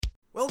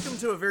Welcome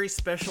to a very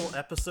special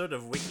episode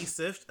of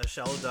WikiSift, a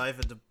shallow dive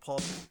into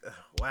pulp.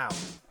 Wow.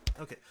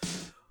 Okay.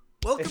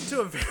 Welcome to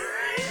a very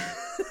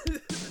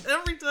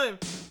every time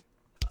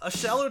a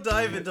shallow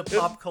dive into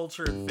pop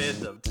culture and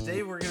fandom.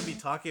 Today we're going to be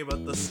talking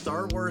about the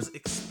Star Wars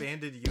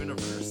expanded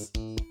universe.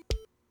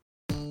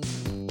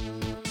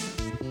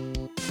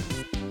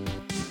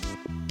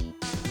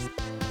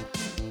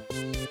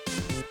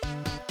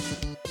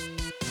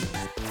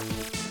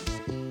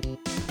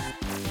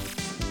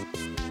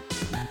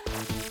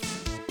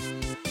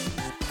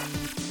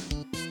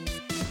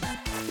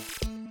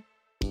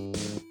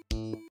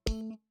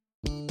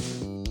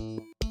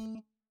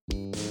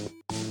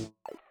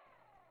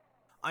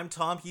 I'm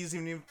Tom. He's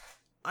even.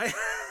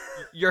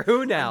 You're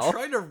who now? I'm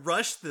trying to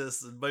rush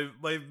this.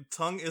 My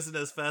tongue isn't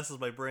as fast as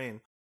my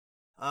brain.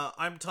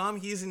 I'm Tom.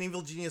 He's an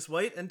evil genius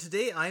white, and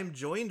today I am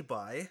joined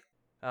by.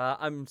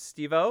 I'm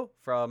Stevo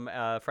from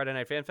Friday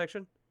Night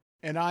Fanfiction,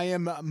 and I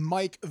am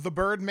Mike the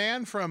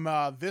Birdman from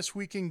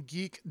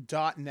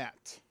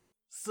thisweekingeek.net.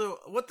 So,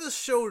 what this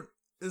show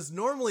is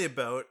normally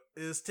about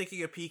is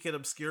taking a peek at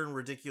obscure and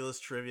ridiculous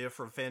trivia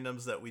from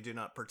fandoms that we do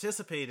not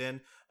participate in,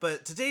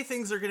 but today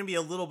things are going to be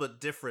a little bit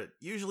different.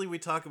 Usually we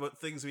talk about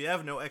things we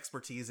have no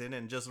expertise in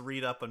and just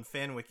read up on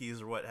fan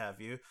wikis or what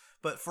have you,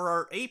 but for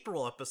our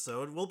April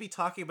episode, we'll be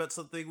talking about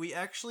something we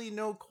actually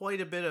know quite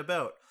a bit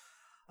about.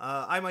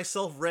 I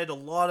myself read a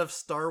lot of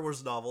Star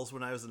Wars novels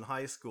when I was in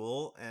high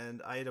school,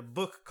 and I had a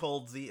book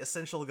called The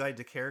Essential Guide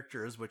to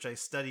Characters, which I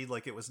studied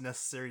like it was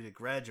necessary to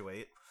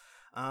graduate.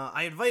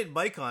 I invited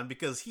Mike on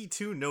because he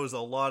too knows a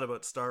lot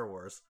about Star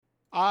Wars.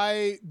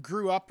 I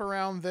grew up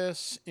around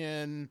this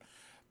in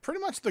pretty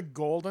much the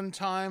golden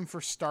time for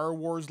Star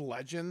Wars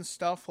Legends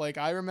stuff. Like,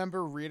 I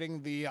remember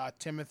reading the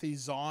Timothy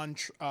Zahn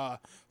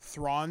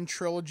Thrawn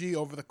trilogy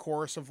over the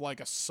course of like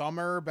a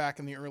summer back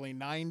in the early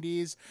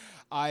 90s.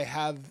 I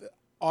have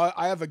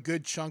a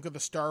good chunk of the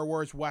Star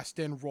Wars West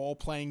End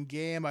role-playing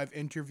game. I've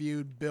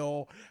interviewed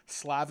Bill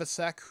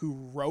Slavicsek, who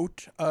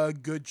wrote a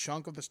good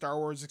chunk of the Star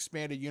Wars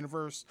Expanded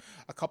Universe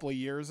a couple of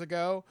years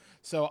ago.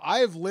 So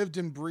I have lived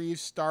and breathed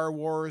Star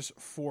Wars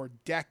for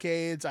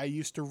decades. I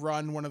used to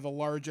run one of the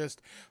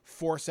largest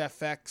Force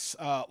FX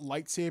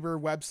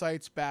lightsaber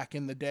websites back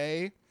in the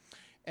day.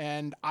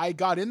 And I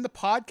got into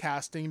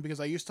podcasting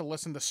because I used to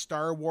listen to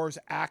Star Wars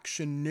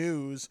Action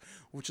News,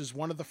 which is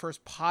one of the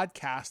first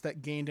podcasts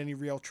that gained any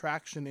real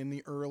traction in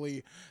the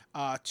early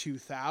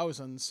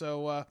 2000s.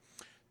 So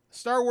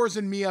Star Wars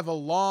and me have a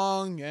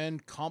long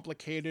and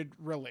complicated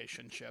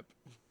relationship.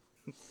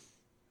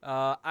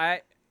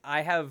 I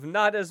have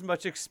not as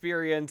much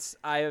experience.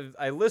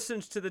 I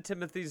listened to the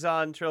Timothy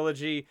Zahn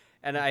trilogy,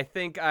 and I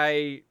think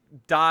I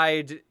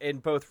died in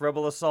both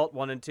Rebel Assault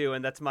 1 and 2,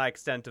 and that's my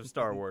extent of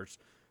Star Wars.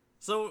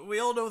 So we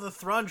all know the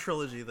Thrawn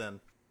trilogy then.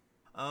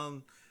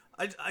 I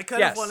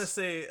kind of want to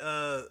say,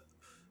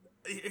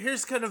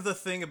 here's kind of the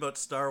thing about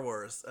Star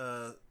Wars.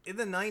 In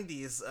the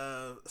 90s,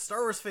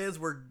 Star Wars fans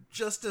were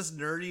just as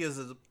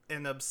nerdy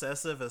and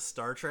obsessive as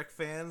Star Trek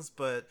fans,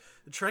 but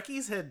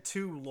Trekkies had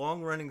 2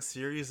 long-running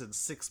series and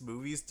 6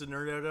 movies to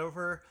nerd out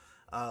over.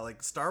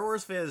 Like, Star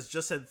Wars fans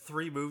just had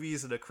 3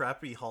 movies and a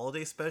crappy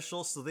holiday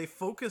special, so they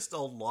focused a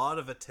lot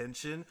of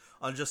attention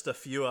on just a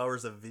few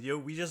hours of video.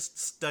 We just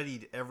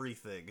studied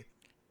everything.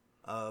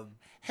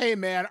 Hey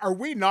man, are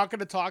we not going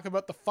to talk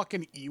about the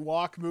fucking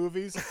Ewok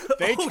movies?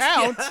 They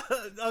count.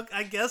 Yeah.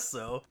 I guess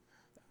so.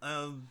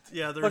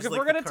 There's Look, if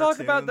we're going to talk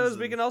about those,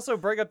 we can also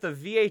bring up the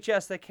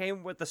VHS that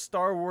came with the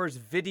Star Wars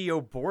video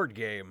board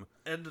game.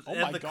 And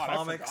my the God,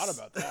 comics. I forgot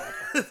about that.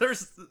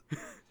 There's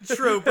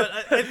true, but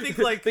I think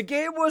like The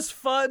game was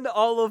fun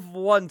all of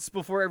once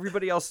before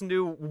everybody else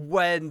knew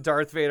when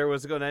Darth Vader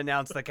was going to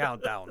announce the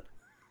countdown.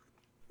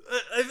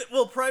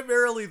 Well,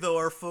 primarily though,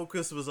 our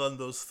focus was on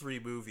those 3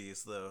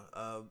 movies, though.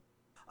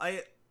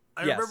 I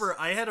remember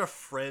I had a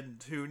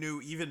friend who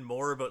knew even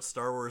more about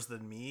Star Wars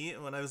than me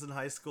when I was in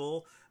high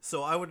school,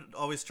 so I would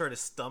always try to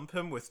stump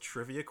him with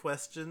trivia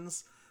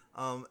questions.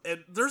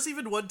 And there's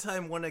even one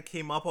time when I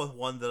came up with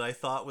one that I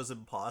thought was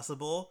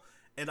impossible,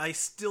 and I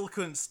still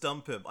couldn't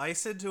stump him. I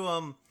said to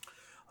him,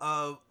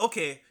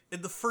 okay,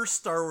 in the first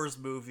Star Wars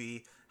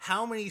movie,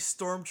 how many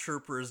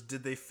stormtroopers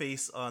did they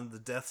face on the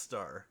Death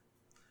Star?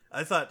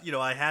 I thought,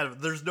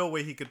 there's no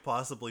way he could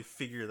possibly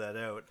figure that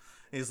out.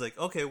 And he's like,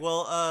 okay,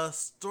 well,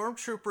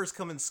 stormtroopers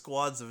come in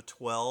squads of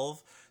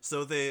 12,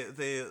 so they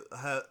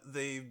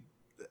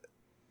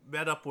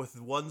met up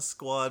with one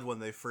squad when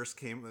they first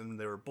came and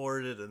they were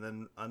boarded, and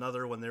then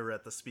another when they were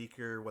at the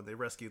speaker, when they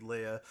rescued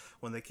Leia,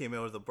 when they came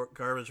out of the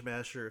garbage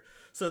masher.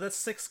 So that's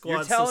 6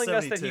 squads. You're telling so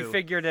us that he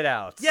figured it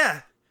out.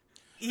 Yeah,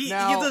 he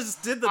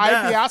just did the I'd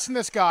math. be asking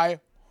this guy.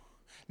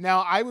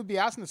 Now, I would be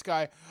asking this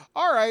guy,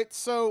 all right,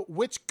 so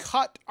which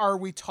cut are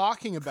we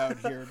talking about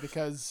here?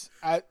 Because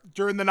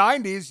during the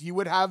 90s, you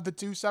would have the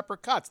 2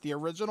 separate cuts, the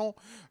original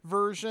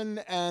version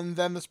and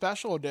then the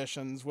special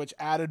editions, which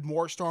added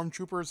more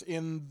stormtroopers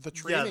in the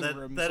training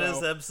room. That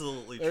is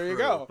absolutely true. There you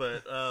go.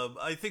 But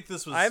I think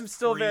this was I'm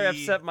still very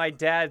upset my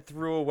dad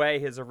threw away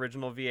his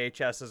original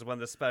VHSs when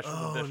the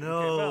special edition came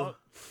out.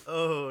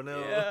 Oh, no.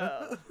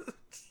 Yeah.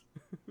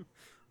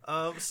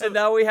 And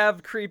now we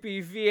have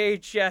creepy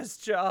VHS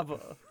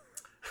Jabba.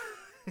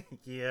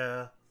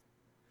 Yeah.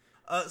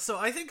 So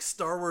I think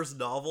Star Wars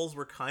novels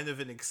were kind of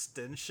an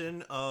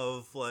extension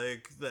of,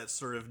 like, that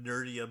sort of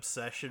nerdy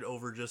obsession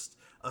over just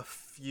a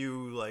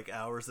few, like,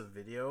 hours of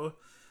video.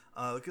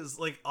 Because,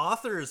 like,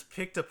 authors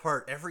picked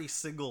apart every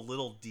single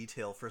little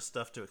detail for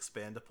stuff to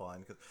expand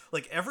upon.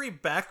 Like, every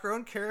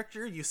background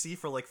character you see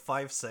for, like,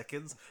 5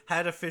 seconds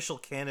had official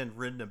canon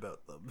written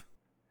about them.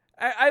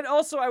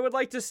 I would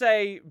like to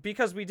say,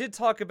 because we did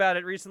talk about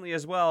it recently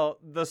as well,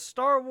 the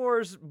Star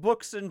Wars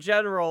books in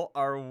general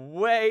are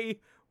way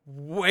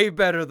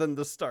better than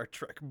the Star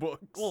Trek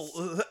books.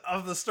 Well,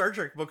 of the Star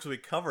Trek books we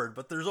covered,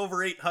 but there's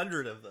over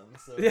 800 of them,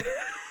 so...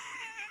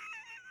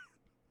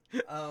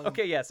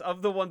 Okay, yes,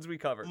 of the ones we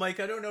covered. Mike,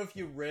 I don't know if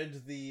you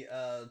read the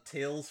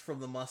Tales from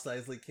the Mos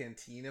Eisley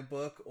Cantina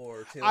book,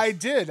 or Tales... I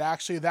did,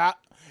 actually.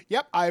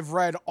 Yep, I've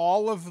read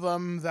all of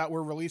them that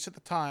were released at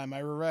the time.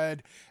 I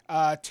read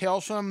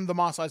Tales from the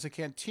Mos Eisley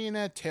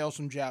Cantina, Tales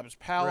from Jabba's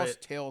Palace,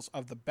 right. Tales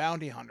of the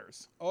Bounty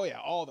Hunters. Oh yeah,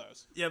 all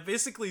those. Yeah,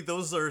 basically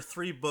those are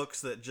 3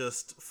 books that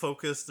just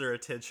focus their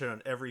attention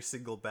on every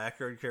single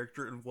background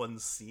character in one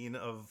scene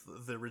of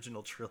the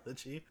original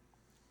trilogy.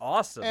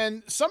 Awesome.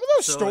 And some of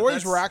those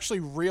stories were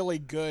actually really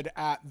good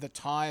at the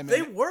time.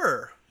 They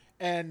were.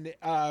 And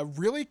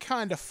really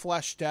kind of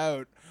fleshed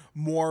out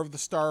more of the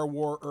Star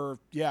Wars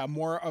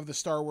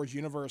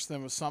universe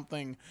than was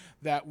something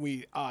that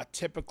we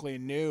typically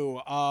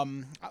knew.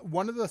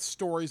 One of the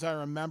stories I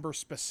remember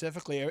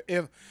specifically,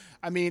 if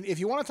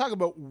you want to talk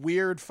about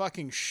weird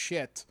fucking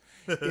shit,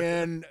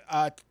 in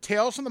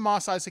Tales from the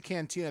Mos Eisley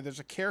Cantina,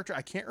 there's a character,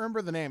 I can't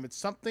remember the name, it's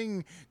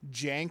something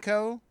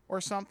Janko or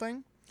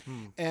something.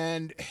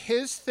 And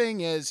his thing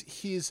is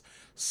he's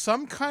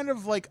some kind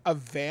of like a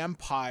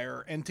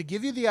vampire. And to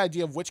give you the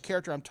idea of which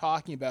character I'm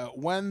talking about,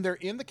 when they're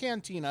in the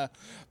cantina,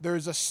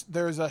 there's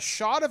a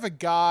shot of a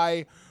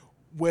guy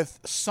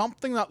with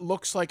something that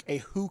looks like a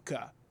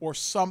hookah or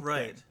something.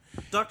 Right.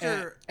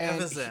 Dr.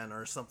 Evazan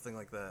or something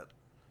like that.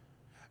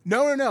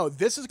 No.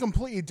 This is a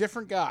completely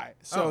different guy.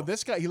 So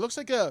this guy, he looks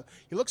like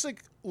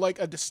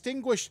a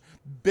distinguished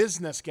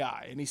business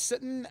guy, and he's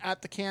sitting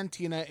at the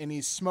cantina and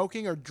he's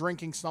smoking or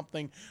drinking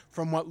something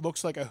from what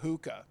looks like a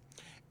hookah.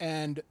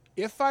 And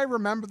if I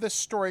remember this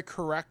story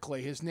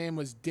correctly, his name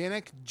was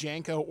Dinnik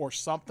Janko or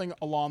something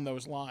along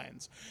those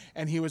lines,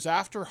 and he was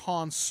after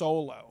Han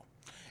Solo.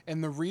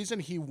 And the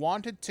reason he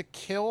wanted to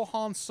kill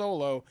Han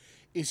Solo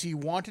is he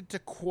wanted to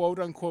quote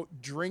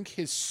unquote drink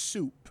his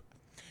soup.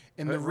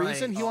 And the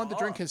reason he wanted to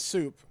drink his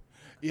soup,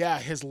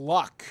 his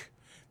luck,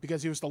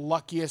 because he was the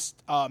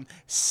luckiest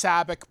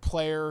Sabak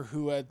player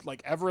who had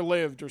like ever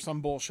lived or some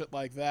bullshit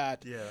like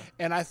that. Yeah.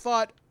 And I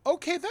thought,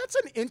 okay, that's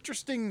an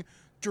interesting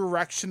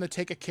direction to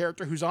take a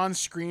character who's on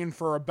screen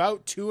for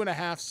about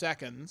 2.5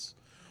 seconds.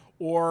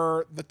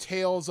 Or the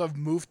tales of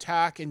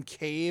Muftak and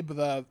Cabe,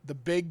 the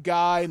big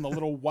guy and the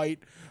little white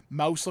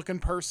mouse-looking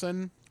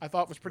person, I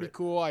thought was pretty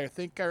cool. I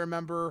think I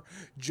remember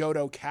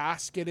Jodo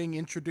Cass getting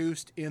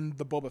introduced in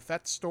the Boba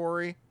Fett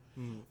story.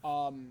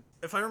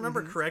 If I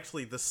remember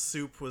correctly, the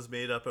soup was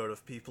made up out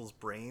of people's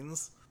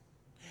brains.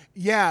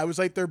 Yeah, it was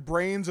like their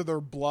brains or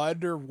their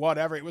blood or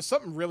whatever. It was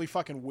something really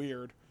fucking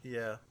weird.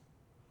 Yeah.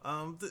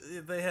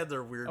 They had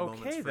their weird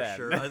moments for then.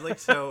 sure. I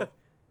liked how...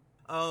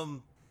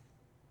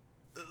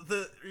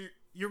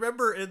 You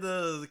remember in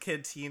the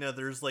cantina,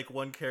 there's like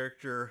one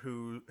character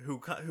who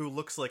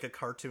looks like a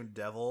cartoon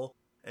devil,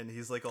 and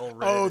he's like all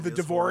red. Oh, the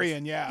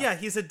Devorian, yeah. Yeah,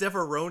 he's a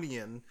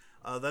Devoronian.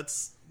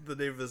 That's the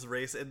name of his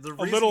race, and the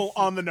a little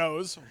on the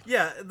nose.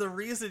 Yeah, the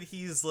reason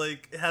he's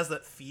like has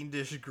that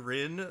fiendish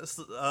grin.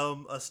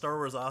 A Star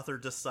Wars author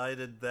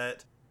decided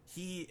that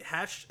he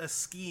hatched a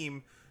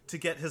scheme to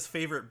get his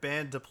favorite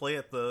band to play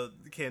at the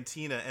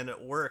cantina, and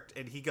it worked,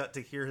 and he got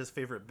to hear his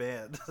favorite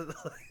band.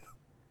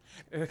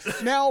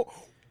 Now,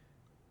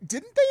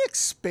 didn't they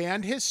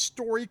expand his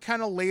story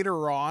kind of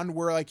later on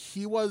where like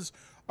he was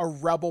a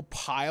rebel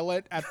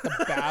pilot at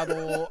the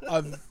battle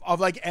of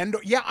like Endor?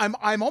 Yeah,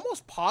 I'm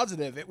almost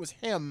positive it was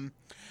him.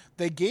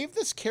 They gave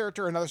this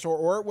character another story,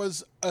 or it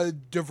was a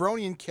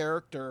Devronian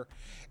character,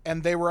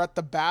 and they were at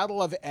the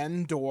Battle of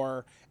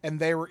Endor, and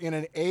they were in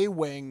an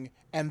A-wing,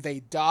 and they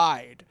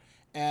died,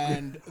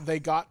 and they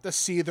got to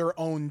see their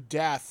own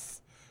death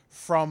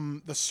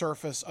from the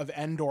surface of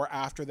Endor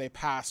after they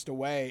passed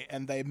away,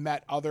 and they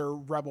met other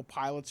rebel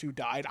pilots who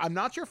died. I'm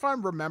not sure if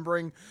I'm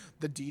remembering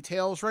the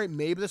details right.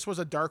 Maybe this was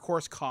a Dark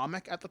Horse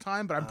comic at the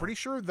time, but I'm pretty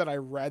sure that I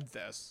read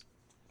this.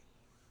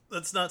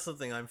 That's not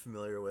something I'm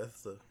familiar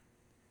with.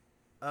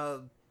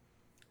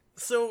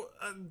 So,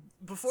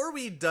 before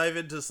we dive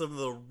into some of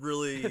the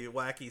really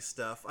wacky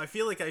stuff, I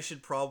feel like I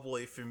should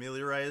probably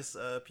familiarize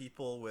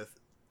people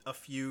with a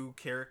few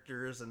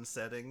characters and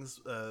settings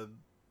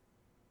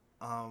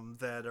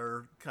that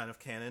are kind of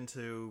canon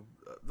to,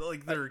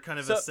 like, they're kind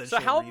of essential.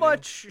 So how reading.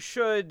 much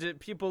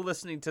should people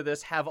listening to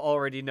this have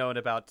already known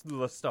about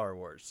the Star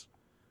Wars?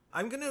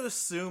 I'm going to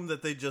assume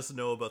that they just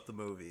know about the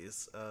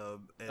movies.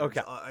 And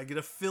okay. I'm going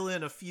to fill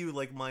in a few,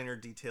 like, minor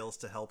details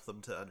to help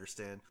them to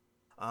understand.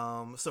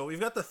 So we've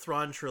got the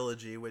Thrawn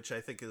trilogy, which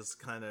I think is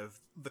kind of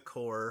the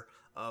core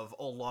of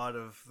a lot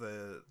of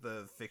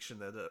the fiction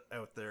that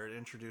out there. It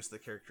introduced the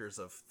characters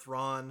of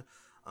Thrawn,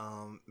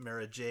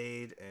 Mara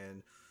Jade,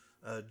 and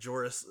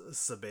Joris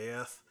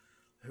Sabaoth,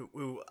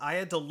 who I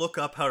had to look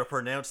up how to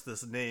pronounce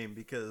this name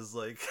because,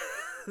 like...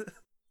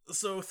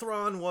 So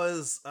Thrawn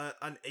was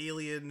an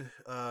alien.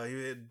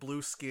 He had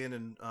blue skin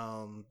and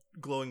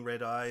glowing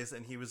red eyes,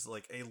 and he was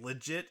like a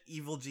legit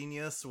evil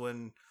genius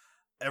when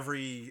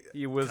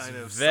he was kind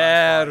of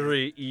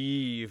very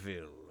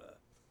evil.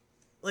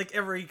 Like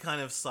every kind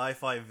of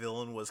sci-fi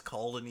villain was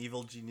called an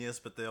evil genius,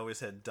 but they always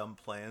had dumb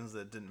plans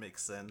that didn't make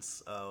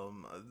sense.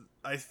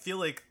 I feel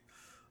like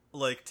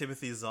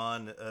Timothy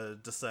Zahn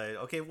decided,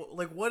 okay,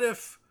 what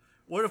if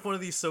one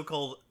of these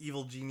so-called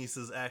evil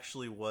geniuses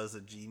actually was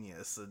a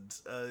genius,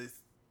 and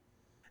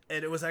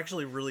it was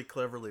actually really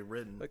cleverly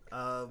written.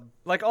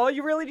 Like all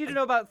you really need to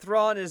know about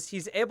Thrawn is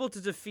he's able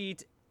to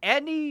defeat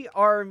any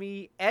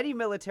army, any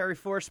military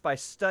force by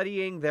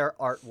studying their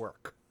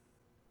artwork.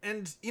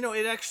 And,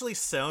 it actually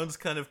sounds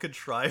kind of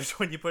contrived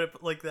when you put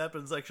it like that,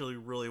 but it's actually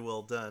really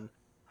well done.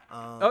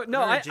 Oh,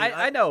 no,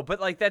 I know, but,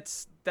 like,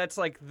 that's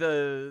like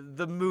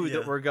the mood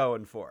that we're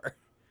going for.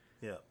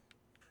 Yeah.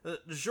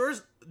 George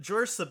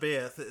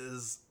Sabaoth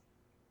is...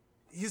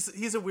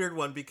 He's a weird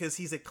one because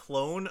he's a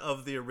clone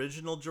of the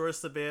original George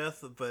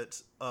Sabaoth,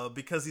 but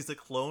because he's a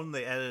clone,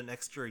 they added an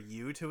extra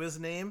U to his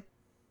name.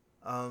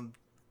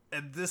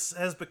 And this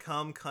has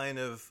become kind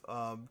of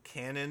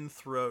canon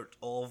throughout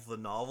all of the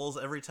novels.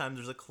 Every time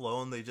there's a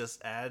clone, they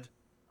just add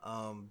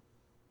an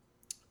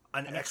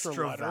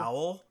extra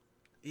vowel.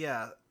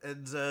 Yeah,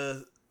 and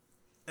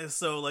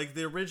so like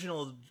the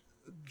original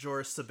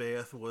George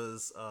Sabaoth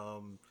was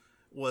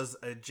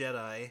a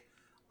Jedi.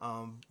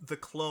 The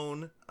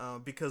clone,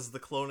 because the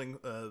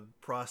cloning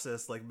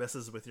process like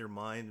messes with your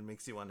mind and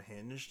makes you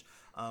unhinged,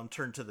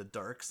 turned to the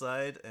dark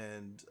side,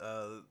 and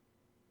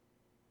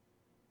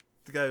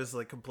the guy was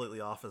like completely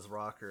off his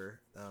rocker,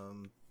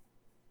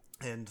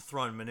 and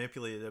Thrawn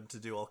manipulated him to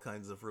do all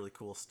kinds of really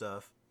cool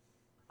stuff.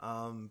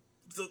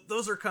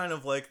 Those are kind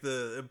of like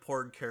the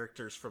important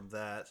characters from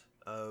that.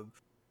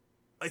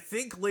 I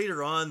think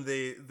later on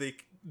they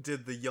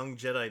did the Young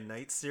Jedi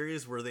Knight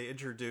series where they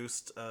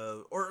introduced,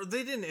 or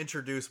they didn't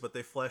introduce, but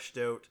they fleshed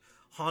out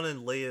Han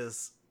and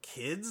Leia's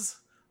kids.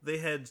 They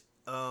had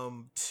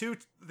two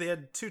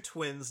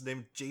twins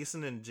named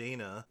Jason and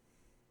Jaina.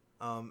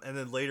 And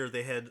then later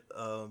they had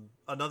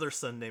another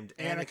son named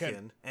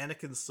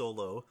Anakin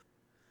Solo.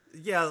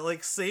 Yeah,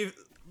 like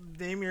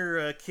name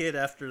your kid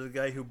after the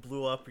guy who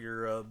blew up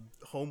your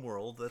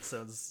homeworld. That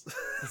sounds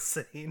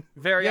insane.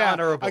 Very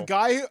honorable.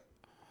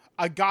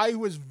 A guy who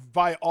was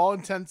by all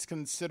intents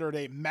considered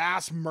a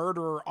mass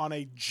murderer on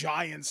a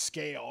giant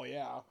scale.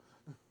 Yeah.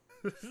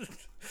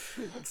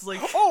 It's like,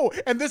 oh,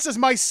 and this is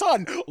my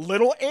son,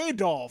 little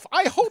Adolf.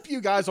 I hope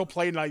you guys will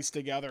play nice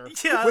together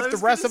with the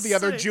rest of the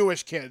other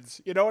Jewish kids.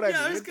 You know what I mean?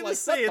 I was gonna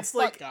say, it's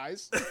like,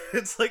 guys.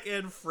 It's like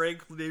Anne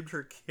Frank named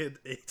her kid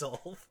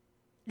Adolf.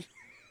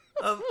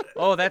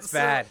 Oh, that's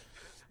bad.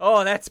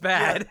 Oh, that's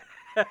bad.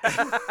 Yeah.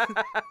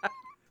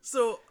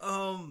 So,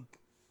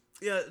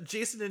 yeah,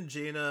 Jason and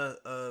Jaina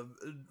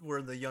were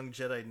in the Young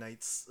Jedi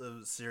Knights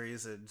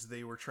series, and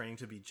they were training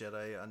to be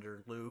Jedi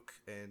under Luke,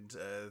 and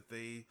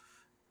they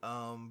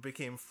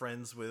became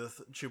friends with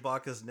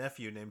Chewbacca's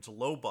nephew named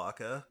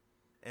Lowbacca,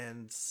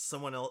 and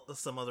some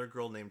other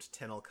girl named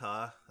Tenel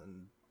Ka,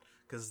 and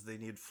because they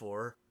need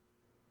 4.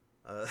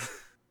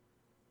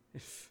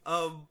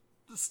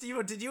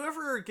 Stevo, did you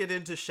ever get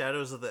into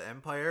Shadows of the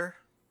Empire?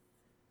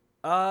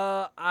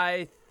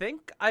 I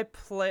think I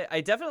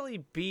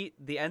definitely beat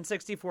the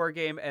N64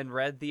 game and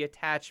read the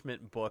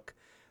attachment book.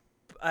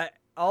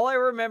 All I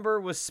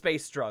remember was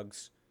space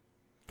drugs.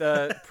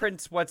 The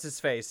Prince, what's his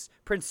face?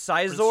 Prince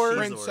Sizor?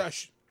 Prince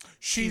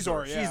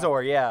Shizor, yeah.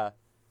 Shizor, yeah.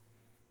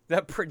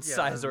 That Prince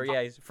Sizor,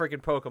 yeah, he's a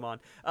freaking Pokemon.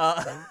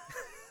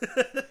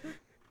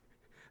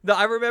 No,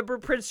 I remember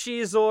Prince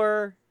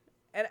Shizor,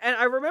 and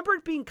I remember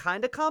it being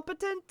kind of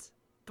competent,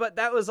 but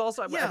that was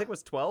also, I think it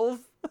was 12.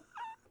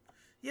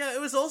 Yeah,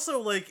 it was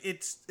also like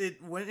it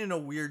went in a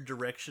weird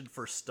direction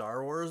for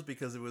Star Wars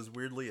because it was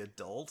weirdly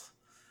adult.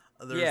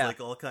 There's like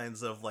all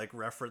kinds of like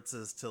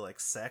references to like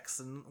sex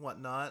and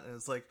whatnot, and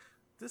it's like,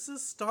 this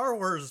is Star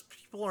Wars.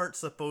 People aren't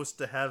supposed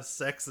to have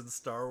sex in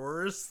Star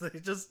Wars. They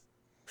just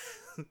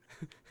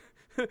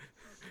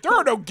there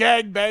are no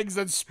gangbangs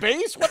in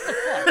space. What the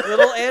fuck?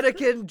 Little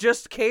Anakin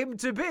just came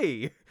to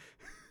be.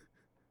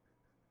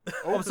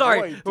 Oh, I'm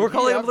sorry. We're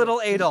calling him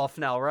Little Adolf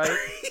now, right?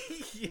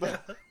 Yeah.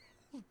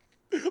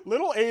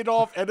 Little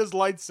Adolf and his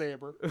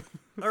lightsaber.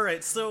 All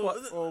right, so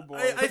oh boy,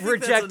 I think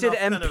rejected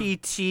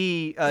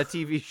MPT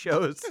TV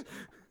shows.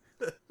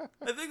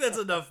 I think that's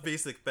enough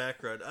basic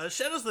background.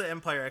 Shadows of the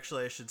Empire,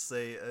 actually, I should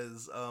say,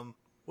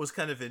 was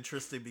kind of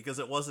interesting because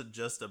it wasn't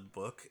just a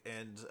book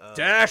and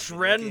Dash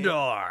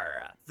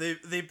Rendar.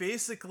 They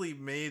basically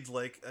made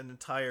like an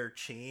entire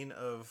chain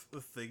of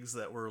things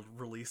that were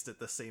released at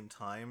the same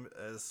time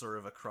as sort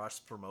of a cross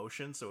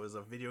promotion. So it was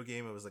a video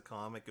game, it was a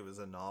comic, it was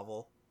a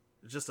novel.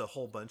 just a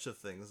whole bunch of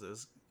things. It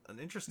was an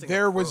interesting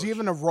There approach. was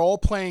even a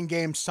role-playing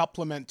game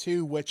supplement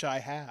too, which I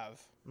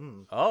have.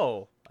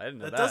 Oh, I didn't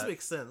know that. That does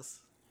make sense.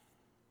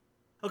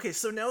 Okay,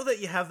 so now that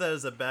you have that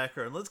as a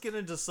background, let's get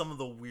into some of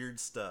the weird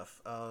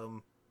stuff.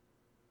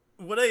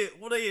 When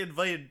I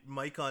invited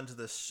Mike onto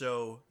this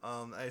show,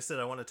 I said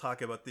I want to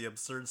talk about the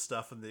absurd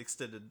stuff in the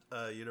extended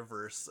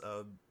universe.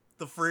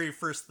 The very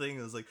first thing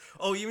is like,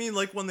 oh, you mean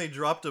like when they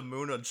dropped a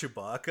moon on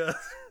Chewbacca?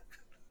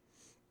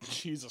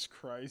 Jesus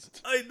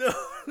Christ. I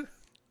know.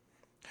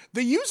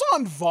 The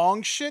Yuzon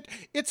Vong shit,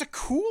 it's a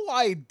cool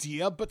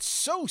idea, but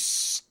so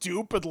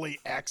stupidly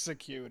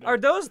executed. Are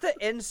those the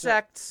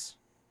insects?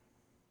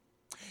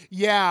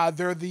 Yeah,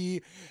 they're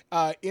the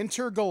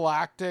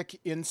intergalactic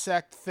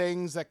insect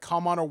things that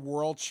come on a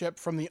world ship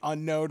from the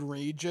unknown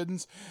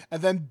regions,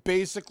 and then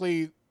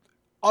basically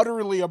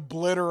utterly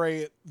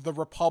obliterate the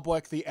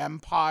Republic, the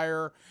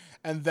Empire,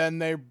 and then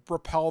they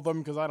repel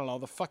them because, I don't know,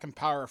 the fucking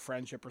power of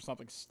friendship or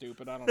something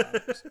stupid. I don't know.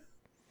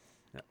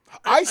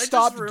 I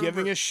stopped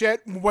giving a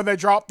shit when they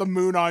dropped the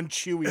moon on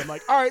Chewie. I'm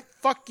like, all right,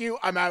 fuck you,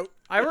 I'm out.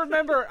 I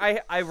remember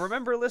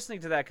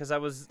listening to that because I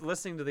was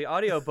listening to the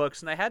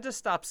audiobooks, and I had to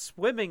stop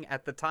swimming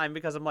at the time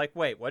because I'm like,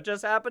 wait, what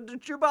just happened to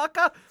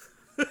Chewbacca?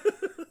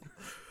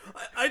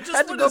 I just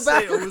had to go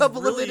back a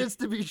couple of minutes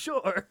to be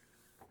sure.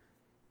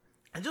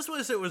 I just want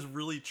to say it was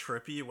really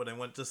trippy when I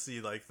went to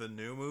see like the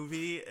new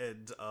movie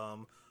and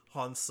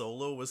Han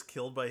Solo was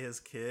killed by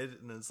his kid,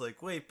 and it's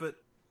like, wait, but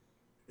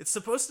it's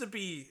supposed to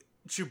be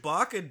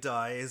Chewbacca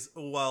dies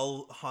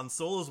while Han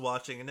Solo's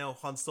watching, and now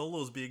Han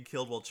Solo's being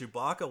killed while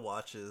Chewbacca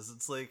watches.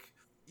 It's like,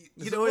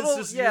 it's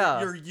just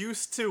you're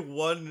used to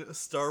one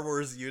Star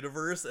Wars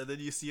universe, and then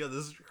you see on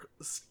this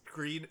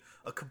screen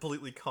a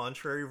completely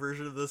contrary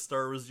version of the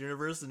Star Wars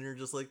universe, and you're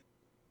just like,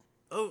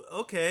 oh,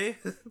 okay.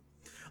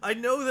 I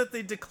know that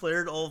they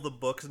declared all the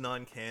books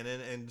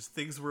non-canon, and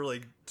things were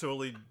like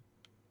totally,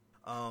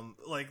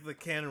 like the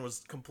canon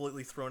was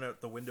completely thrown out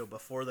the window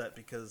before that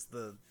because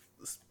the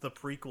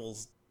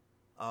prequels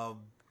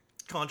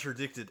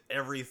contradicted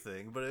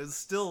everything, but it's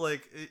still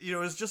like,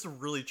 it's just a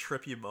really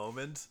trippy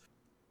moment.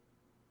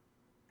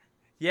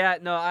 Yeah,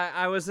 no,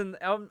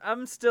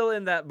 I'm still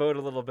in that boat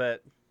a little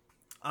bit.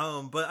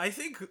 But I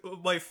think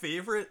my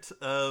favorite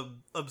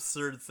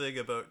absurd thing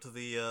about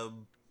the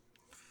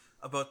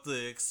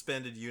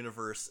expanded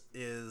universe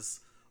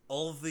is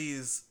all of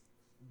these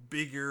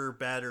bigger,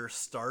 badder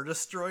Star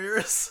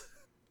Destroyers.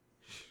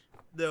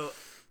 No.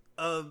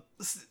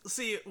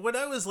 See, when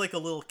I was like a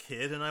little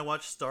kid and I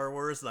watched Star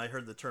Wars and I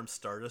heard the term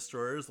Star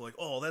Destroyers, I'm like,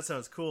 oh, that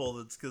sounds cool.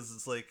 It's because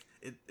it's like,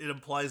 it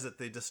implies that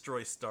they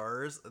destroy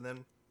stars. And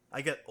then I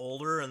get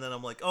older and then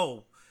I'm like,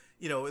 oh,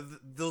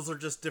 those are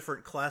just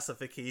different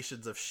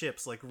classifications of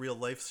ships, like real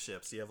life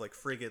ships. You have like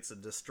frigates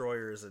and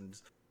destroyers and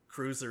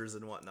cruisers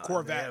and whatnot.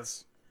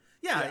 Corvettes.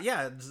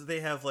 Yeah, they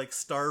have like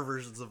star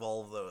versions of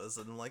all of those.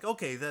 And I'm like,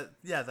 okay,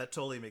 that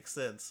totally makes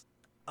sense.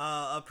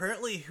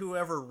 Apparently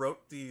whoever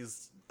wrote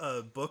these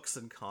books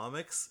and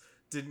comics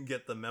didn't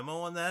get the memo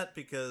on that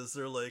because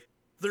they're like,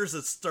 there's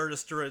a Star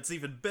Destroyer that's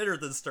even better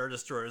than Star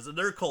Destroyers, and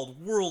they're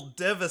called World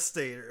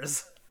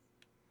Devastators.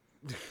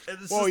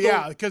 Well,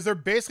 yeah, because they're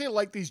basically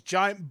like these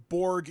giant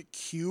Borg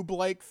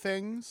cube-like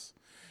things,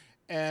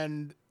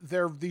 and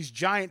they're these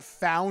giant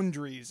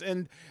foundries,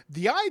 and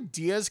the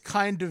idea is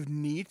kind of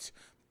neat,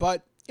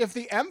 but if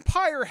the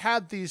Empire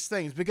had these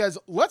things, because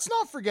let's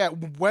not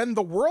forget, when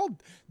the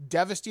World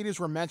Devastators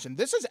were mentioned,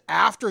 this is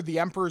after the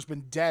Emperor's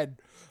been dead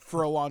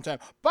for a long time.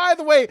 By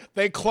the way,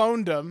 they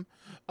cloned him.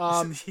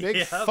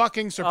 Big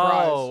fucking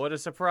surprise. Oh, what a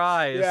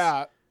surprise.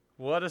 Yeah.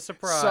 What a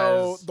surprise.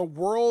 So the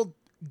World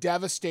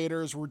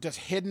Devastators were just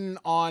hidden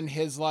on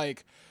his,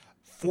 like,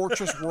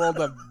 Fortress World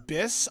of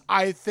Abyss,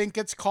 I think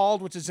it's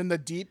called, which is in the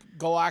deep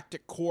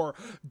galactic core.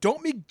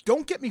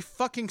 Don't get me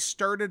fucking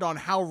started on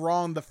how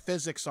wrong the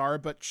physics are,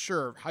 but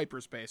sure,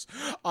 hyperspace.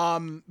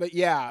 But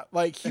yeah,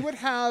 like he would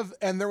have,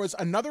 and there was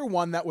another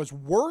one that was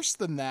worse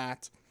than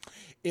that.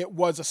 It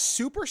was a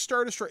Super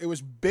Star Destroyer. It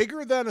was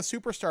bigger than a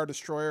Super Star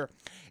Destroyer,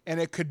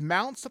 and it could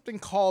mount something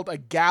called a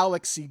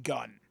Galaxy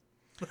Gun.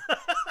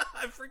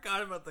 I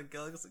forgot about the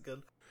Galaxy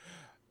Gun.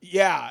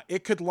 Yeah,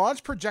 it could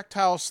launch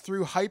projectiles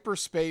through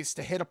hyperspace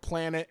to hit a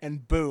planet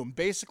and boom.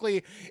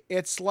 Basically,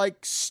 it's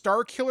like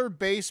Starkiller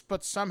Base,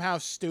 but somehow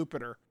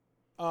stupider.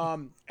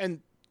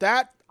 And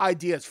that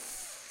idea is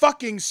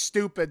fucking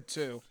stupid,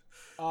 too.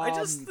 I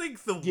just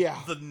think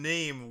the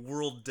name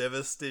World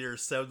Devastator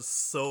sounds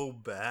so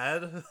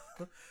bad.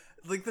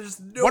 Like, there's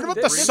no... What about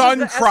the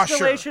Sun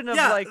Crusher?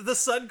 The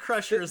Sun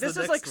Crusher is the next one. This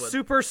is like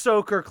Super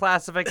Soaker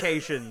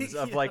classifications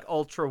of, like,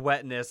 ultra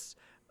wetness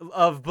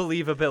of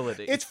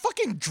believability. It's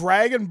fucking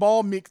Dragon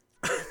Ball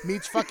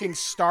meets fucking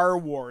Star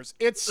Wars.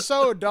 It's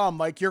so dumb.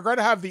 Like, you're going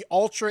to have the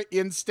Ultra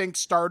Instinct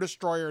Star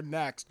Destroyer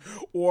next.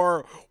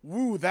 Or,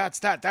 woo, that's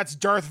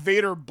Darth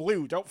Vader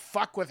Blue. Don't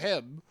fuck with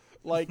him.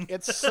 Like,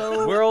 it's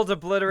so... World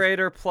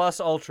Obliterator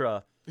plus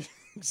Ultra.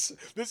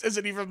 This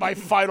isn't even my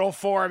final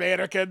form,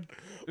 Anakin.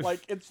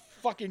 Like, it's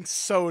fucking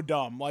so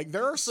dumb. Like,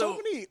 there are so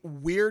many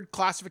weird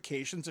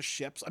classifications of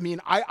ships. I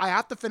mean, I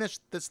have to finish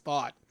this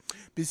thought.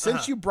 But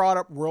since you brought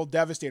up World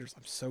Devastators,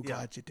 I'm so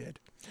glad you did.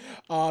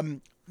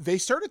 They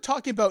started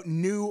talking about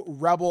new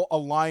Rebel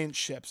Alliance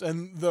ships,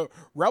 and the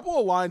Rebel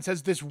Alliance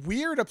has this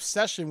weird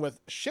obsession with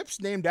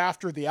ships named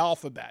after the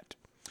alphabet.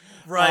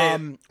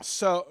 Right.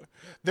 So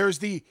there's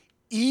the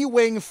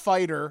E-Wing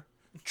fighter.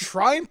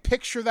 Try and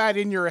picture that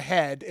in your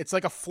head. It's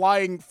like a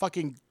flying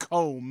fucking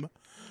comb.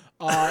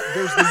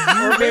 There's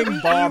the U-Wing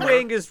bomber.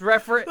 E-Wing is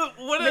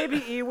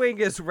maybe E-Wing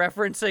is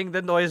referencing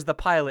the noise the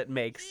pilot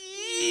makes.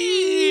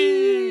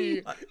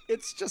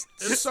 It's just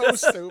so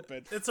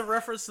stupid. It's a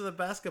reference to the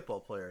basketball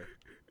player.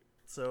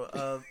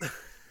 So,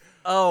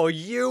 Oh,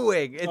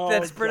 U-Wing.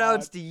 That's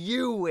pronounced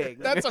U-Wing.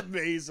 That's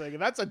amazing.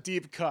 That's a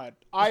deep cut.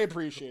 I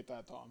appreciate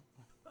that, Tom.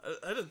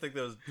 I didn't think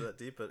that was that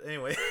deep, but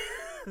anyway.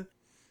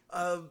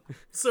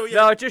 So yeah.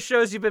 No, it just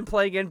shows you've been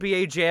playing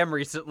NBA Jam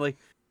recently.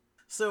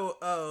 So,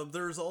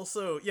 there's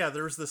also,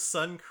 there's the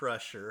Sun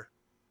Crusher.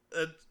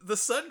 The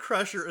Sun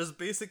Crusher is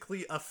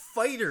basically a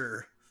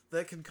fighter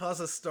that can cause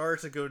a star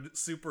to go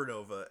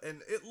supernova,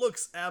 and it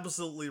looks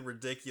absolutely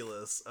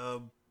ridiculous.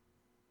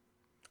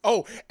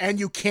 Oh, and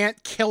you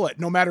can't kill it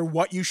no matter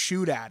what you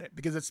shoot at it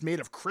because it's made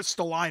of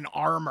crystalline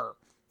armor.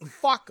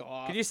 Fuck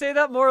off. Can you say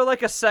that more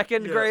like a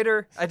second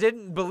grader? I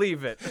didn't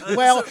believe it.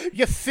 Well,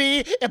 you see,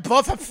 it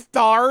blows up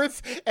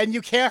stars, and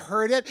you can't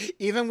hurt it,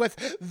 even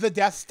with the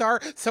Death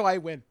Star, so I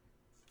win.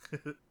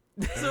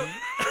 So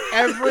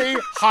every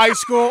high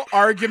school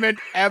argument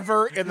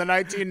ever in the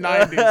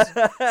 1990s.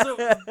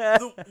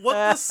 So what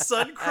the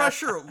Sun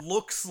Crusher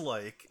looks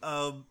like,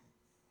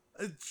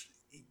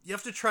 you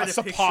have to try to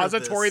picture this. A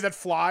suppository that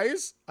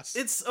flies?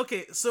 It's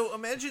okay. So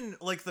imagine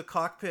like the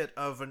cockpit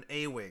of an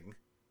A-wing,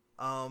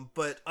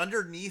 but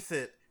underneath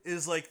it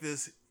is like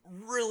this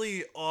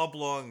really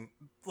oblong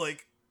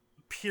like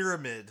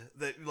pyramid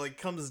that like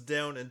comes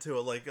down into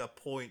a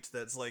point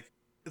that's like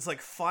it's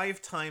like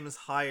 5 times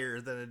higher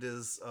than it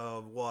is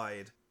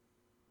wide.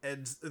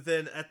 And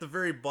then at the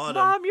very bottom...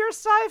 Mom, your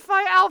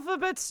sci-fi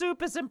alphabet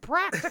soup is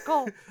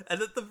impractical.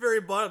 And at the very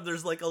bottom,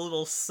 there's like a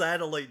little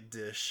satellite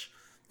dish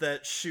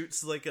that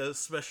shoots like a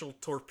special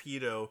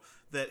torpedo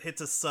that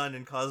hits a sun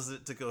and causes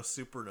it to go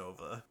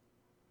supernova.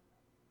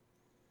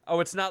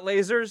 Oh, it's not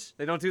lasers?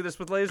 They don't do this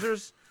with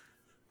lasers?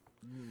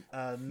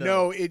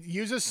 No, it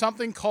uses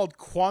something called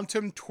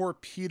quantum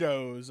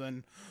torpedoes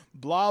and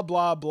blah,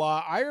 blah,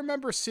 blah. I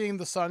remember seeing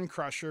the Sun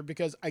Crusher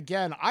because,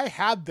 again, I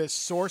had this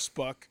source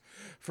book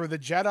for the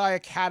Jedi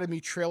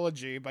Academy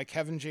trilogy by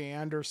Kevin J.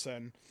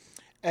 Anderson,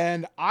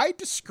 and I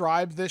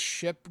described this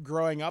ship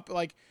growing up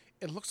like,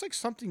 it looks like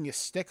something you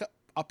stick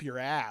up your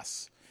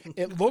ass.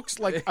 It looks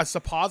like a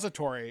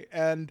suppository,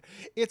 and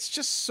it's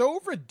just so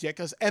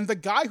ridiculous. And the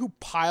guy who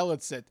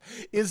pilots it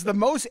is the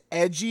most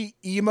edgy,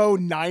 emo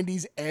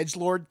 90s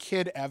edgelord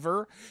kid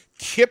ever,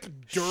 Kip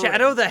Durran.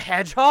 Shadow the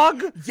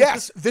Hedgehog?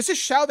 Yes, this is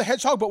Shadow the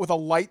Hedgehog, but with a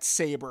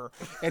lightsaber.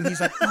 And he's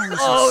like, ooh,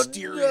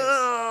 mysterious.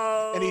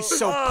 No. And he's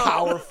so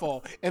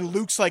powerful. And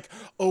Luke's like,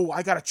 oh,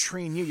 I gotta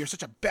train you. You're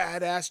such a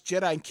badass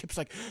Jedi. And Kip's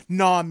like,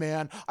 nah,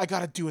 man, I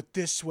gotta do it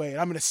this way. And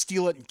I'm gonna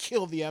steal it and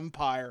kill the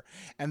Empire.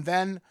 And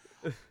then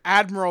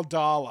Admiral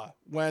Dala,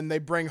 when they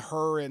bring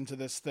her into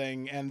this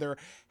thing, and there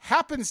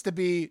happens to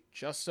be,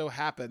 just so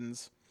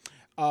happens,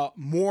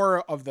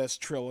 more of this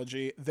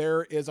trilogy.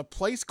 There is a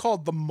place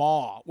called the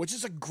Maw, which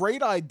is a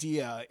great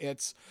idea.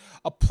 It's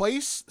a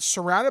place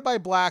surrounded by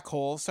black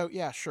holes, so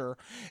yeah, sure.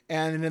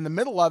 And in the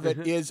middle of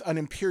it is an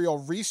Imperial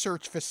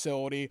research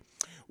facility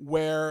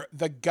where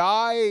the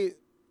guy,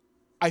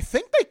 I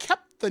think they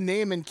kept the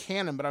name in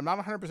canon, but I'm not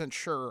 100%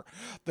 sure.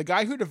 The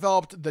guy who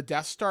developed the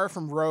Death Star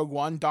from Rogue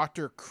One,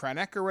 Dr.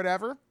 Krennic or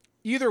whatever.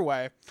 Either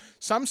way,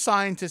 some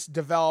scientists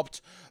developed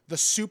the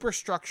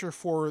superstructure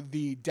for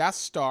the Death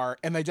Star,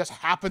 and they just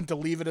happened to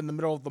leave it in the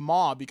middle of the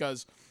Maw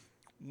because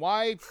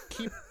why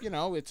keep,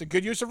 it's a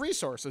good use of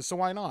resources, so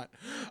why not?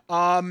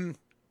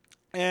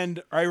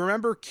 And I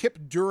remember Kip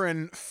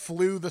Durran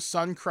flew the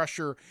Sun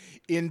Crusher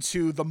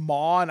into the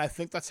Maw, and I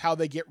think that's how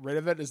they get rid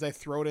of it, is they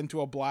throw it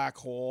into a black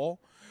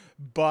hole.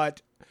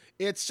 But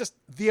it's just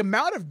the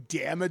amount of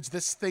damage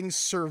this thing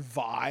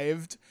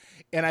survived.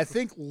 And I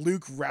think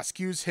Luke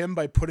rescues him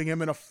by putting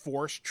him in a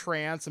force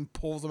trance and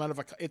pulls him out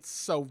of it's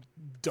so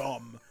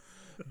dumb.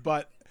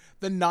 But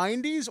the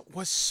 90s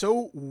was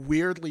so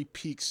weirdly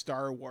peak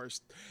Star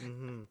Wars.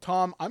 Mm-hmm.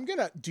 Tom,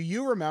 do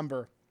you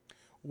remember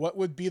what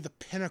would be the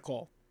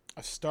pinnacle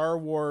of Star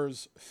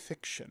Wars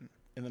fiction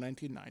in the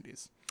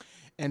 1990s?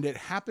 And it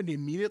happened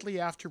immediately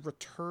after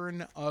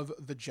Return of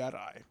the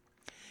Jedi.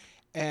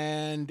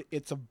 And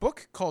it's a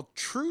book called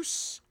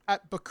Truce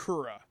at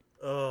Bakura.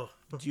 Oh.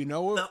 Do you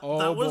know it?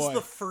 That was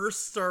the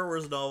first Star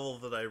Wars novel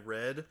that I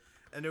read,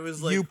 and it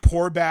was like... You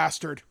poor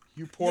bastard.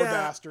 You poor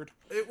bastard.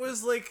 It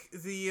was like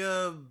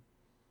the,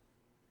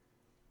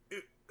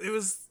 It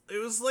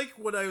was like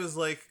when I was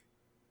like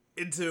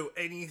into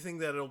anything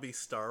that'll be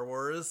Star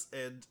Wars,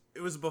 and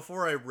it was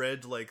before I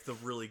read like the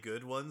really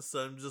good ones, so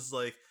I'm just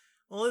like,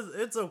 well,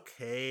 it's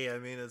okay. I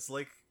mean, it's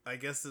like, I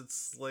guess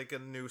it's like a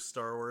new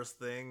Star Wars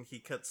thing. He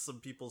cuts some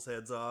people's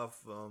heads off.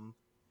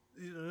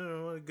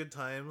 Good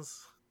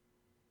times.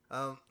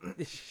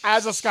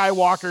 As a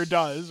Skywalker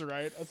does,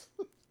 right?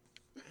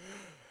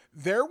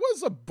 There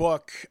was a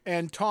book,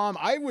 and Tom,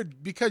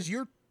 because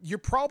you're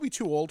probably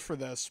too old for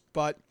this,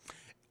 but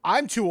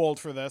I'm too old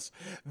for this.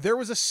 There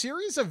was a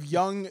series of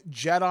young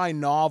Jedi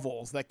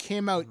novels that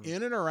came out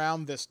in and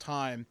around this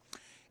time,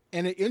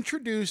 and it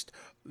introduced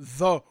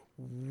the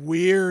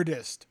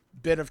weirdest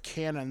bit of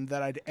canon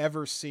that I'd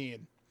ever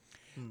seen.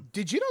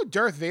 Did you know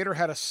Darth Vader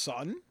had a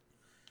son?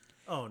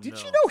 Oh, Did no.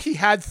 you know he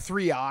had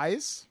 3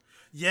 eyes?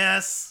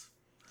 Yes.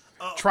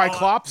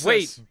 Triclopsis.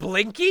 Wait,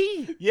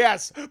 Blinky?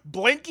 Yes,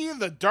 Blinky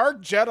the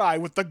Dark Jedi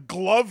with the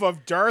glove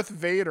of Darth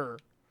Vader.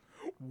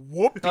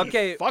 Whoopie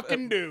Okay,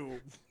 fucking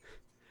do.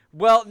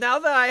 Well, now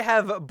that I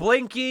have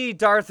Blinky,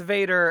 Darth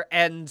Vader,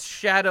 and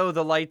Shadow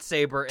the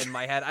lightsaber in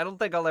my head, I don't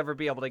think I'll ever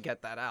be able to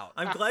get that out.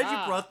 I'm glad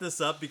you brought this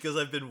up because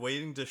I've been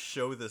waiting to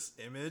show this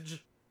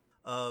image.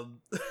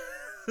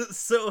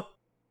 So,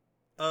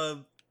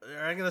 I'm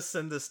gonna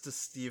send this to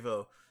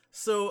Stevo.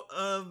 So,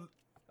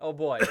 Oh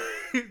boy.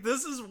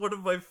 this is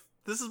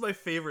my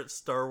favorite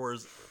Star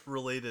Wars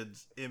related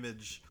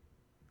image,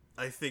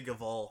 I think,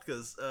 of all.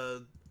 Because,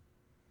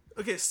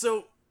 okay,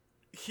 so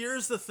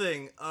here's the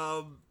thing.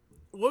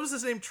 What was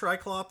his name?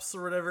 Triclops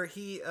or whatever.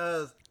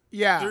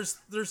 Yeah.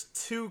 There's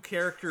 2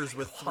 characters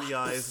with 3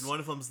 eyes, and one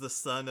of them's the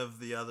son of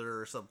the other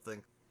or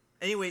something.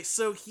 Anyway,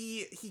 so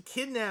he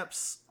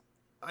kidnaps,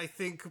 I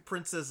think,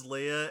 Princess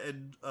Leia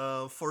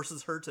and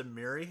forces her to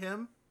marry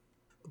him.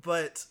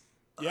 But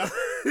Yep.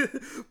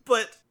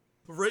 but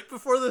right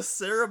before the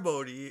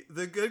ceremony,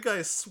 the good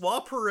guys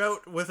swap her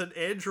out with an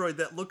android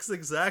that looks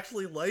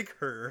exactly like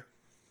her.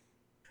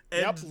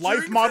 And Yep.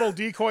 Life model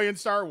decoy in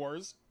Star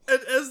Wars.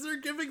 And as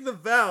they're giving the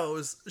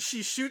vows,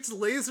 she shoots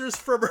lasers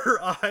from her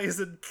eyes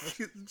and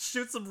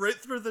shoots them right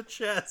through the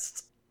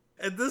chest.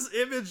 And this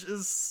image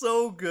is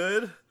so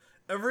good.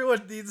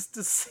 Everyone needs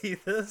to see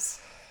this.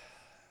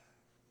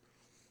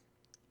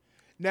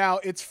 Now,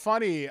 it's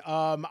funny.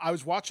 I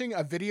was watching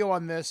a video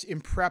on this in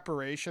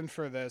preparation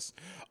for this.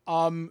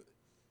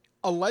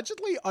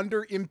 Allegedly,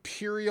 under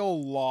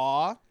Imperial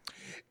law,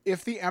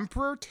 if the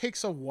Emperor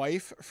takes a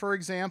wife, for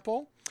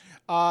example,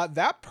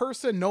 that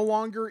person no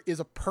longer is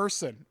a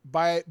person.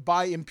 By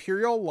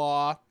Imperial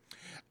law,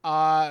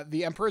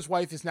 the Emperor's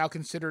wife is now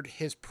considered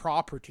his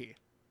property.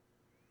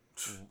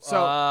 So,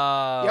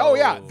 oh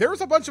yeah,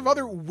 there's a bunch of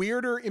other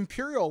weirder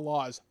Imperial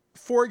laws.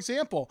 For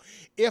example,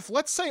 if,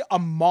 let's say, a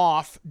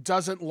Moff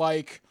doesn't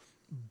like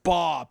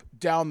Bob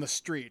down the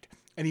street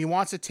and he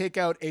wants to take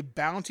out a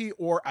bounty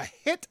or a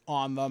hit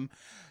on them,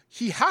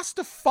 he has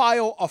to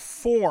file a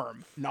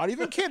form, not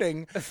even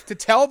kidding, to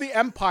tell the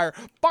Empire,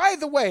 by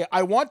the way,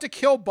 I want to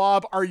kill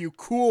Bob. Are you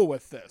cool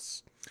with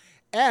this?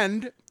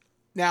 And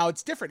now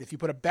it's different. If you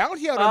put a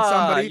bounty out on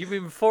somebody... You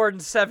mean 4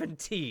 and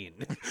 17.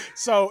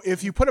 So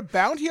if you put a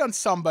bounty on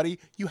somebody,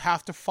 you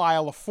have to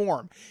file a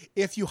form.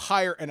 If you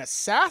hire an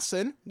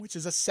assassin, which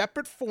is a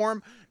separate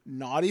form,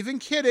 not even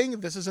kidding,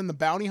 this is in the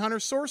Bounty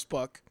Hunter source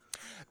book,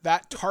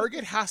 that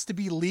target has to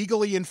be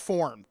legally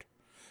informed.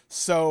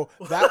 So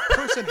that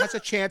person has a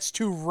chance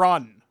to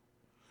run.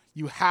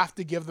 You have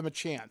to give them a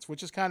chance,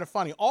 which is kind of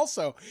funny.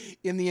 Also,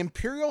 in the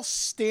Imperial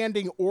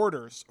standing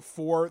orders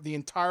for the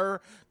entire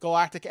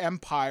Galactic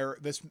Empire,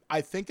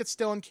 I think it's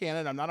still in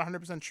canon, I'm not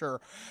 100% sure,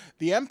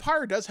 the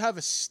Empire does have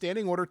a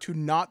standing order to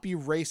not be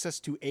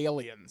racist to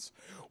aliens,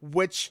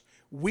 which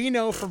we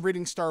know from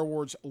reading Star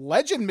Wars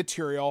Legend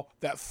material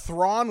that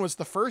Thrawn was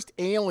the first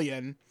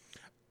alien,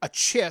 a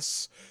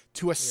Chiss,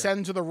 to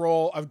ascend to the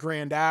role of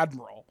Grand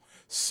Admiral.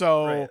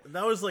 So right.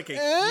 That was like a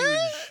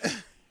huge...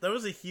 That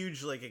was a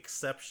huge, like,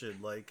 exception.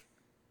 Like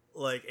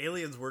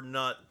aliens were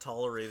not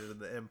tolerated in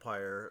the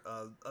Empire,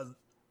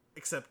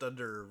 except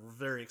under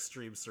very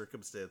extreme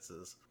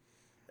circumstances.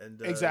 And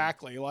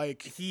exactly,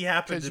 like he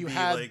happened to be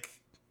like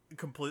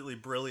completely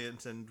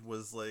brilliant and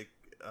was like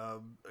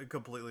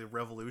completely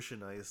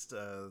revolutionized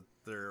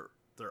their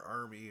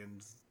army,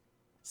 and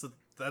so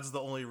that's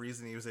the only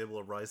reason he was able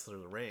to rise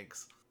through the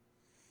ranks.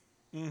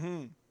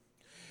 Mm-hmm.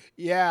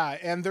 Yeah,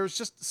 and there's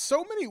just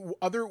so many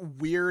other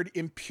weird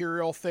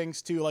Imperial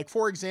things too. Like,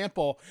 for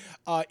example,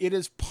 it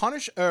is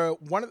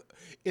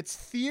it's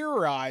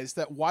theorized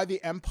that why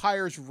the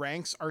Empire's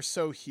ranks are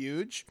so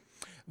huge.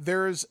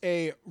 There's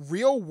a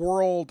real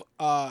world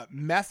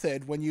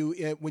method when you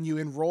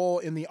enroll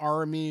in the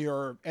army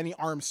or any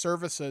armed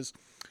services.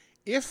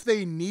 If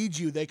they need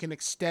you, they can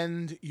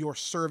extend your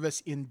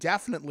service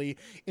indefinitely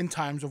in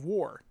times of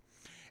war.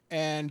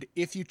 And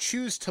if you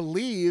choose to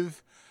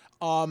leave,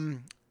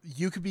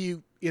 you could be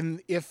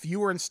if you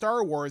were in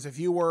Star Wars, if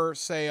you were,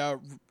 say,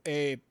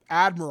 a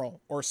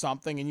admiral or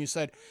something, and you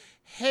said,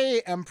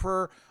 hey,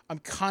 Emperor, I'm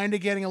kind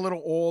of getting a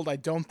little old. I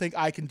don't think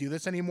I can do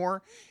this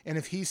anymore. And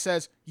if he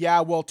says,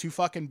 yeah, well, too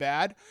fucking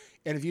bad.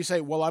 And if you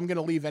say, well, I'm going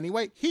to leave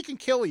anyway, he can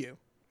kill you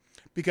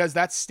because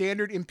that's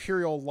standard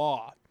Imperial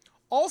law.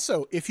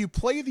 Also, if you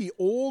play the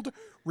old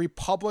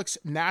Republic's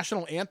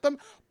national anthem,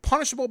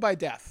 punishable by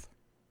death.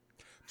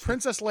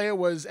 Princess Leia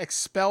was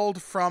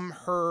expelled from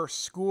her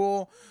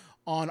school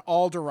on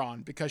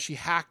Alderaan because she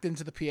hacked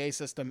into the PA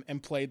system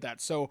and played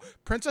that. So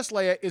Princess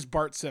Leia is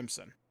Bart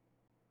Simpson.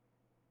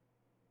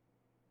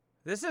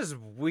 This is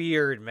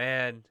weird,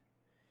 man.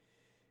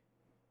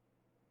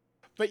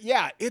 But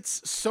yeah,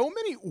 it's so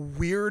many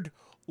weird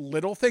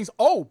little things.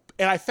 Oh,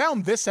 and I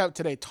found this out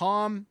today.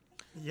 Tom,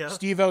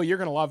 Stevo, you're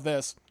going to love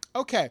this.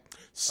 Okay,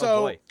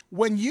 so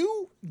when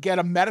you get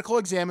a medical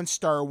exam in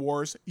Star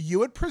Wars, you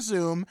would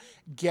presume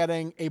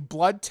getting a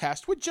blood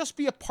test would just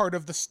be a part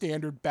of the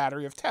standard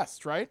battery of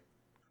tests, right?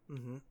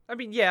 Mm-hmm. I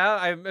mean, yeah,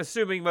 I'm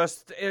assuming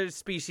most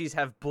species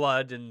have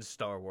blood in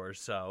Star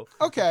Wars, so...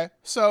 Okay,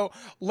 so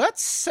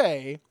let's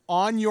say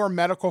on your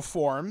medical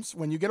forms,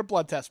 when you get a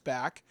blood test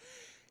back,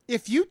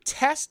 if you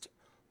test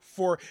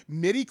for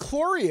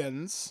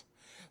midichlorians,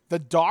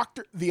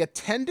 the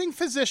attending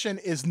physician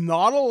is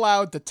not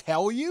allowed to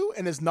tell you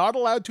and is not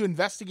allowed to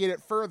investigate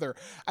it further.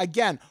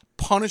 Again,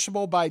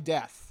 punishable by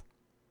death.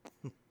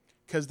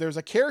 Because there's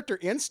a character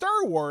in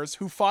Star Wars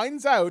who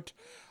finds out,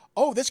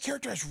 oh, this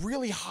character has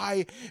really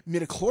high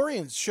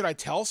midichlorians. Should I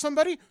tell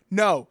somebody?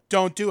 No,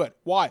 don't do it.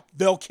 Why?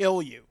 They'll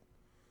kill you.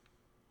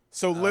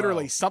 So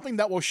literally, something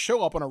that will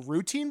show up on a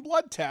routine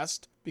blood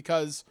test,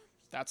 because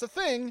that's a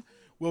thing,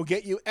 will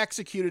get you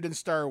executed in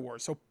Star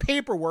Wars. So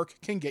paperwork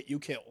can get you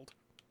killed.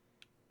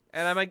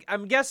 And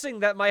I'm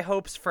guessing that my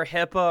hopes for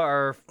HIPAA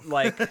are,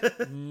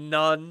 like,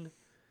 none.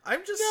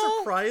 I'm just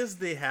surprised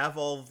they have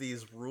all of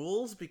these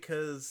rules,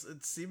 because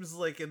it seems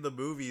like in the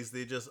movies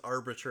they just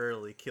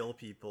arbitrarily kill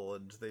people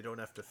and they don't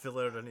have to fill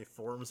out any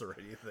forms or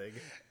anything.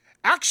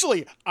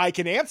 Actually, I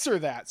can answer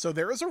that. So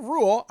there is a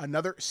rule,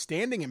 another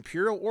standing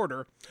imperial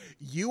order.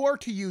 You are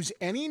to use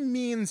any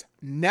means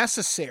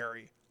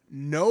necessary.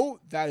 No,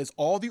 that is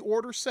all the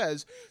order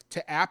says,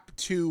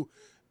 to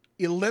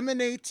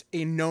eliminate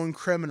a known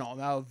criminal.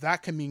 Now,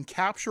 that can mean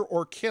capture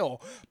or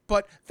kill,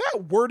 but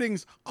that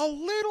wording's a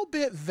little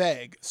bit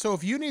vague. So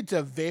if you need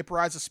to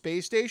vaporize a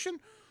space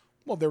station,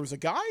 well, there was a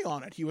guy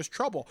on it. He was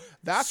trouble.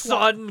 That's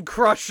Sun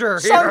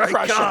Crusher. Sun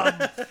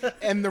Crusher.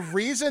 And the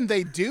reason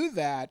they do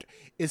that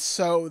is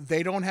so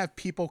they don't have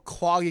people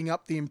clogging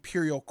up the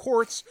imperial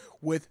courts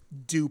with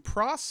due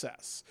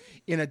process.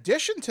 In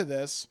addition to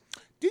this,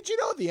 did you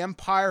know the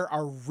Empire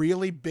are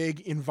really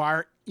big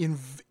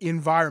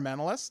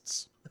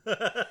environmentalists?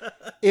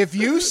 If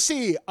you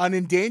see an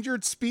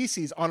endangered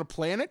species on a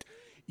planet,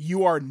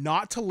 you are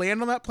not to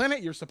land on that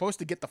planet. You're supposed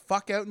to get the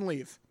fuck out and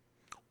leave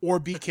or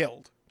be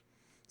killed.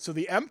 So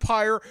the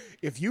Empire,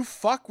 if you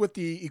fuck with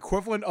the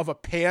equivalent of a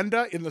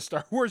panda in the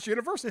Star Wars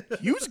universe,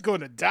 you're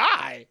gonna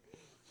die.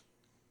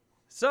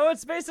 So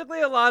it's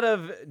basically a lot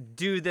of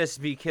do this,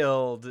 be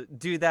killed,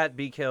 do that,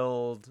 be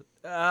killed.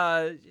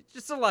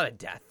 Just a lot of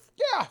death.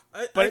 Yeah,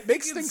 but it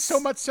makes things so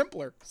much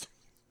simpler.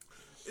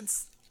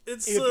 It's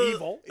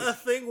a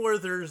thing where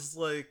there's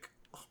like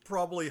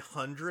probably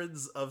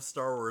hundreds of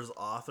Star Wars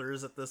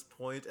authors at this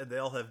point, and they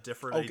all have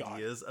different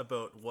ideas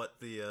about what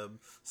the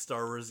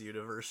Star Wars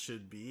universe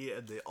should be,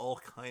 and they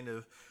all kind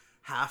of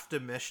have to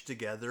mesh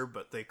together,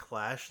 but they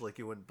clash like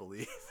you wouldn't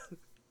believe.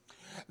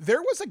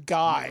 There was a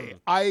guy,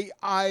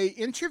 I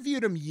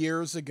interviewed him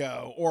years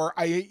ago, or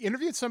I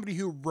interviewed somebody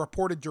who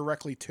reported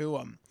directly to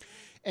him.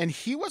 And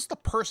he was the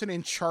person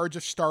in charge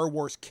of Star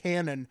Wars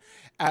canon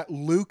at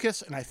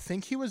Lucas, and I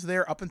think he was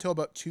there up until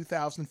about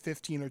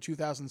 2015 or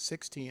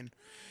 2016.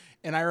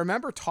 And I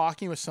remember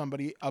talking with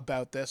somebody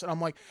about this, and I'm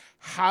like,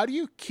 how do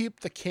you keep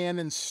the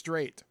canon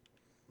straight?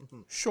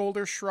 Mm-hmm.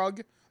 Shoulder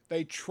shrug.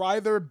 They try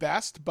their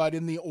best, but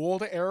in the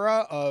old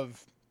era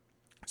of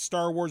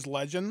Star Wars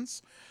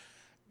Legends,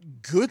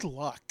 good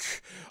luck.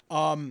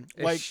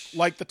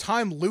 Like the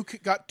time Luke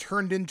got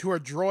turned into a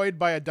droid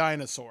by a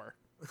dinosaur.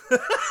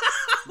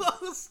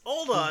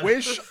 Hold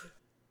on.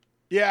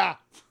 Yeah.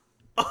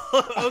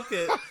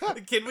 Okay.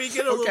 Can we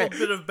get a little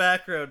bit of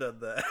background on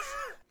that?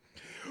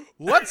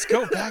 Let's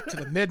go back to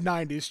the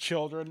mid-90s,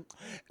 children.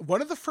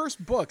 One of the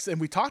first books,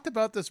 and we talked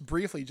about this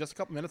briefly just a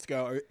couple minutes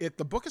ago,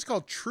 the book is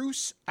called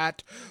Truce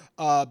at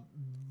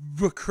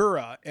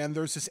Bakura, and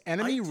there's this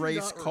enemy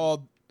race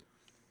called...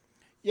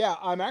 Yeah,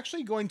 I'm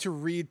actually going to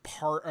read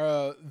part...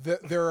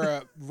 they're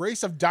a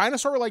race of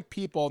dinosaur-like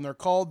people, and they're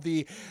called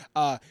the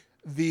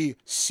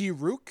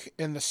Searuk,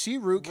 and the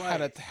Searuk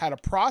had a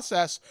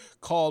process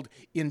called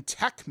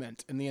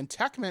intechment, and the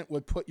intechment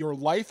would put your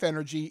life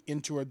energy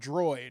into a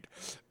droid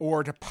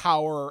or to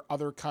power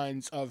other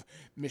kinds of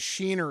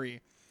machinery.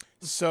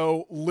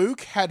 So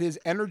Luke had his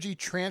energy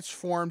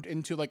transformed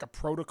into like a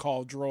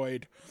protocol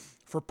droid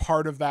for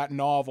part of that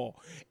novel.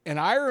 And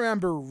I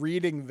remember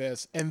reading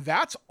this, and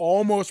that's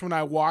almost when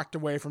I walked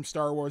away from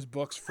Star Wars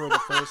books for the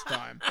first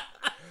time.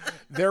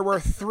 There were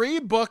 3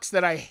 books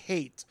that I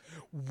hate.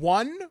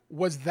 One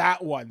was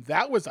that one.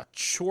 That was a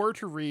chore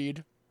to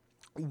read.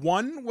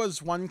 One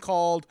was one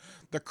called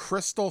The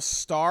Crystal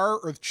Star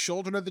or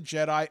Children of the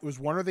Jedi. It was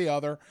one or the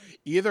other.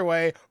 Either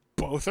way,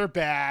 both are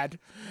bad.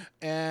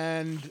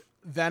 And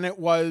then it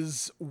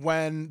was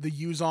when the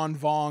Yuuzhan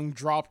Vong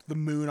dropped the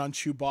moon on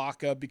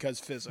Chewbacca because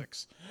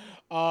physics.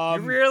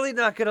 You're really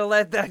not going to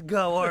let that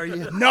go, are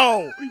you?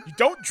 No, you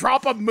don't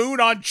drop a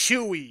moon on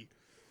Chewie.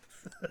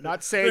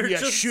 Not saying you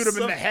shoot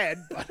him in the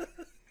head, but...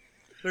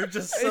 They're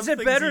just Is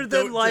it better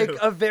than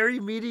a very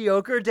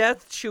mediocre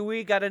death?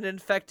 Chewie got an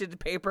infected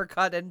paper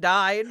cut and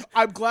died.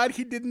 I'm glad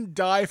he didn't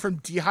die from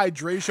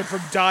dehydration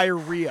from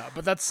diarrhea,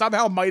 but that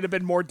somehow might have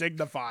been more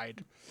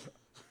dignified.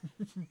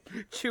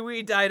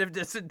 Chewie died of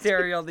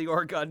dysentery on the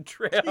Oregon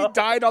Trail. He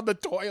died on the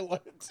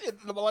toilet in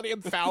the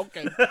Millennium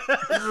Falcon.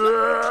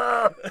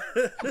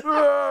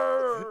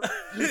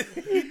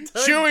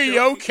 Chewie,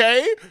 you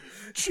okay?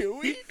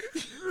 Chewie?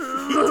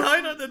 He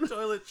died on the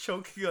toilet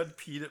choking on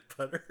peanut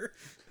butter.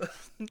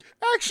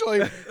 Actually,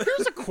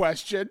 here's a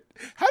question.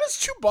 How does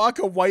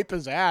Chewbacca wipe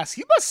his ass?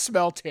 He must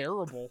smell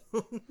terrible.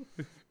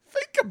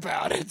 Think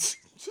about it.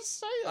 Just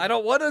say it. I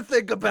don't want to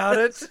think about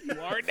it. You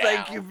are now.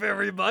 Thank you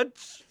very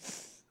much.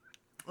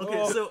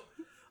 Okay, so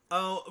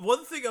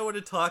one thing I want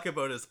to talk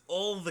about is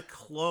all the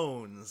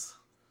clones.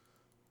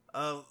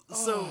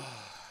 So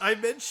I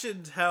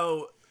mentioned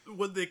how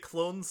when they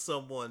clone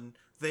someone,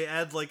 they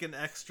add like an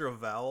extra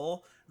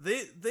vowel.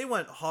 They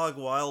went hog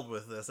wild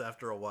with this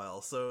after a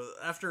while. So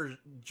after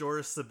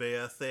Joris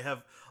Sabaoth, they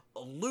have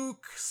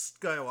Luke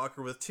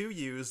Skywalker with 2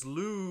 U's,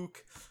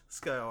 Luke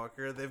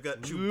Skywalker. They've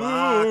got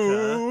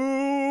Chewbacca.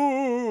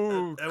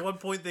 At one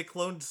point, they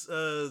cloned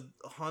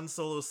Han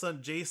Solo's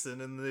son, Jason,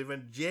 and they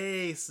went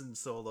Jason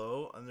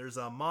Solo. And there's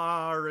a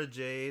Mara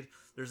Jade.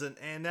 There's an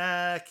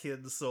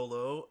Anakin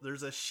Solo.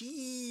 There's a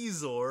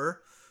Shizor.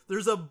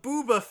 There's a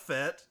Booba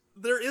Fett.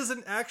 There is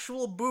an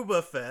actual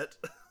Booba Fett.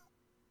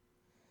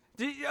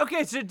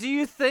 Okay, so do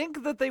you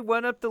think that they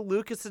went up to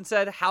Lucas and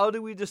said, how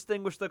do we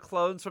distinguish the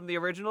clones from the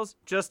originals?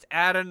 Just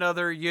add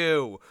another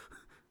U.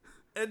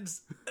 And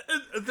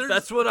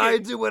that's what I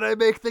do when I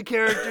make the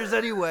characters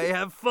anyway.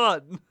 Have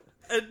fun.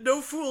 And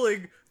no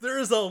fooling, there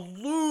is a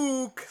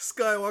Luke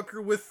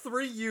Skywalker with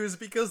 3 U's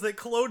because they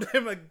cloned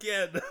him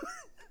again.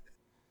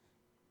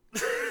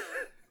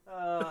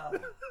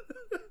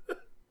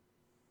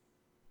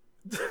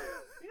 Being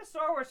a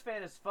Star Wars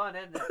fan is fun,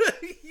 isn't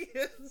it?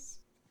 Yes.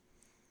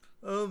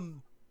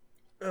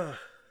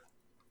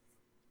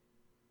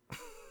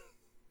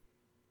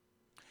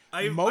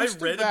 I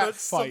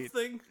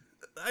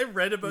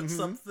read about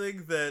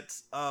something that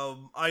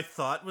I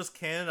thought was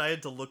canon. I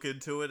had to look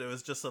into it. It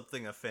was just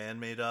something a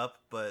fan made up,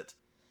 but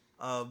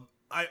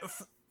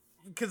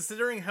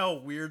considering how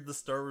weird the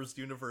Star Wars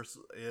universe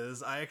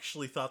is, I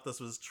actually thought this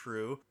was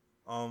true.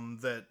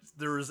 That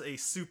there is a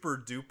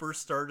super duper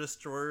Star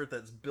Destroyer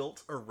that's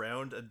built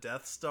around a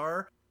Death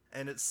Star,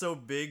 and it's so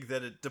big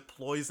that it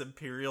deploys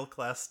Imperial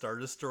class Star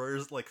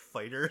Destroyers like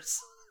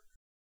fighters.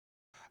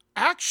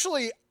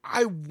 Actually,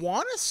 I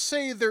want to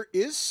say there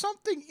is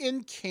something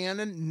in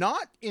canon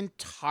not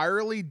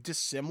entirely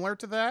dissimilar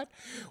to that.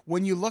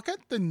 When you look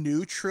at the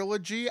new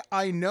trilogy,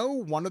 I know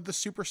one of the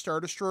Super Star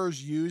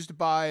Destroyers used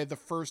by the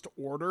First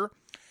Order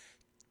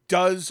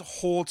does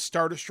hold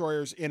Star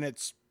Destroyers in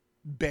its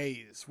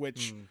bays,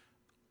 which,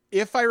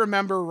 if I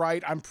remember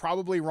right, I'm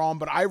probably wrong,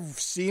 but I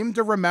seem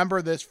to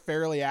remember this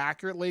fairly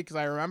accurately because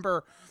I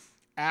remember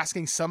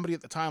asking somebody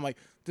at the time, like,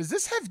 does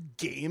this have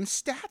game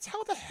stats?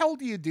 How the hell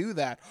do you do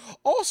that?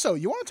 Also,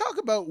 you want to talk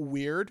about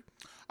weird?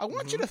 I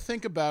want you to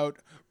think about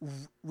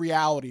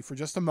reality for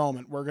just a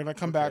moment. We're going to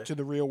come back to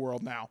the real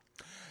world now.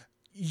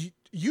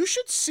 You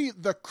should see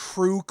the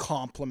crew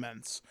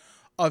complements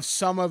of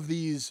some of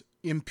these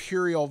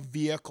Imperial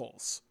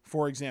vehicles.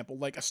 For example,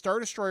 like a Star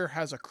Destroyer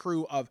has a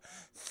crew of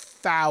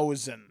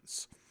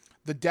thousands.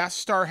 The Death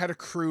Star had a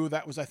crew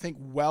that was, I think,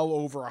 well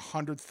over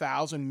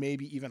 100,000,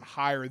 maybe even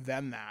higher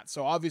than that.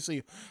 So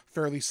obviously,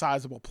 fairly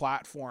sizable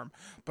platform.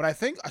 But I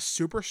think a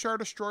Super Star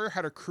Destroyer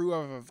had a crew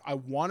of, I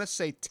want to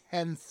say,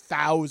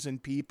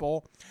 10,000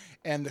 people.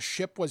 And the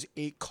ship was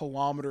 8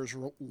 kilometers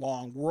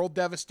long. World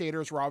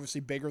Devastators were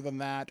obviously bigger than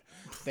that.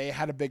 They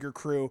had a bigger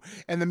crew.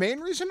 And the main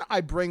reason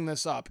I bring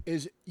this up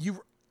is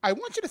I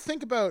want you to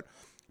think about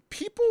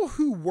people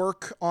who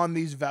work on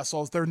these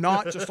vessels. They're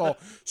not just all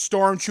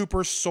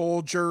stormtroopers,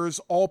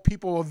 soldiers, all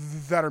people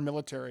that are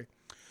military.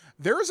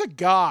 There's a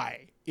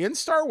guy in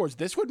Star Wars,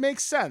 this would make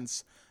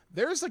sense.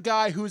 There's a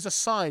guy who's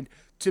assigned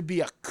to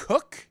be a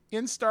cook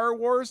in Star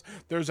Wars.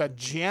 There's a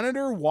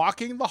janitor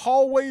walking the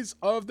hallways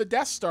of the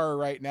Death Star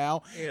right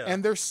now. Yeah.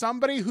 And there's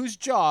somebody whose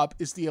job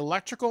is the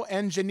electrical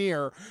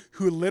engineer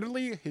who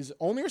literally, his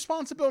only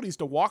responsibility is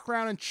to walk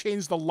around and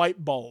change the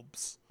light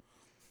bulbs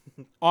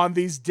on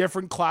these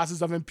different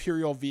classes of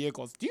Imperial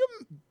vehicles.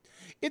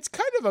 It's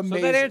kind of amazing.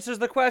 So that answers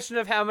the question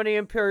of how many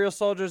Imperial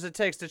soldiers it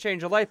takes to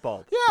change a light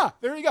bulb. Yeah,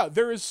 there you go.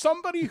 There is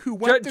somebody who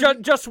went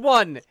just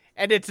one,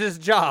 and it's his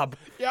job.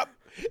 Yep.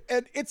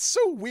 And it's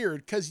so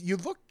weird because you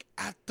look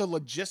at the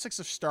logistics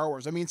of Star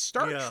Wars. I mean,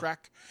 Star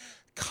Trek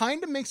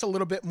kind of makes a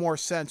little bit more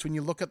sense when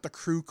you look at the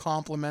crew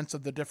complements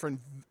of the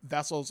different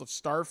vessels of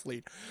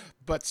Starfleet.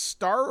 But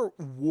Star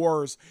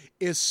Wars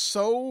is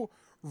so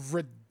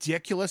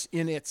ridiculous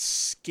in its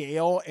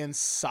scale and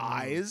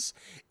size.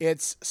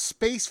 It's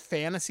space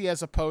fantasy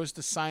as opposed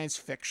to science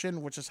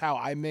fiction, which is how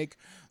I make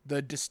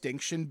the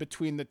distinction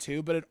between the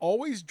two. But it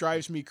always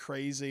drives me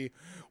crazy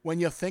when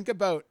you think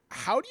about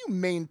how do you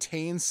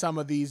maintain some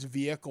of these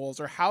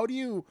vehicles, or how do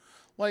you,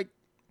 like,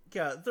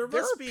 there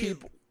must be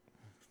people.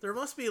 There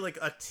must be like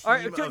a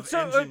team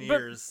of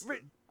engineers.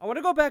 I want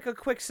to go back a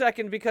quick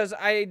second because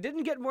I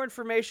didn't get more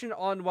information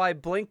on why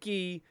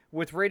Blinky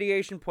with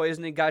radiation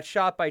poisoning got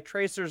shot by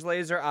Tracer's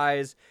laser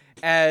eyes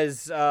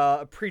as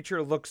a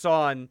preacher looks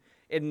on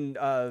in,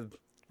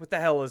 what the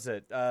hell is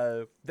it?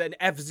 An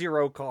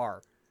F-Zero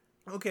car.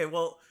 Okay,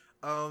 well,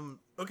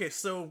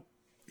 so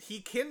he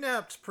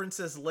kidnapped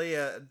Princess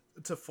Leia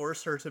to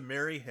force her to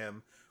marry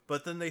him,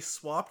 but then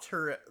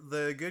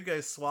the good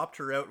guys swapped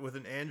her out with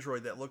an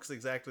android that looks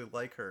exactly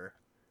like her.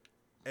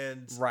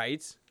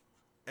 Right.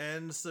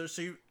 And so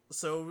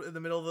in the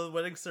middle of the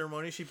wedding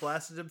ceremony, she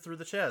blasted him through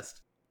the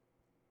chest.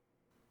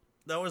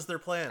 That was their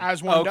plan.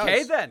 As one does.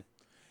 Okay, then.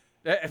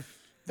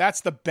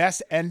 That's the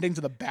best ending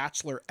to The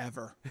Bachelor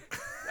ever.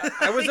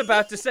 I was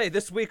about to say,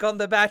 this week on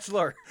The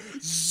Bachelor.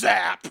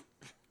 Zap!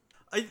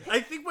 I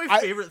think my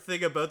favorite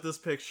thing about this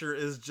picture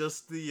is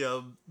just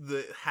the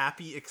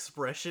happy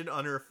expression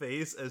on her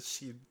face as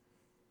she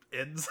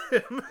ends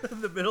him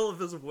in the middle of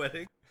his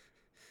wedding.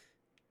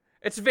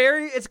 It's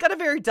got a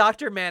very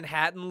Dr.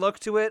 Manhattan look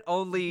to it,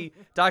 only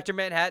Dr.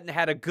 Manhattan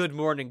had a good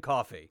morning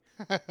coffee.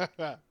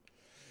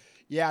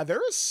 Yeah,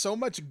 there is so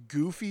much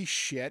goofy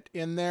shit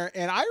in there.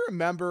 And I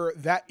remember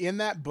that in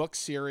that book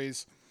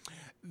series,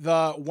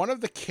 one of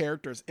the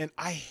characters, and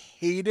I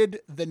hated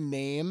the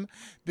name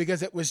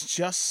because it was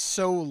just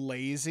so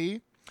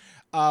lazy.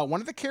 One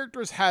of the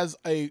characters has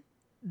a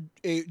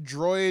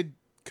droid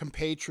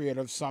compatriot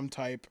of some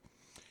type,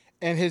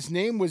 and his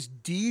name was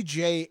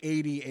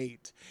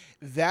DJ88.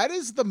 That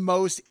is the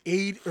most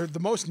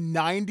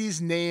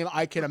 90s name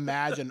I can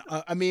imagine.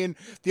 I mean,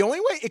 the only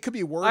way it could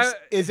be worse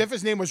is if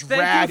his name was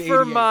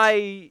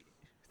Rad88.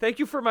 Thank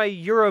you for my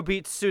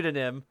Eurobeat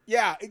pseudonym.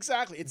 Yeah,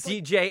 exactly. It's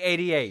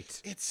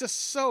DJ88. It's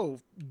just so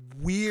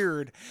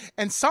weird.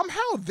 And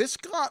somehow this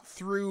got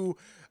through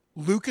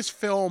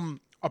Lucasfilm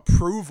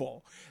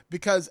approval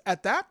because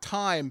at that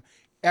time,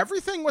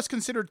 everything was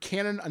considered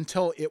canon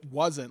until it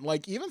wasn't.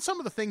 Like, even some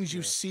of the things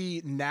you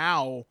see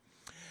now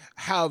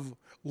have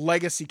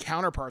legacy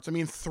counterparts. I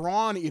mean,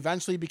 Thrawn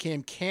eventually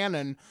became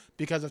canon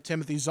because of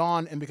Timothy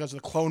Zahn and because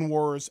of the Clone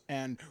Wars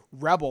and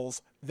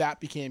Rebels. That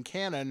became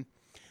canon.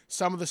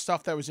 Some of the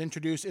stuff that was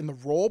introduced in the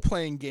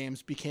role-playing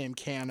games became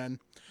canon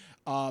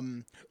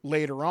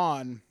later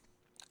on.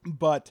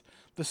 But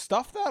the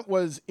stuff that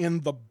was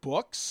in the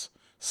books,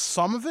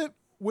 some of it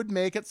would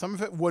make it, some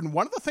of it wouldn't.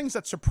 One of the things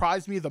that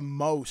surprised me the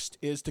most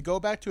is to go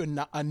back to a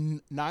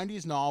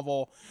 90s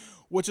novel,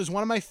 which is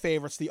one of my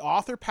favorites. The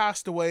author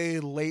passed away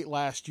late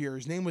last year.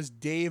 His name was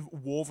Dave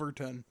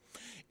Wolverton,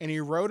 and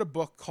he wrote a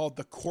book called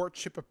The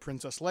Courtship of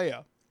Princess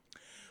Leia,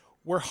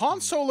 where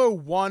Han Solo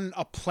won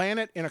a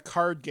planet in a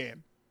card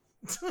game.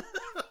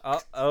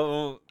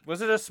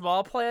 Was it a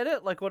small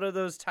planet? Like one of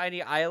those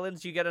tiny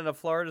islands you get in a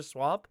Florida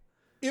swamp?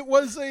 It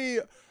was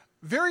a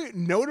very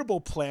notable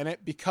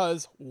planet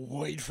because,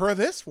 wait for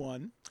this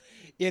one,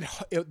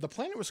 the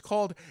planet was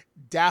called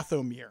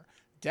Dathomir.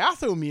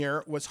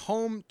 Dathomir was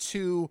home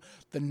to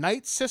the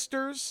Night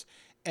Sisters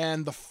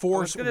and the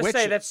Force Witches. I was going to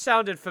say, that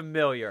sounded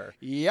familiar.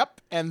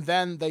 Yep, and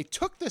then they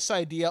took this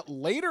idea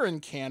later in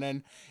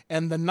canon,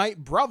 and the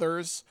Night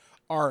Brothers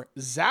are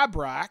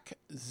Zabrak.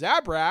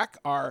 Zabrak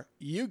are,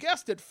 you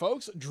guessed it,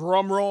 folks,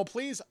 drum roll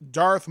please,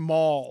 Darth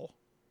Maul.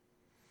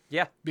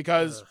 Yeah.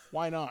 Because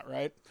why not,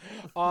 right?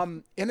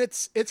 And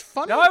it's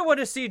funny. Now I want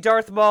to see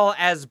Darth Maul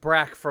as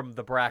Brack from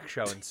the Brack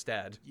Show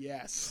instead.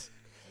 Yes.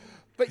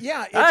 But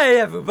yeah. Hi,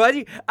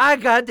 everybody. I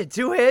got the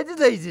two-handed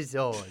laser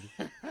sword.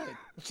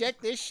 Check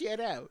this shit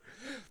out.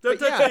 Don't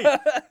touch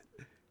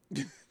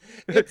me.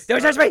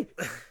 Don't touch me.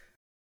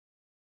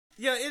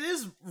 Yeah, it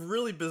is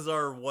really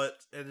bizarre what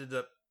ended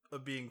up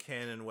being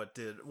canon, what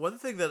did. One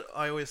thing that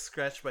I always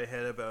scratch my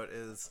head about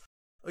is,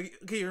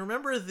 okay,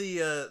 remember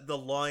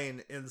the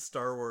line in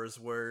Star Wars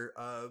where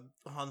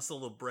Han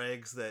Solo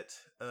brags that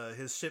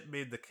his ship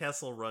made the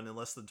Kessel Run in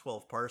less than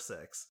 12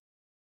 parsecs.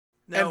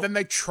 Now, and then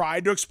they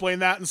tried to explain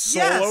that in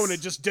Solo, and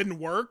it just didn't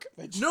work.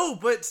 No,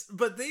 but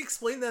they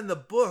explained that in the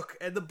book,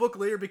 and the book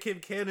later became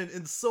canon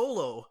in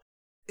Solo.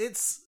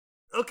 It's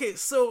okay.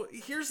 So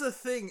here's the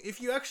thing: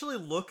 if you actually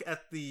look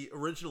at the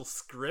original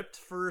script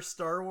for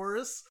Star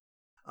Wars,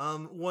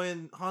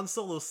 when Han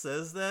Solo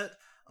says that,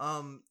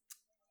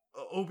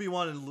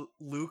 Obi-Wan and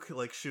Luke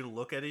like shoot a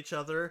look at each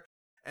other,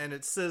 and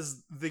it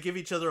says they give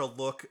each other a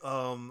look,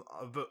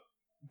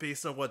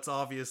 based on what's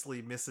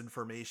obviously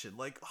misinformation.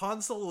 Like,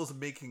 Han Solo's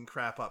making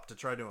crap up to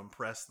try to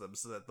impress them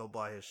so that they'll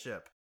buy his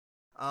ship.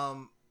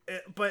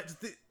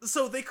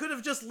 So they could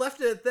have just left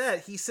it at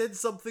that. He said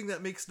something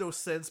that makes no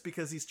sense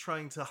because he's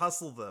trying to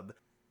hustle them.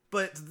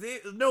 But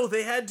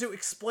they had to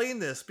explain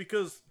this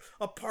because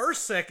a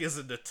parsec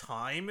isn't a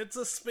time, it's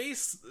a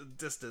space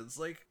distance.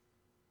 Like,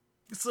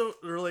 so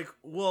they're like,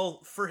 well,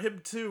 for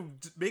him to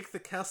make the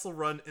Kessel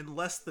Run in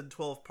less than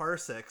 12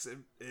 parsecs,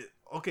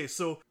 okay,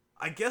 so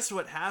I guess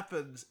what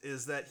happened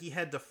is that he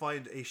had to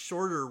find a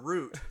shorter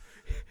route.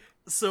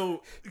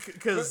 So,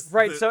 because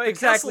right, so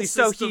exactly,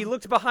 so he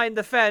looked behind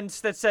the fence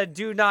that said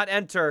 "Do not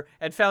enter"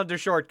 and found a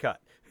shortcut.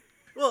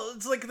 Well,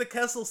 it's like the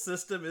Kessel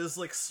system is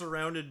like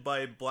surrounded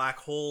by black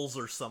holes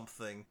or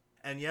something,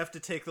 and you have to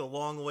take the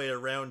long way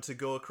around to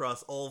go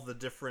across all of the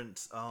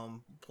different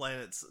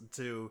planets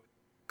to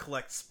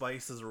collect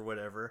spices or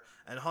whatever.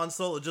 And Han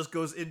Solo just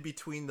goes in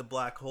between the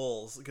black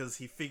holes because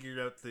he figured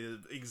out the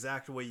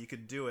exact way you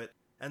could do it,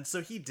 and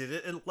so he did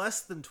it in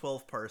less than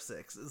 12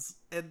 parsecs.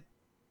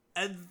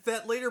 And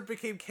that later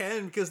became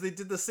canon because they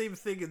did the same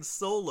thing in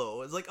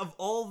Solo. It's like, of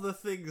all the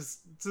things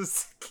to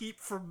keep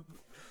from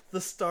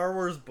the Star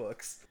Wars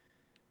books.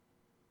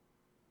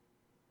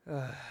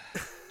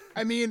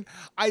 I mean,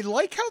 I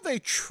like how they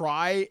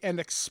try and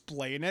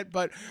explain it,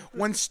 but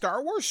when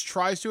Star Wars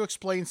tries to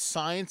explain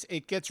science,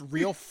 it gets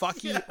real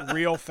fucky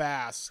real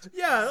fast.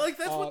 Yeah, like,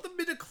 that's what the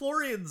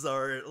midichlorians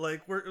are.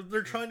 Like,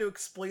 they're trying to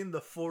explain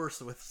the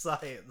Force with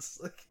science.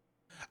 Like,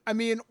 I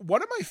mean,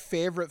 one of my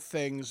favorite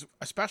things,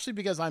 especially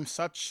because I'm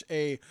such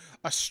a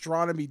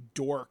astronomy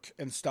dork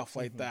and stuff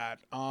like that,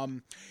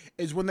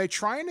 is when they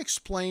try and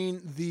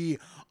explain the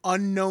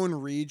unknown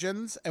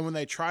regions and when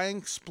they try and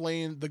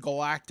explain the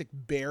galactic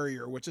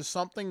barrier, which is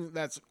something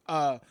that's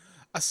a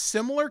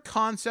similar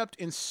concept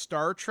in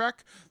Star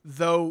Trek,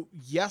 though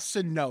yes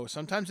and no.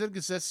 Sometimes it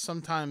exists,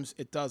 sometimes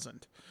it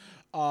doesn't.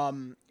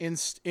 In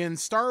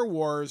Star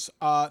Wars,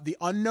 the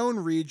unknown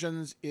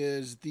regions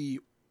is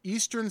the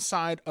eastern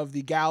side of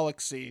the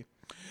galaxy,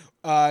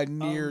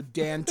 near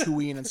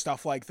Dantooine and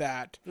stuff like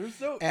that. There's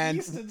no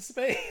east in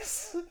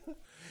space.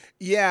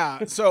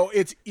 Yeah, so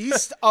it's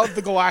east of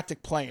the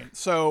galactic plane.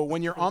 So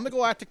when you're on the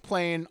galactic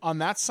plane, on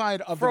that side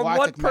of the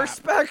galactic map, from what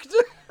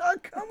perspective? Oh,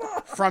 come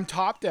on. From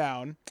top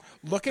down,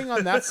 looking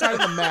on that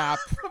side of the map,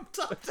 From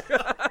top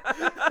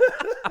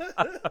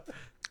down.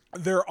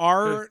 there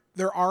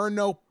are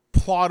no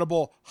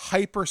plottable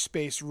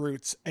hyperspace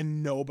routes,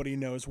 and nobody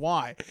knows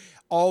why.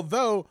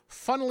 Although,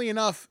 funnily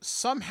enough,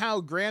 somehow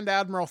Grand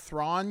Admiral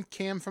Thrawn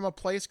came from a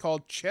place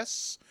called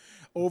Chiss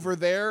over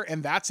there,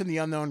 and that's in the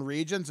unknown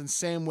regions, and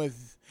same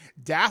with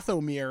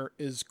Dathomir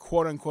is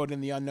quote-unquote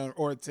in the unknown,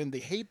 or it's in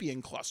the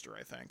Hapian cluster,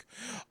 I think.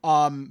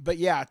 But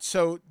yeah,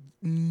 so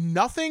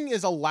nothing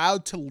is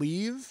allowed to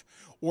leave,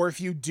 or if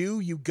you do,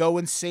 you go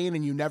insane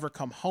and you never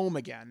come home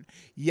again.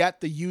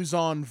 Yet the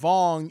Yuzon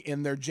Vong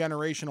in their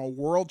generational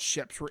world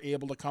ships were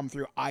able to come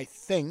through, I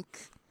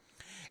think.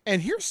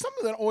 And here's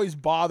something that always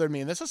bothered me,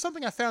 and this is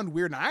something I found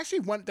weird, and I actually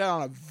went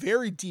down a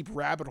very deep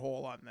rabbit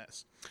hole on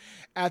this.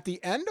 At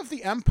the end of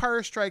The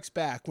Empire Strikes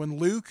Back, when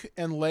Luke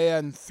and Leia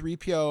and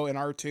 3PO and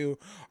R2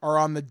 are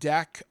on the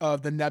deck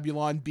of the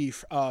Nebulon B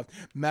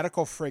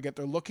medical frigate,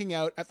 they're looking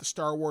out at the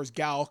Star Wars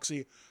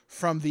galaxy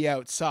from the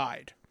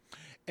outside.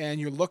 And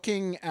you're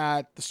looking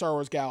at the Star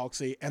Wars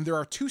galaxy, and there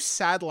are two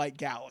satellite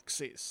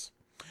galaxies.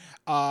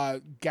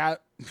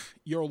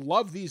 You'll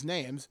love these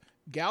names.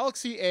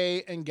 Galaxy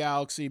A and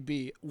Galaxy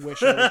B.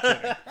 Wish I was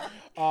kidding.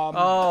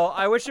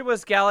 I wish it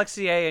was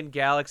Galaxy A and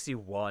Galaxy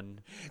 1.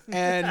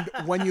 And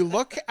when you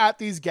look at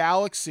these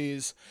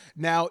galaxies,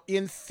 now,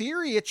 in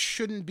theory, it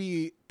shouldn't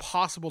be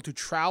possible to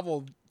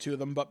travel to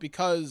them, but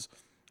because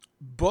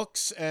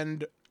books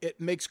and it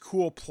makes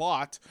cool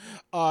plot,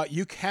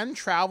 you can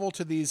travel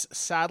to these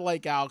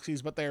satellite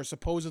galaxies, but they are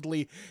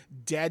supposedly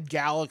dead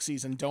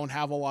galaxies and don't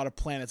have a lot of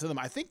planets in them.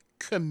 I think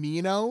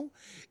Camino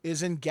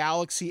is in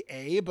Galaxy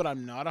A, but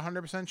I'm not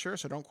 100% sure,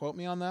 so don't quote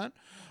me on that.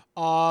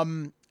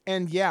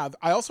 And yeah,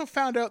 I also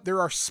found out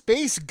there are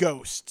space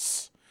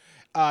ghosts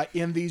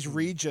in these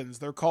regions.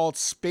 They're called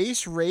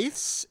space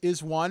wraiths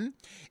is one,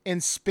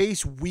 and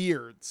space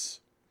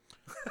weirds.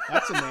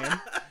 That's a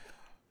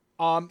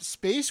name.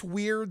 Space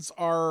weirds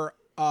are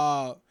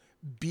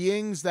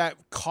beings that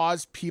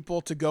cause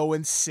people to go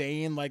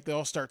insane. Like,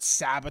 they'll start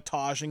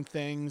sabotaging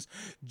things.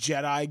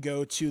 Jedi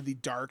go to the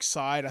dark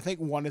side. I think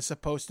one is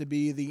supposed to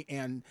be the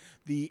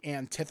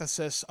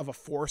antithesis of a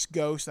Force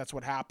ghost. That's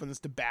what happens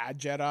to bad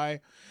Jedi.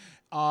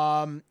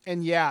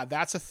 And yeah,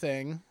 that's a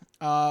thing.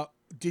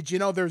 Did you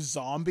know there's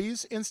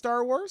zombies in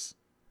Star Wars?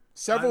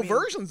 Several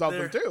versions of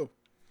them too.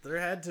 There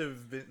had to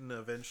have been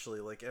eventually.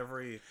 Like,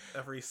 every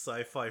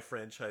sci-fi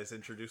franchise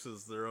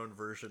introduces their own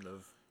version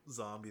of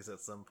zombies at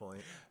some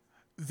point.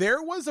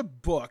 There was a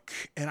book,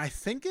 and I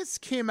think it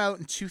came out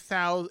in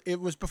 2000. It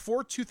was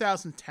before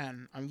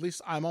 2010. At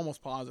least I'm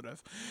almost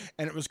positive.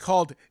 And it was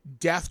called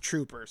Death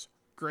Troopers.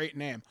 Great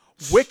name.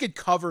 Wicked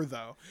cover,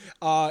 though.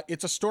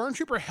 It's a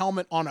stormtrooper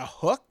helmet on a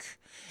hook,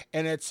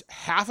 and it's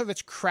half of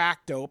it's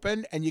cracked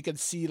open, and you can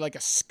see like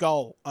a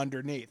skull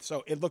underneath.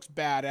 So it looks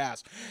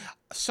badass.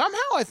 Somehow,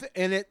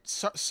 it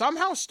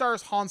somehow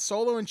stars Han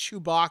Solo and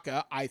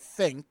Chewbacca, I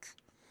think.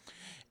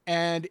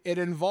 And it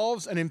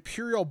involves an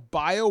Imperial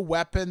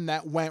bioweapon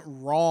that went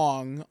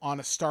wrong on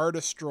a Star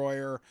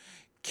Destroyer,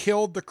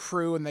 killed the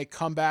crew, and they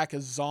come back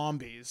as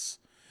zombies.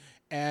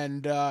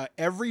 And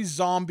every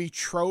zombie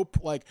trope,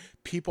 like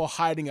people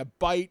hiding a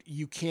bite,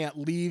 you can't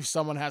leave,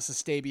 someone has to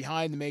stay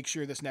behind to make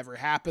sure this never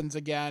happens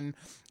again.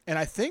 And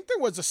I think there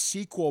was a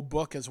sequel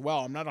book as well.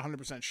 I'm not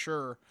 100%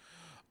 sure.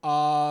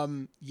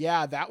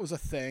 Yeah, that was a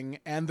thing.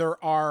 And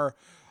there are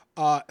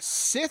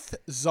Sith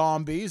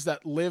zombies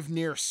that live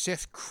near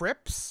Sith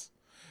crypts.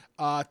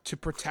 to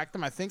protect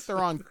them. I think they're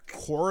on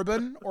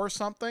Korriban or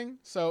something.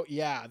 So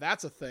yeah,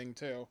 that's a thing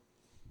too.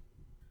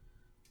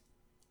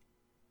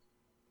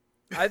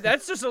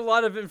 That's just a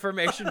lot of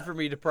information for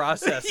me to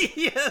process.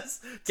 Yes.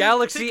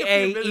 Galaxy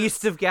A,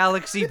 east of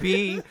Galaxy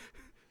B.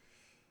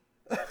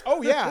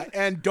 Oh yeah,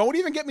 and don't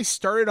even get me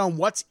started on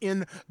what's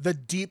in the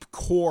deep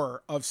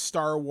core of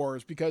Star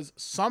Wars, because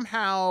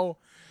somehow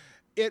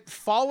it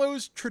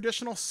follows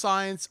traditional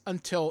science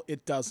until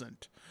it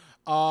doesn't.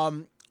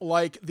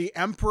 Like the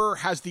Emperor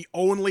has the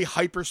only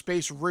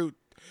hyperspace route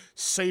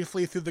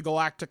safely through the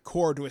galactic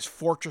core to his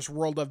fortress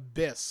world of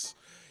Biss.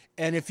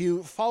 And if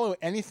you follow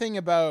anything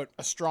about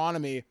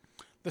astronomy,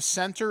 the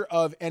center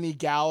of any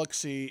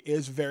galaxy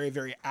is very,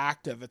 very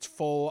active. It's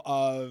full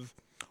of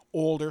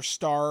older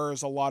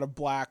stars, a lot of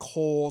black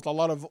holes, a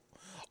lot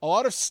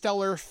of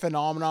stellar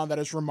phenomenon that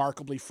is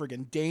remarkably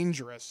friggin'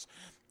 dangerous.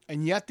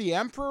 And yet the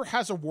Emperor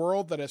has a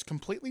world that is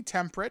completely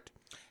temperate,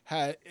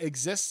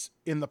 exists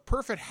in the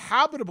perfect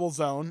habitable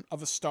zone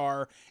of a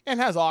star, and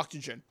has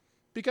oxygen.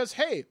 Because,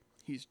 hey,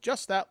 he's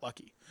just that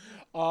lucky.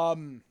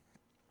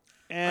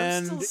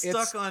 And I'm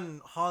still stuck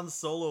on Han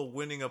Solo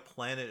winning a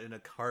planet in a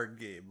card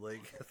game.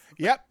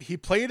 Yep, he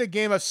played a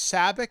game of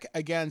Sabacc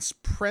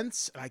against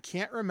Prince, and I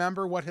can't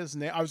remember what his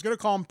name. I was going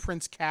to call him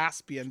Prince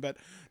Caspian, but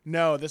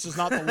no, this is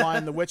not the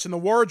line, The Witch in the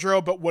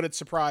Wardrobe, but would it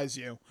surprise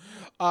you?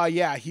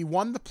 Yeah, he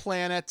won the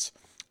planet,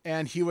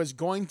 and he was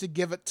going to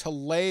give it to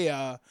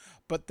Leia,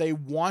 but they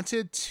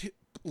wanted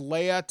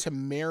Leia to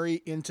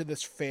marry into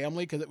this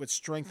family because it would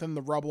strengthen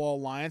the Rebel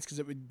Alliance,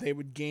 because they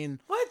would gain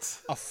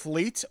a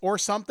fleet or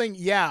something.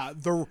 Yeah,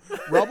 the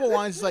Rebel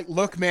Alliance is like,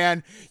 look,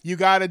 man, you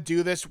got to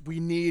do this. We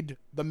need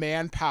the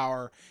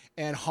manpower.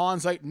 And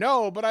Han's like,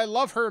 no, but I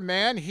love her,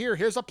 man.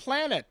 Here's a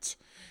planet.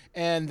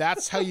 And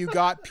that's how you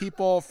got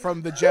people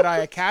from the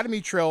Jedi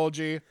Academy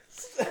trilogy.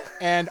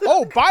 And,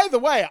 oh, by the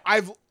way,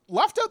 I've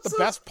left out the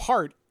best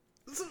part.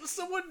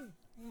 Someone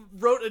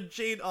wrote a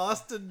Jane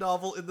Austen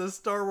novel in the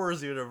Star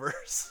Wars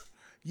universe.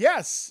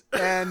 Yes,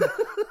 and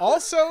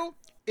also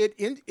it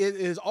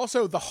is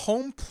also the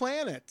home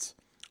planet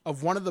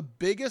of one of the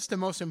biggest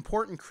and most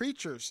important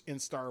creatures in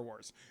Star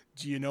Wars.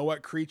 Do you know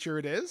what creature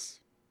it is?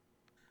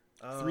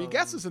 3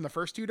 guesses, and the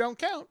first 2 don't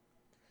count.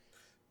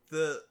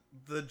 The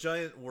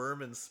giant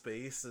worm in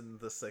space in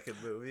the second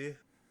movie.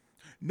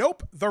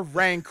 Nope, the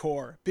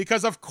Rancor.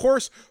 Because, of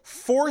course,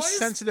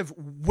 Force-sensitive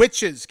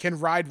witches can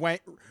ride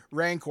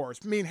Rancors.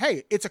 I mean,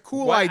 hey, it's a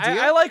cool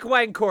idea. I like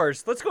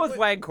Wancors. Let's go with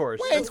Wancors.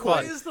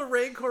 Why is the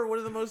Rancor one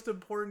of the most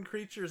important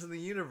creatures in the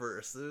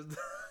universe?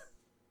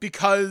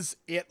 Because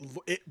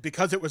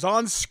it was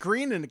on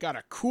screen and it got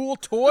a cool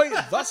toy,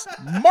 thus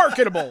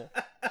marketable.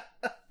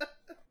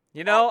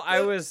 You know,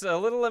 I was a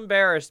little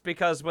embarrassed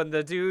because when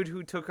the dude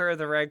who took her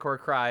the Rancor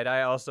cried,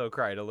 I also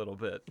cried a little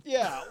bit.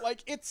 Yeah,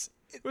 like it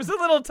was a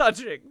little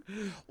touching.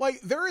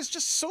 Like, there is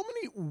just so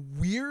many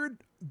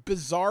weird,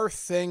 bizarre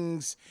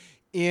things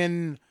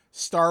in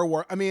Star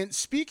Wars. I mean,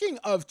 speaking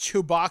of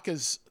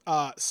Chewbacca's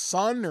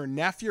son or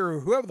nephew or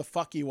whoever the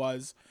fuck he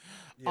was,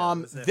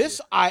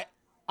 this, I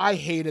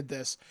hated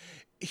this.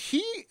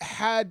 He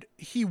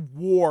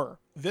wore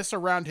this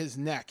around his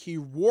neck. He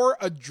wore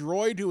a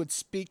droid who would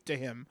speak to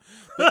him.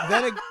 But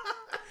then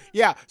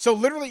yeah, so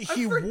literally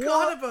he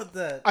wore about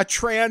that. A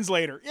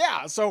translator.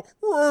 Yeah, so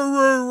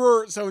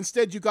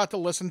instead you got to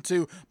listen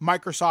to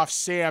Microsoft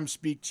Sam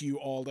speak to you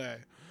all day.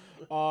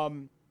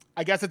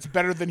 I guess it's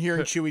better than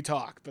hearing Chewie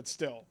talk, but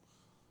still.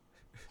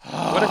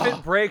 What if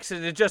it breaks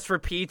and it just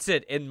repeats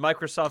it in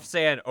Microsoft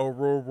Sam? Oh,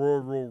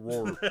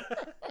 roar.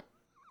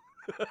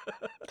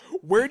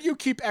 Where do you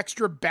keep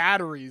extra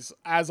batteries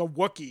as a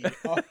Wookiee?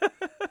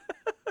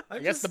 I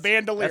guess the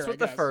bandolier. That's what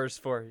the fur's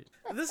for.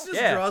 This just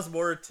draws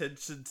more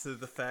attention to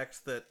the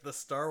fact that the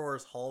Star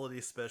Wars Holiday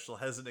Special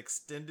has an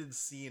extended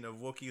scene of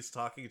Wookiees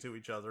talking to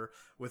each other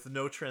with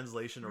no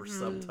translation or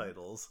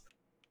subtitles.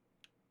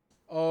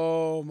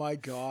 Oh my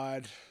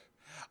god.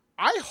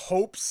 I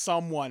hope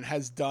someone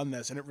has done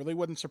this, and it really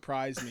wouldn't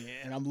surprise me.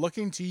 And I'm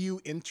looking to you,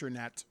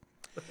 internet.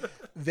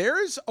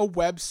 There's a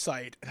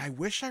website, and I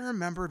wish I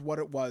remembered what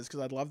it was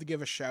because I'd love to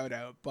give a shout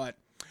out, but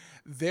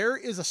there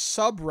is a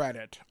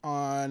subreddit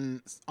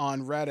on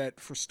Reddit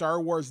for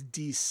Star Wars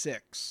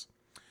D6.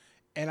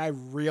 And I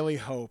really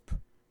hope,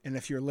 and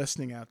if you're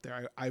listening out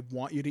there, I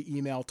want you to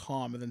email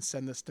Tom and then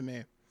send this to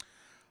me.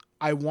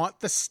 I want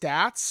the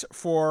stats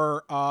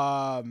for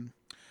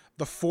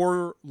the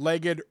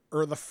 4-legged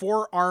or the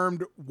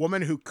 4-armed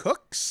woman who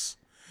cooks.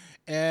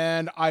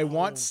 And I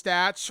want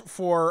stats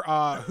for,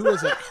 who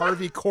is it?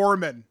 Harvey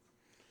Korman.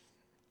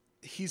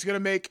 He's going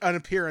to make an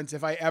appearance.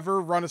 If I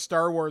ever run a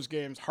Star Wars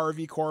games,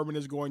 Harvey Korman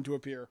is going to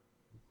appear.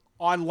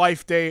 On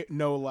Life Day,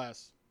 no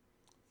less.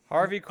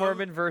 Harvey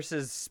Korman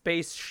versus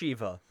Space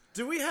Shiva.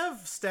 Do we have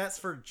stats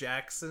for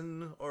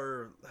Jackson,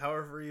 or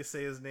however you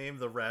say his name,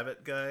 the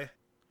rabbit guy?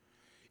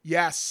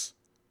 Yes.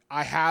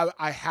 I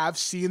have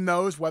seen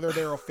those. Whether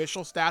they're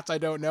official stats, I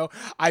don't know.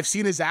 I've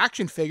seen his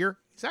action figure.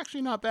 It's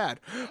actually not bad.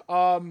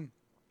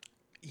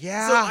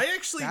 Yeah. So I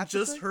actually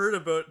just heard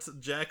about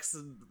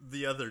Jackson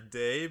the other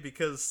day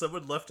because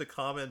someone left a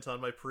comment on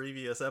my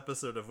previous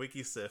episode of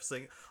Wikisif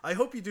saying, I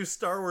hope you do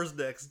Star Wars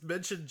next.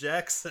 Mention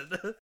Jackson.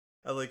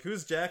 I'm like,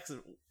 who's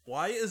Jackson?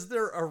 Why is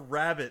there a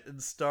rabbit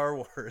in Star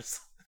Wars?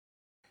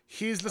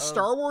 He's the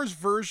Star Wars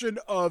version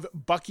of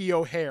Bucky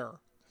O'Hare.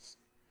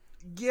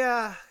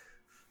 Yeah,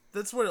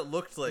 that's what it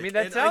looked like. I mean,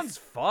 that sounds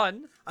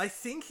fun. I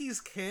think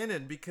he's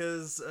canon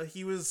because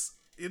he was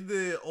in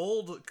the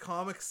old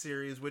comic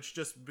series, which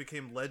just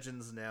became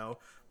Legends now,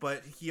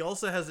 but he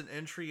also has an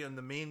entry on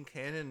the main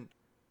canon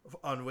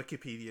on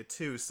Wikipedia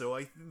too, so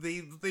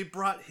they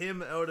brought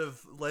him out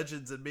of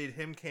Legends and made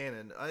him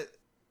canon.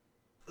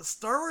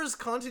 Star Wars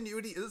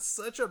continuity is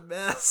such a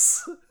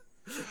mess.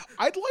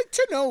 I'd like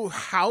to know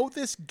how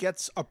this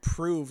gets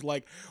approved.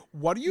 Like,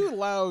 what are you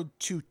allowed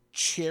to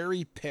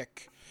cherry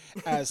pick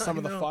as some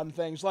of the fun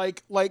things?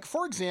 Like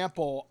for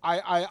example,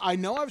 I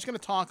know I was going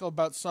to talk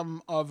about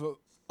some of the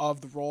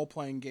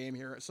role-playing game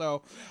here.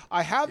 So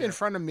I have in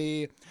front of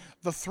me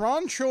the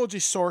Thrawn Trilogy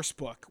source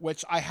book,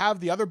 which I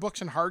have the other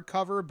books in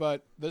hardcover,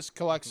 but this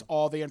collects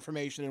all the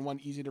information in one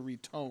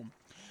easy-to-read tome.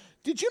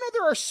 Did you know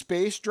there are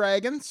space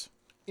dragons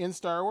in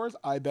Star Wars?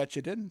 I bet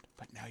you didn't,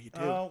 but now you do.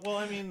 Well,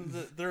 I mean,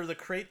 they're the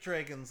crate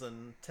dragons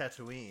in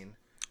Tatooine.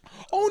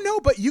 Oh no,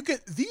 but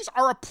these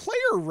are a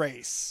player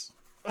race.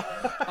 Wait,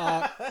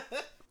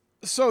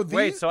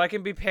 so I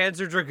can be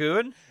Panzer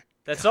Dragoon?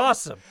 That's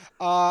awesome.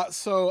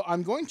 So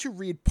I'm going to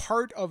read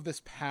part of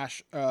this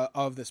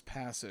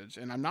passage,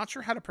 and I'm not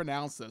sure how to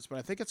pronounce this, but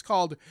I think it's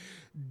called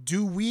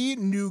Dewey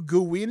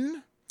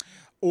Nuguin,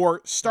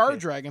 or Star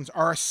Dragons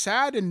are a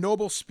sad and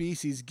noble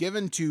species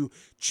given to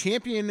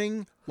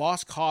championing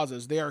lost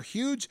causes. They are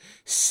huge,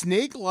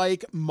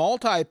 snake-like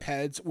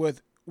multipeds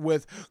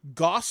with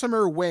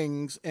gossamer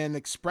wings and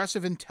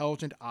expressive,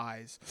 intelligent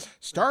eyes.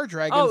 Star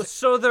dragons... Oh,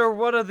 so they're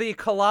one of the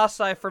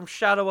colossi from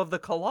Shadow of the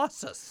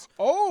Colossus.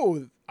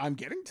 Oh, I'm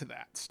getting to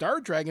that.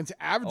 Star dragons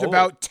average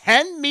about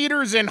 10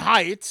 meters in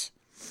height,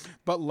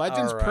 but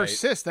legends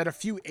persist that a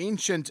few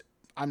ancient...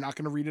 I'm not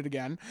going to read it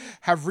again,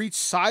 have reached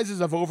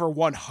sizes of over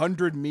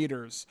 100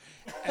 meters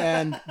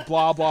and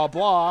blah, blah,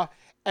 blah.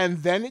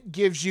 And then it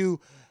gives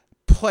you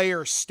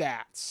player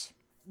stats.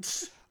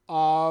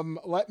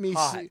 Let me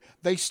see.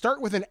 They start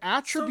with an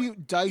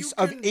attribute dice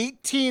of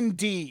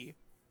 18D.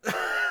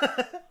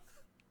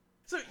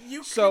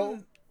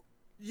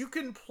 You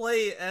can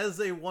play as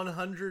a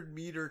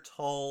 100-meter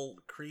tall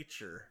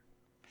creature.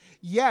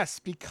 Yes,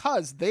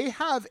 because they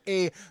have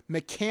a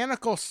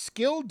mechanical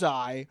skill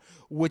die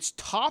which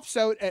tops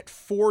out at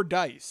 4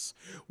 dice,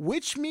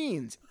 which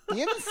means,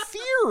 in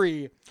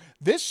theory,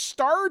 this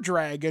Star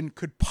Dragon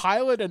could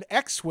pilot an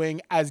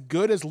X-Wing as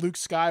good as Luke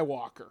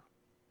Skywalker.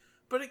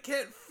 But it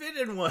can't fit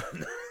in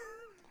one.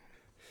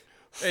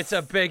 It's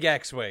a big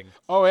X-Wing.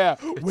 Oh, yeah.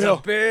 It's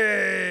a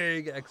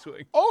big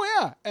X-Wing. Oh,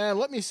 yeah. And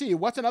let me see.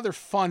 What's another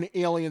fun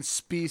alien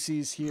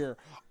species here?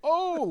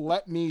 Oh,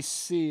 let me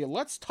see.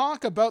 Let's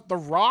talk about the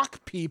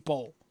rock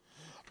people.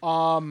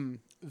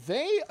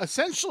 They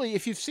essentially,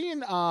 if you've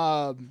seen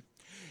Thor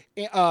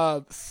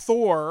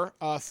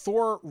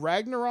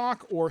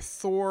Ragnarok or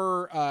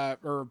Thor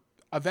or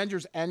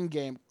Avengers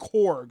Endgame,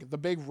 Korg, the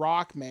big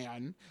rock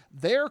man,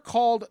 they're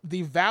called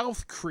the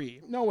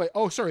Valkyrie. No, wait.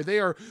 Oh, sorry. They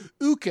are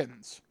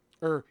Ukans.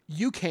 Or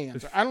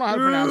Ukans. I don't know how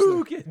to pronounce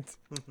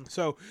them.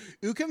 So,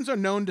 Ukans are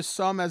known to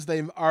some as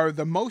they are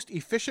the most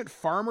efficient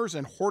farmers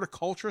and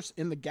horticulturists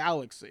in the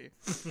galaxy.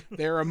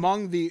 They are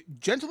among the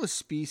gentlest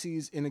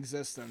species in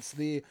existence.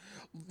 The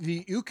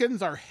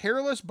Ukans are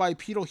hairless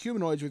bipedal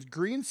humanoids with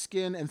green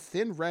skin and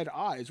thin red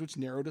eyes, which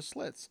narrow to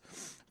slits.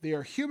 They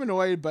are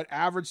humanoid, but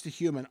average to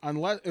human.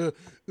 Unless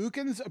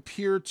Ukans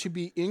appear to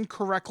be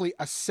incorrectly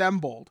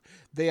assembled.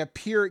 They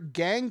appear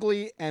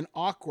gangly and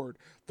awkward.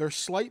 Their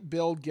slight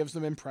build gives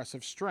them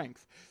impressive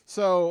strength.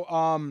 So,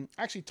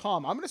 actually,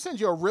 Tom, I'm going to send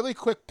you a really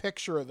quick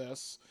picture of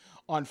this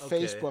on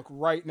Facebook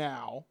right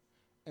now,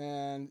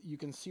 and you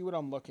can see what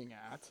I'm looking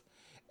at.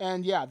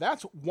 And yeah,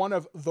 that's one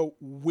of the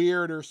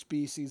weirder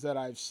species that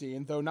I've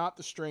seen, though not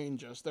the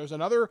strangest. There's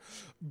another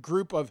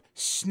group of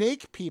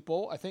snake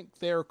people. I think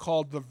they're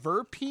called the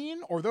Verpine,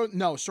 or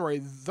those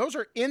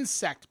are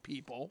insect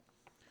people.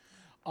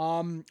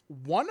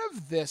 One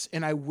of this,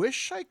 and I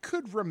wish I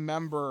could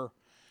remember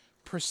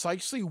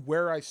precisely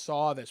where I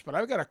saw this, but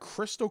I've got a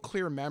crystal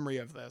clear memory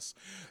of this.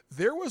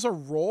 There was a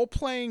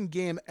role-playing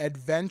game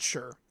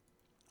adventure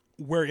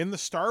where in the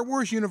Star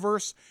Wars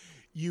universe,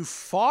 you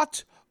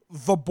fought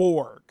the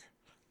Borg.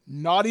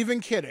 Not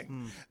even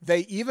kidding. They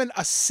even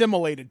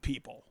assimilated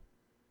people.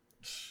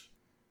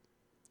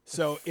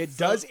 So it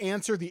does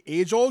answer the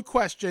age-old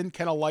question,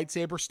 can a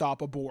lightsaber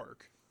stop a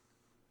Borg?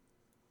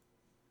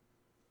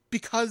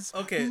 Because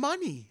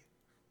money.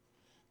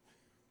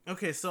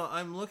 Okay, so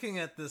I'm looking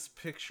at this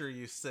picture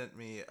you sent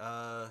me.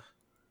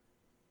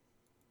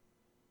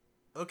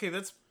 Okay,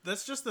 that's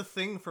just the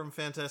Thing from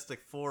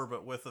Fantastic Four,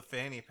 but with a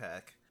fanny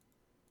pack.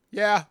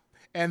 Yeah,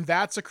 and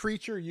that's a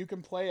creature you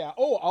can play at.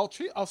 Oh, I'll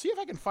see if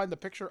I can find the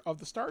picture of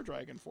the Star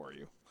Dragon for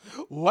you.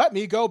 Let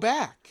me go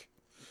back.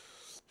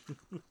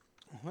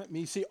 Let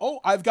me see. Oh,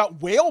 I've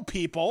got whale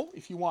people,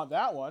 if you want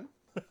that one.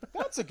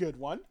 That's a good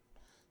one.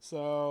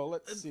 So,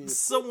 let's see.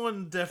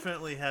 Someone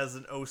definitely has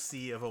an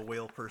OC of a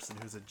whale person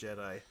who's a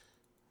Jedi.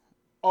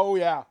 Oh,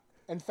 yeah.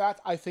 In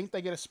fact, I think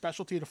they get a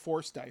specialty to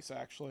Force dice,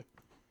 actually.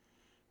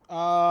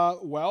 They're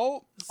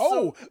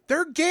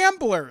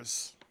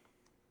gamblers.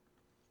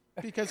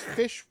 Because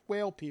fish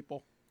whale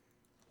people.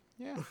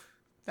 Yeah,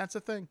 that's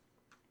a thing.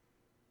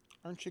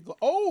 Aren't you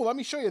let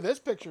me show you this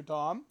picture,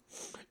 Tom.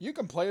 You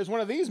can play as one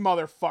of these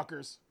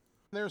motherfuckers.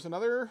 There's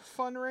another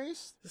fun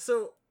race.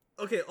 So,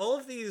 okay, all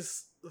of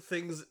these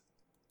things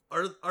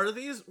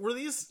were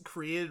these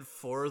created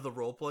for the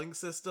role-playing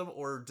system,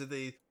 or did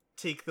they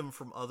take them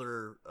from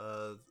other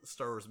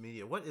Star Wars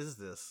media? What is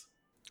this?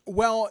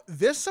 Well,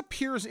 this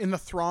appears in the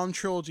Thrawn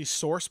Trilogy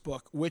source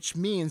book, which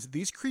means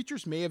these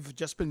creatures may have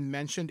just been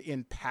mentioned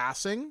in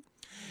passing,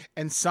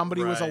 and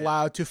somebody was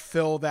allowed to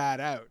fill that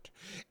out.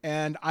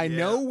 And I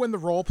know when the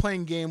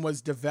role-playing game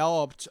was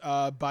developed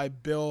by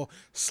Bill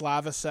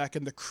Slavicsek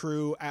and the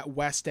crew at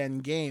West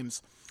End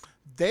Games,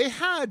 they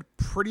had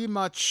pretty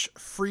much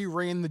free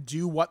reign to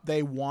do what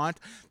they want.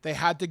 They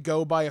had to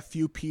go by a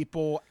few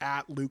people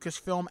at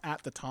Lucasfilm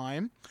at the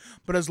time.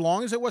 But as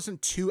long as it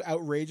wasn't too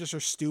outrageous or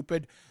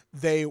stupid,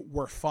 they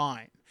were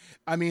fine.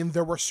 I mean,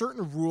 there were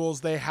certain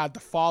rules they had to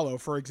follow.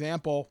 For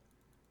example,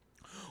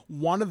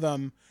 one of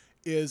them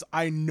is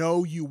I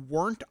know you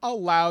weren't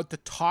allowed to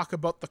talk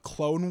about the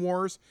Clone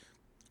Wars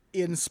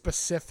in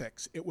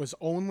specifics. It was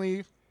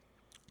only...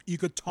 You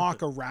could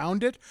talk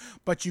around it,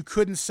 but you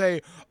couldn't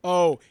say,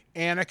 oh,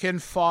 Anakin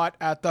fought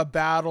at the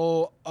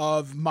Battle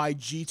of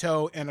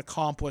Maijito and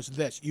accomplished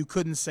this. You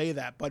couldn't say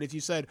that. But if you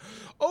said,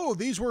 oh,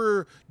 these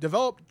were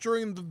developed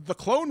during the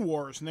Clone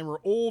Wars and they were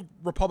old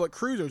Republic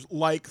cruisers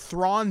like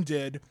Thrawn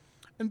did.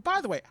 And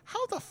by the way,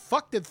 how the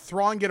fuck did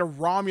Thrawn get a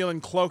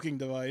Romulan cloaking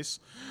device?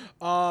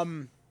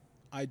 I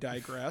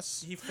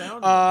digress. He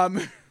found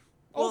it.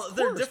 Well,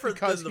 they're different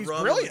than the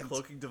Romulan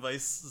cloaking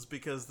devices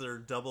because they're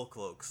double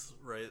cloaks,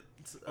 right?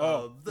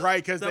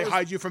 Right, because they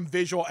hide you from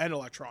visual and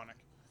electronic.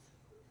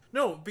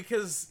 No,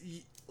 because,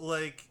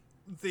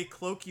 they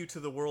cloak you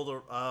to the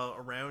world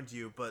around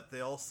you, but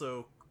they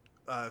also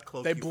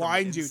cloak you. They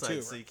blind you, inside,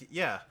 too. So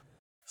yeah.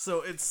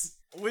 So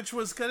which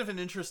was kind of an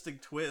interesting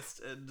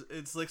twist, and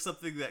it's like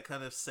something that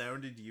kind of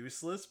sounded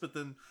useless, but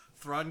then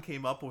Thrawn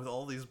came up with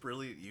all these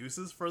brilliant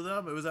uses for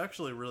them. It was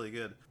actually really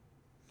good.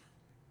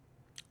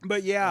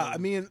 But yeah, I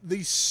mean,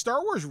 the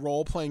Star Wars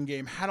role-playing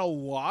game had a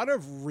lot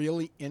of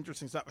really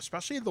interesting stuff,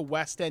 especially the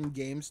West End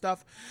game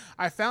stuff.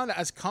 I found that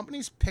as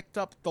companies picked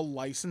up the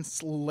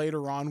license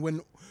later on,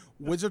 when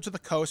Wizards of the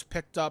Coast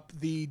picked up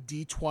the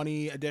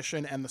D20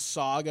 edition and the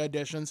Saga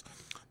editions,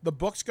 the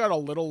books got a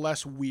little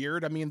less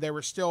weird. I mean, they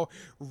were still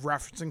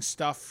referencing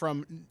stuff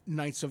from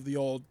Knights of the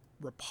Old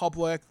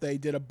Republic. They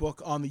did a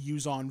book on the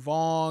Yuzon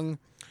Vong.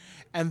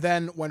 And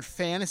then when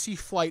Fantasy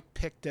Flight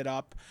picked it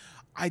up,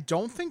 I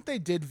don't think they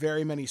did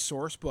very many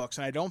source books,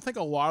 and I don't think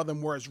a lot of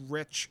them were as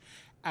rich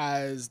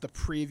as the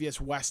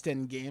previous West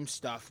End game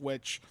stuff,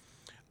 which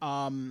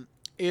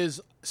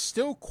is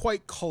still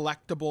quite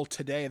collectible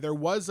today. There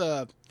was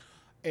a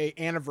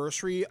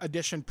anniversary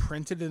edition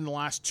printed in the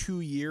last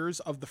 2 years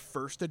of the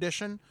first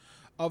edition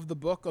of the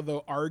book,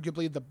 although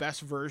arguably the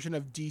best version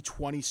of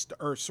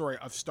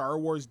of Star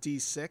Wars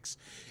D6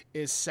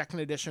 is second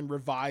edition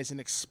revised and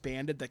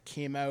expanded that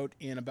came out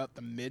in about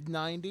the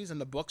mid-90s,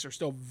 and the books are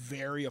still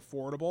very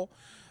affordable.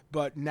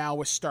 But now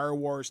with Star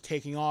Wars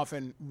taking off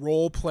and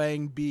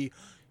role-playing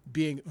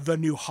being the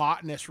new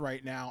hotness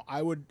right now,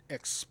 I would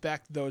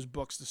expect those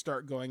books to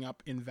start going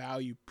up in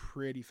value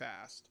pretty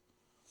fast.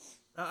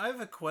 I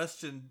have a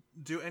question.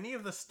 Do any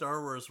of the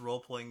Star Wars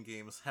role-playing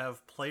games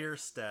have player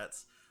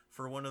stats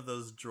for one of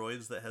those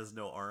droids that has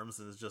no arms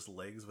and is just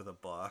legs with a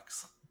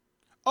box?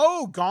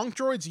 Oh, gonk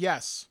droids,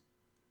 yes.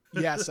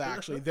 Yes,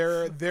 actually.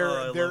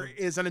 There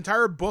is an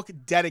entire book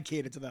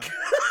dedicated to them.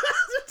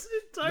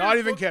 Not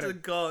even kidding. To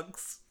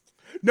gonks.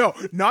 No,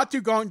 not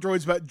to gonk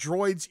droids, but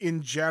droids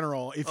in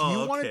general. If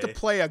you wanted to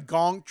play a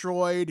gonk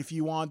droid, if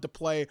you wanted to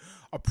play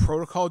a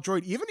protocol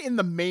droid, even in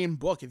the main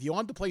book, if you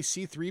wanted to play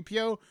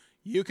C-3PO,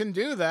 you can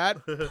do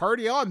that.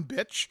 Party on,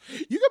 bitch.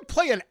 You can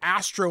play an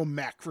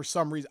astromech for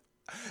some reason.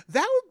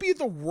 That would be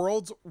the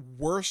world's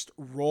worst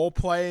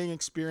role-playing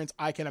experience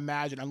I can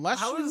imagine.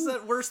 How is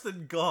that worse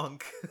than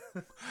gonk?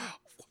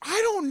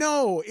 I don't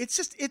know. It's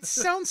just, it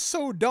sounds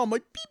so dumb.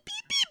 Like, beep,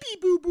 beep, beep,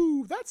 beep, boo,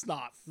 boo. That's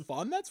not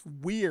fun. That's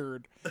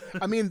weird.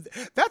 I mean,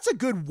 that's a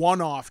good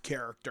one-off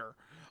character.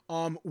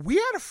 We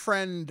had a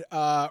friend,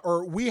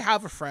 we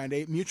have a friend,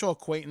 a mutual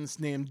acquaintance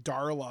named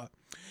Darla,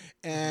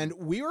 and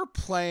we were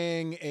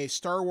playing a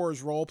Star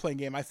Wars role-playing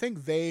game. I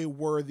think they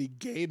were the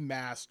game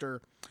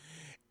master.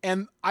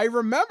 And I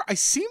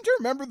seem to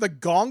remember the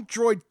gonk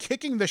droid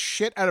kicking the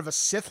shit out of a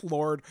Sith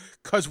Lord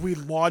because we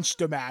launched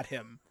him at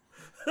him.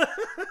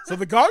 So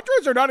the gonk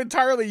droids are not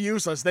entirely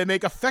useless. They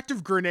make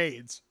effective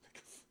grenades.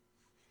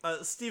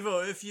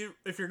 Stevo,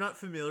 if you're not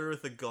familiar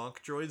with the gonk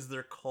droids,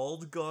 they're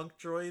called gonk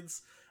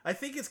droids. I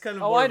think it's kind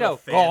of I know. Of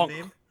a fan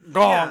name.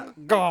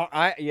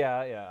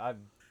 Gonk.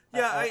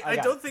 Yeah, I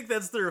don't think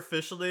that's their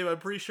official name. I'm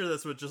pretty sure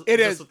that's what just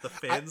what the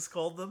fans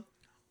called them.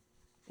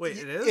 Wait,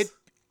 it is?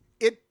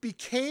 It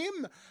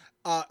became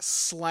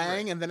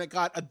slang, and then it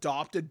got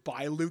adopted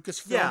by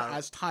Lucasfilm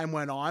as time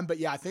went on. But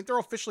yeah, I think they're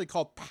officially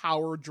called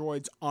Power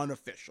Droids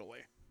unofficially.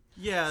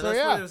 Yeah, that's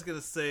what I was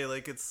gonna say.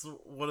 Like, it's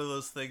one of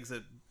those things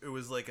that it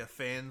was like a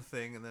fan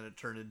thing, and then it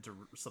turned into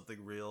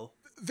something real.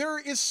 There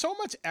is so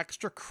much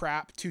extra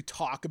crap to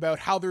talk about.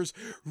 How there's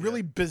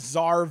really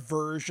bizarre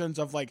versions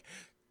of like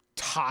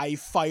TIE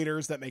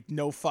fighters that make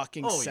no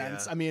fucking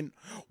sense. I mean,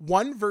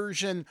 one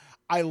version,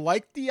 I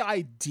like the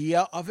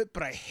idea of it,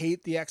 but I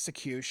hate the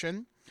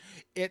execution.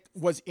 It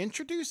was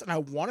introduced, and I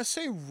want to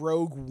say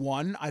Rogue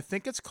One. I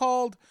think it's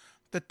called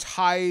the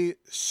TIE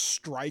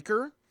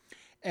Striker,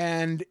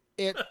 and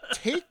it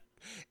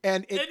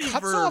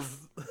cuts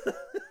off.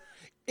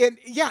 And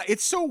yeah,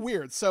 it's so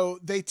weird. So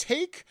they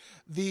take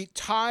the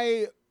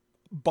TIE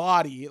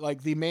body,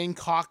 like the main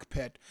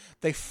cockpit,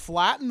 they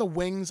flatten the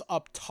wings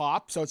up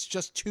top, so it's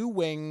just two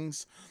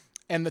wings,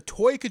 and the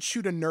toy could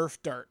shoot a Nerf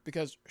dart,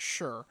 because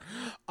sure.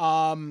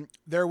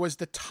 There was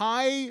the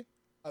TIE,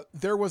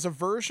 there was a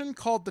version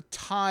called the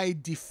TIE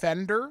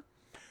Defender,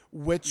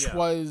 which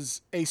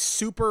was a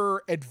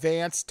super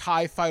advanced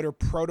TIE fighter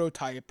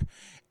prototype,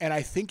 and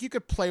I think you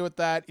could play with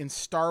that in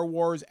Star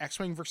Wars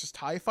X-Wing versus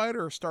TIE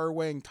Fighter or Star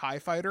Wing TIE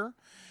Fighter.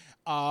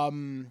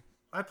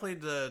 I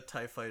played the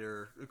TIE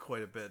Fighter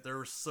quite a bit. There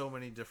were so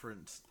many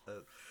different...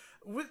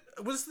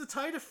 was the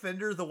TIE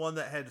Defender the one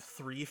that had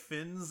 3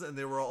 fins and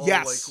they were all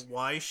like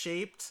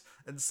Y-shaped?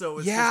 And so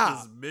it's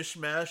just this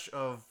mishmash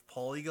of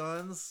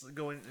polygons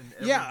going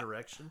in every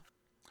direction?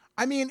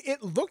 I mean,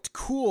 it looked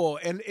cool,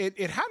 and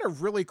it had a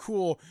really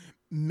cool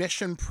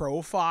mission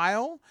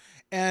profile.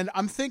 And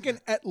I'm thinking,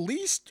 at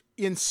least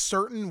in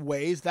certain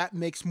ways, that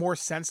makes more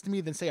sense to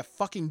me than, say, a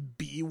fucking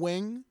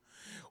B-Wing.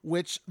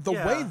 Which, the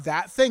way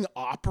that thing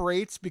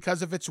operates,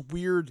 because of its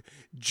weird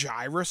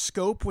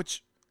gyroscope,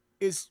 which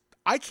is...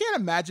 I can't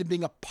imagine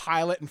being a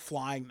pilot and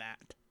flying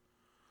that.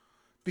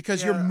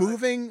 Because you're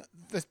moving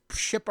the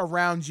ship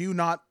around you,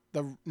 not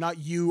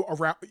you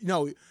around...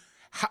 No,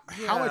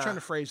 how am I trying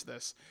to phrase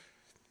this?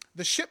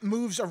 The ship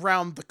moves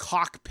around the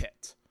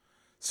cockpit.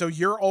 So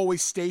you're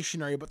always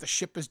stationary, but the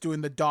ship is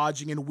doing the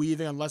dodging and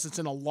weaving unless it's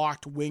in a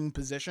locked wing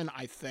position,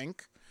 I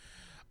think.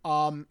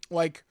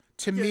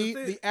 To me,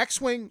 the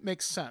X-Wing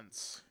makes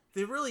sense.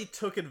 They really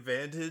took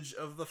advantage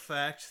of the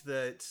fact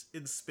that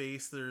in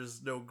space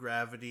there's no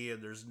gravity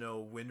and there's no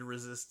wind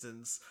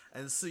resistance,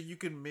 and so you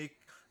can make...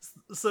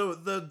 So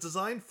the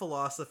design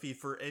philosophy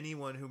for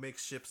anyone who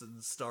makes ships in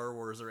Star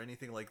Wars or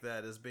anything like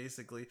that is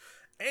basically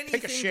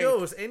anything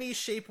goes, any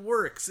shape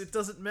works. It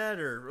doesn't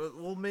matter.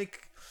 We'll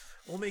make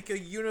a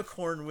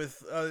unicorn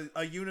with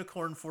a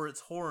unicorn for its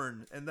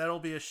horn, and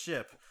that'll be a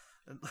ship.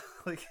 And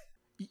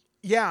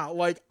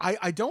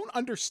I don't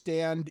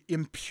understand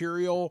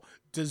Imperial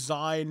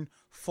design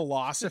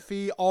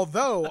philosophy,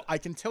 although I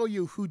can tell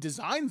you who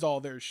designs all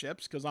their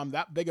ships, because I'm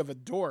that big of a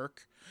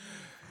dork.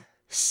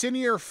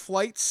 Senior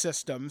Flight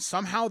Systems,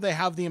 somehow they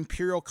have the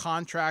Imperial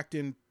contract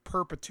in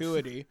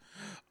perpetuity.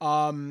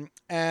 There's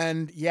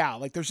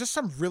just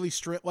some really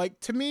straight,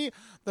 to me,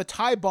 the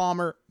TIE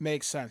Bomber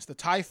makes sense. The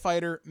TIE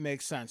Fighter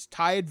makes sense.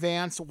 TIE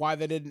Advance, why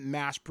they didn't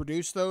mass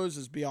produce those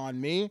is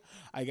beyond me.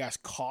 I guess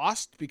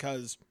cost,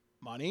 because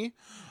money.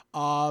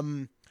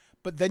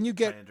 But then you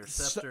get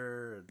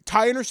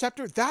TIE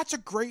Interceptor. That's a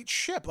great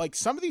ship. Like,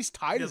 some of these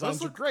TIE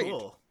designs are great.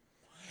 Cool.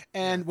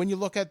 And when you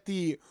look at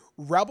the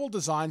Rebel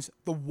designs,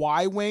 the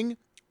Y-Wing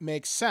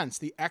makes sense.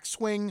 The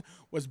X-Wing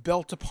was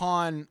built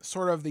upon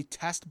sort of the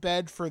test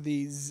bed for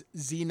the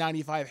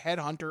Z-95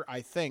 Headhunter,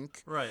 I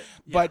think. Right.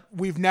 Yeah. But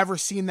we've never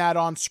seen that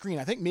on screen.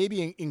 I think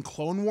maybe in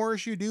Clone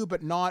Wars you do,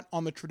 but not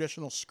on the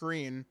traditional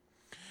screen.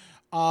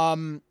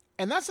 And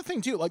that's the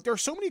thing, too. Like, there are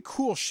so many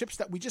cool ships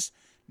that we just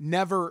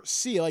never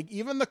see. Like,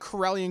 even the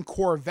Corellian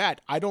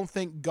Corvette, I don't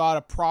think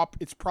got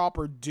its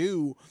proper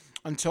due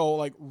until,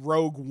 like,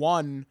 Rogue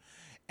One.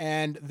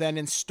 And then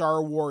in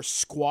Star Wars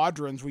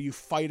Squadrons, where you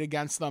fight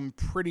against them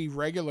pretty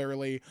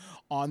regularly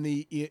in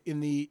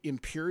the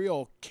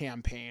Imperial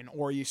campaign,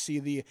 or you see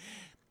the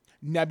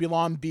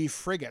Nebulon B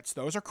frigates.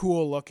 Those are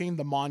cool looking.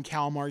 The Mon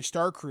Calamari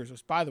Star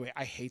Cruisers. By the way,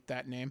 I hate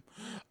that name.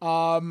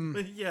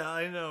 Yeah,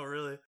 I know,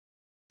 really.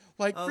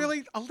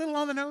 Really, a little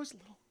on the nose.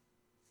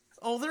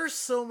 Oh, there's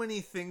so many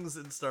things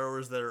in Star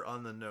Wars that are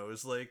on the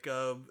nose. Like,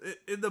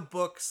 in the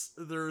books,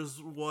 there's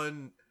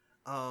one...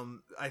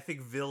 I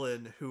think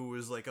villain who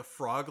was like a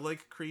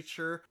frog-like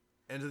creature,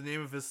 and the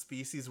name of his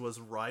species was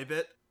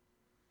Rybit.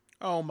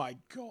 Oh my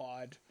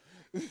god.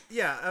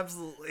 Yeah,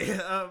 absolutely.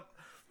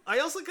 I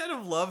also kind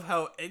of love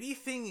how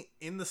anything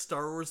in the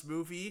Star Wars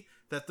movie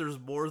that there's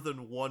more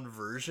than one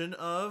version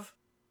of,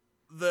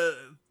 the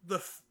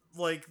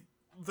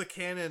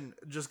canon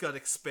just got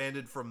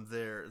expanded from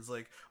there. It's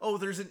like, oh,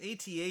 there's an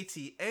AT-AT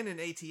and an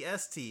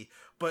AT-ST,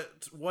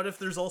 but what if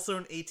there's also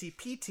an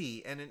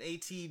AT-PT and an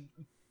AT-2T?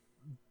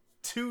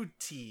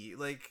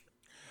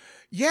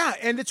 Yeah,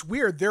 and it's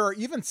weird. There are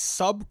even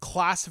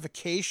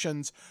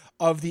sub-classifications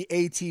of the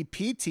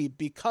AT-PT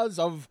because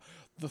of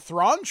the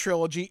Thrawn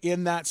trilogy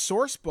in that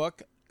source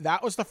book,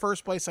 that was the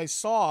first place I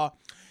saw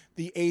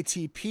the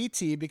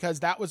AT-PT,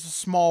 because that was a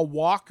small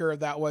walker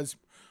that was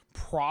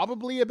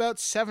probably about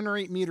 7 or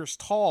 8 meters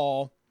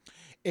tall.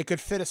 It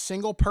could fit a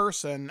single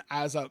person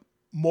as a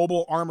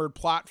mobile armored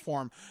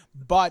platform.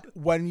 But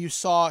when you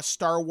saw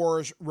Star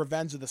Wars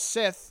Revenge of the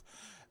Sith,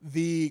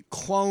 the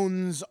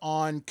clones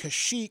on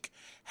Kashyyyk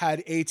had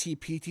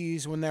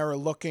AT-PTs when they were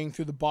looking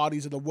through the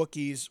bodies of the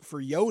Wookiees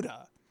for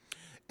Yoda.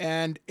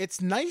 And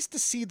it's nice to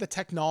see the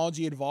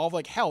technology evolve.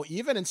 Like, hell,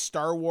 even in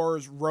Star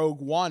Wars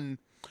Rogue One,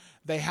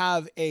 they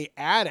have a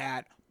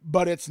AT-AT,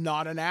 but it's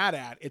not an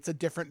AT-AT. It's a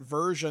different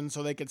version,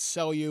 so they could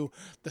sell you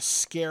the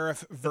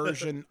Scarif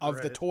version of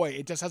right. the toy.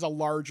 It just has a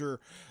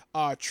larger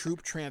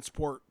troop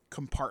transport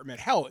compartment.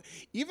 Hell,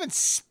 even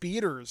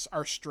speeders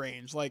are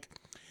strange. Like,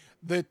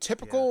 the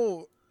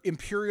typical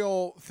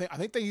Imperial thing, I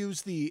think they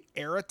use the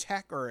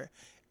Aerotech or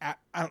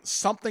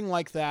something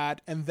like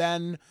that, and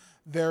then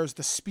there's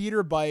the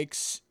speeder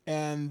bikes,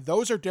 and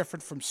those are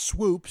different from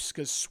swoops,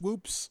 because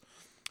swoops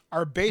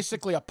are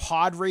basically a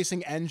pod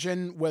racing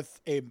engine with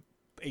a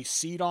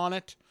seat on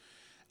it.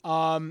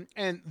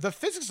 And the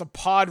physics of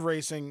pod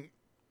racing,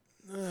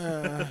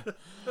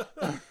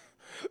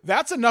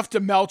 that's enough to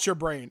melt your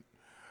brain.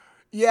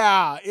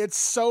 Yeah, it's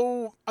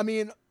so, I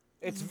mean,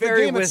 it's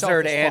very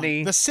Wizard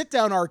Annie. The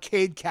sit-down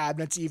arcade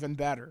cabinet's even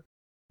better.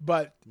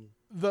 But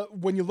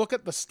when you look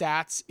at the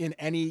stats in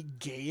any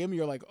game,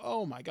 you're like,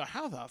 oh my God,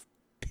 how the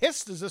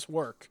piss does this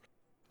work?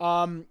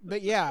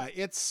 But yeah,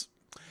 it's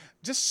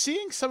just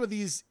seeing some of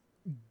these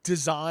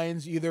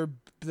designs, either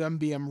them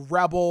being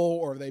Rebel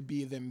or they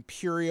be the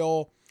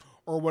Imperial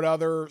or what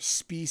other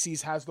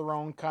species has their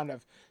own kind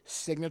of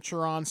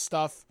signature on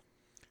stuff.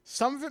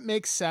 Some of it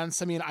makes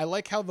sense. I mean, I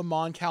like how the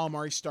Mon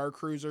Calamari Star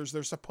Cruisers,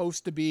 they're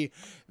supposed to be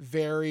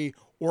very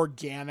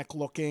organic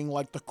looking,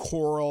 like the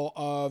coral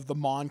of the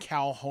Mon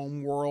Cal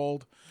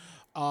homeworld.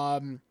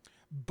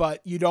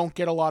 But you don't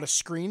get a lot of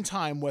screen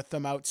time with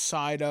them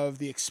outside of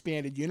the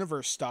expanded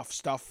universe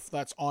stuff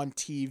that's on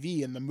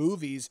TV and the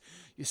movies.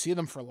 You see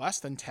them for less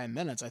than 10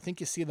 minutes. I think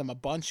you see them a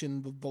bunch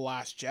in The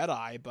Last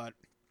Jedi, but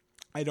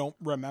I don't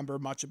remember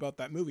much about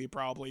that movie,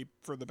 probably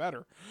for the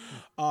better.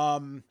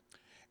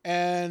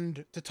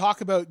 And to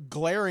talk about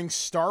glaring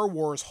Star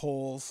Wars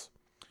holes,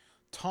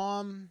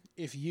 Tom,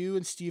 if you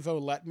and Stevo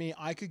let me,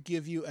 I could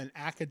give you an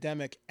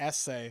academic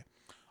essay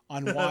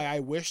on why I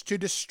wish to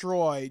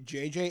destroy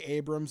J.J.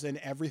 Abrams and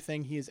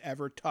everything he has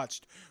ever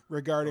touched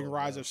regarding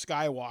Rise of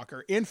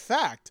Skywalker. In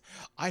fact,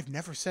 I've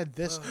never said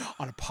this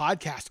on a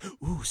podcast.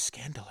 Ooh,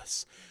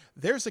 scandalous.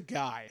 There's a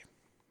guy,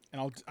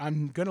 and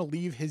I'm going to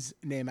leave his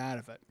name out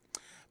of it,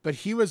 but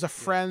he was a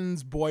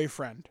friend's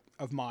boyfriend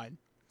of mine.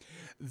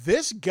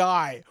 This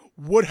guy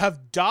would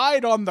have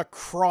died on the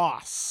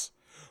cross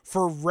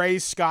for Rey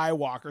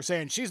Skywalker,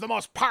 saying she's the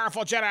most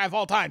powerful Jedi of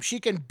all time. She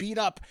can beat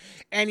up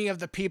any of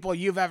the people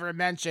you've ever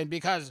mentioned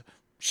because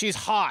she's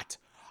hot.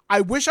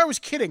 I wish I was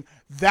kidding.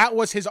 That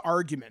was his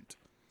argument.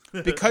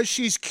 Because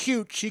she's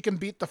cute, she can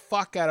beat the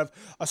fuck out of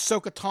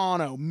Ahsoka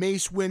Tano,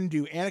 Mace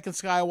Windu, Anakin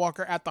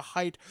Skywalker at the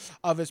height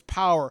of his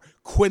power,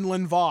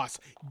 Quinlan Vos.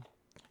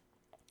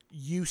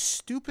 You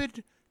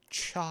stupid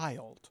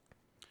child.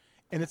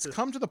 And it's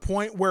come to the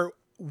point where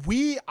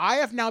I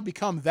have now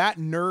become that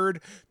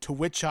nerd to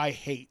which I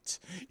hate.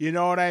 You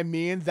know what I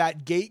mean?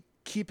 That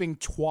gatekeeping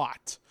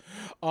twat.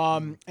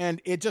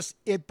 And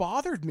it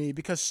bothered me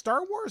because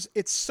Star Wars,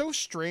 it's so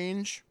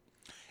strange.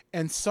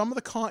 And some of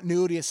the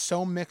continuity is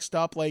so mixed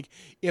up. Like,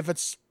 if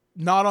it's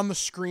not on the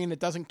screen, it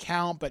doesn't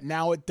count, but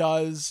now it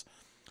does.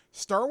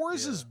 Star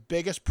Wars'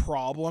 biggest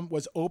problem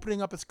was opening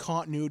up its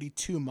continuity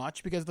too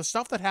much, because the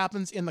stuff that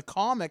happens in the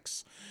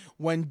comics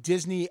when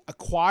Disney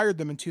acquired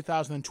them in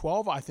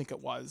 2012, I think it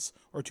was,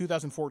 or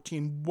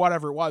 2014,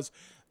 whatever it was,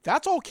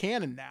 that's all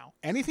canon now.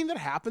 Anything that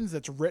happens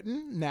that's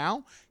written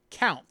now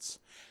counts.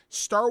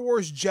 Star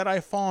Wars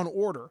Jedi Fallen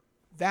Order,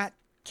 that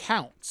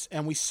counts.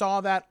 And we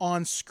saw that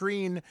on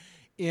screen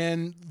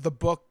in the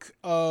book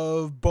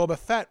of Boba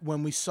Fett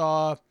when we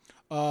saw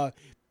the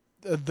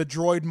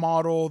droid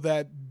model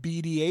that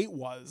BD-8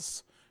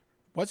 was.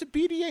 Was it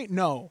BD-8?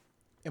 No.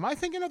 Am I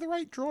thinking of the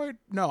right droid?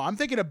 No, I'm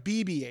thinking of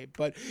BB-8,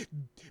 but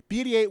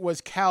BD-8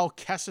 was Cal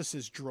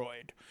Kestis's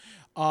droid.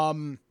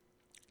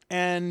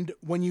 And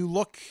when you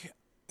look,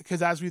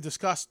 because as we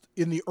discussed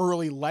in the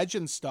early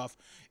Legend stuff,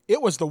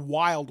 it was the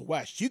Wild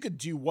West. You could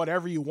do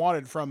whatever you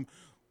wanted, from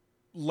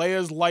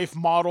Leia's life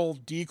model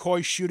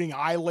decoy shooting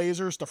eye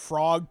lasers to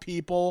frog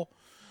people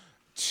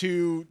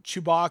to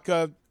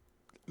Chewbacca.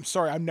 I'm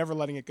sorry, I'm never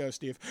letting it go,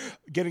 Steve.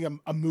 Getting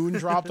a moon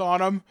dropped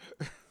on him.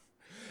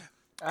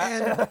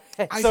 And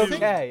it's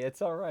okay.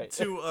 It's all right.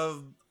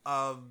 To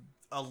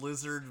a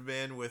lizard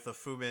man with a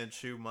Fu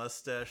Manchu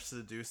mustache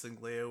seducing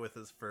Leia with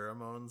his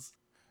pheromones.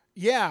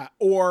 Yeah,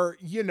 or,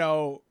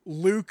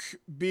 Luke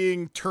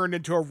being turned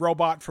into a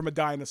robot from a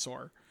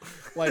dinosaur.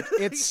 Like,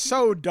 it's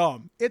so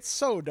dumb. It's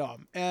so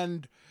dumb.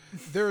 And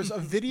there's a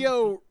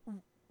video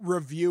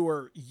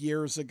reviewer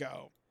years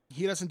ago.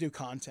 He doesn't do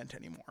content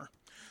anymore.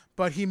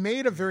 But he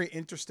made a very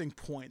interesting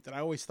point that I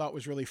always thought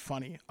was really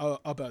funny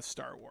about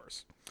Star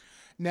Wars.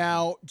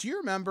 Now, do you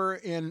remember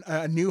in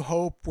A New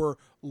Hope where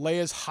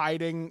Leia's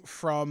hiding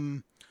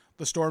from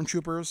the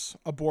stormtroopers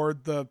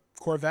aboard the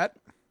Corvette?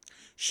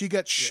 She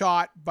gets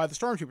shot by the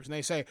stormtroopers, and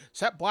they say,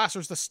 set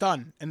blasters to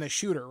stun, and they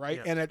shoot her, right?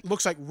 Yeah. And it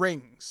looks like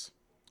rings.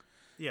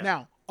 Yeah.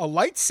 Now, a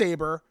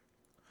lightsaber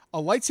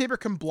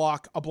can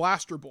block a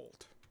blaster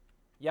bolt.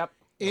 Yep.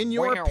 In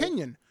your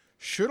opinion,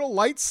 should a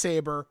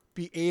lightsaber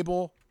be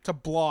able to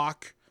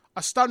block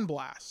a stun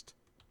blast?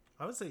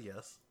 I would say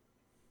yes.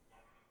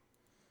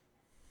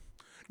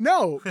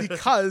 No,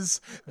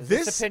 because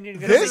this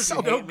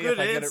no good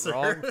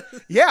answer.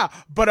 Yeah,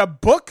 but a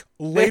book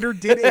later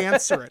did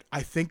answer it.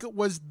 I think it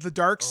was the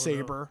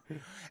Darksaber,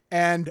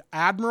 and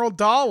Admiral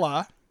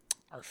Dala,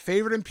 our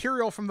favorite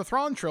Imperial from the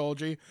Thrawn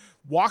trilogy,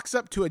 walks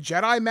up to a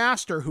Jedi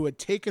Master who had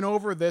taken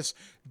over this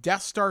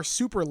Death Star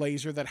super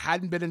laser that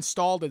hadn't been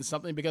installed in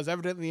something because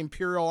evidently the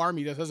Imperial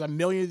Army just has a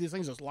million of these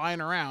things just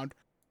lying around.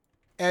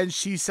 And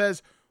she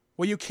says,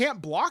 well, you can't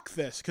block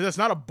this because it's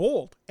not a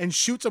bolt, and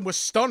shoots him with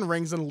stun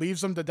rings and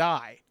leaves him to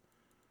die.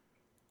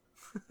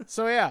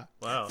 So, yeah.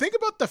 Wow. Think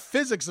about the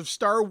physics of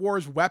Star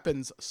Wars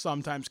weapons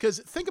sometimes, because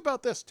think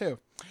about this, too.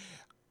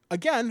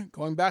 Again,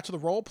 going back to the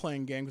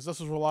role-playing game, because this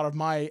is where a lot of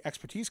my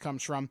expertise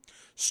comes from,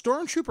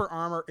 Stormtrooper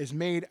armor is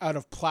made out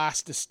of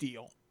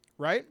plasticsteel,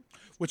 right?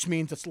 Which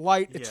means it's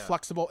light, it's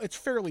flexible, it's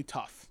fairly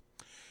tough.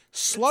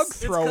 Slug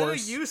throwers... It's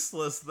kind of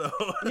useless, though.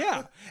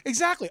 Yeah,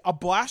 exactly. A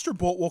blaster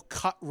bolt will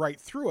cut right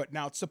through it.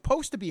 Now, it's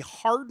supposed to be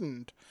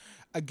hardened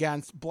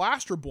against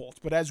blaster bolts,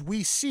 but as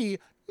we see,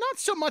 not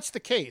so much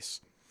the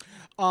case.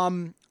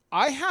 I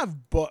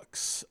have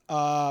books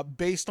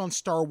based on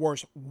Star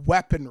Wars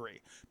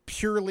weaponry.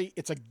 Purely,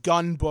 it's a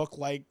gun book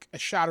like a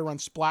Shadowrun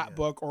Splat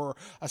book or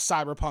a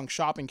Cyberpunk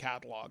shopping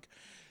catalog.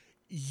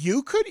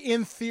 You could,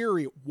 in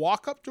theory,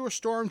 walk up to a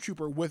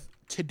stormtrooper with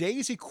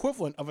today's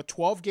equivalent of a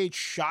 12-gauge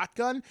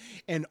shotgun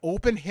and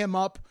open him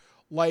up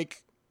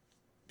like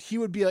he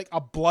would be like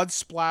a blood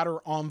splatter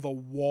on the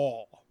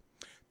wall.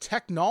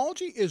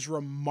 Technology is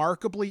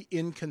remarkably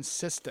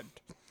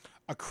inconsistent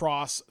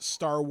across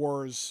Star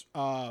Wars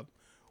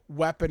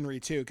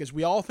weaponry, too, because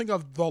we all think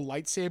of the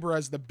lightsaber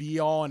as the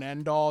be-all and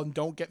end-all, and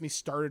don't get me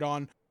started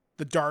on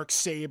the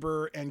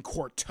Darksaber and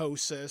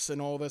Cortosis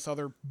and all this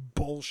other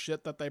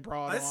bullshit that they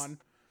brought on.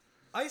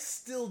 I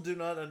still do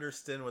not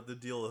understand what the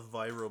deal with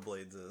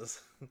vibroblades is.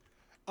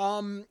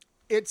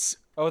 It's...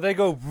 Oh, they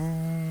go...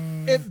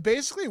 It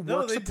basically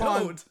works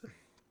upon... Don't.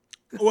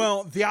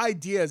 Well, the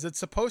idea is it's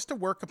supposed to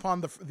work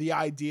upon the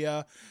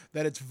idea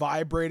that it's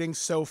vibrating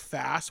so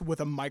fast with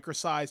a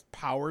micro-sized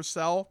power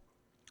cell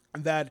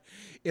that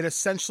it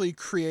essentially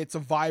creates a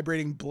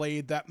vibrating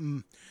blade that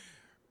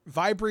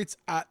vibrates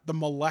at the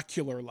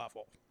molecular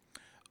level.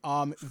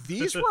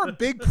 These were a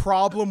big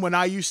problem when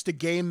I used to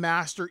game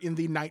master in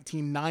the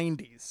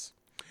 1990s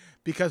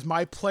because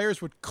my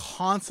players would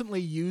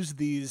constantly use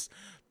these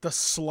to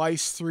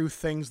slice through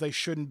things they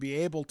shouldn't be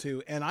able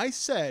to. And I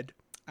said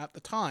at the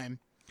time,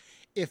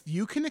 if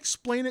you can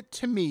explain it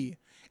to me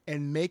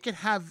and make it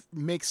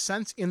make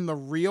sense in the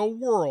real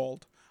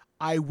world,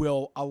 I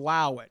will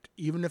allow it,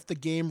 even if the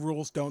game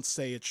rules don't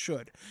say it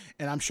should.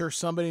 And I'm sure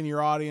somebody in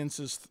your audience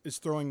is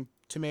throwing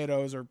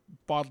tomatoes or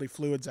bodily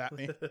fluids at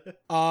me.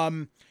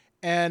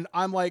 And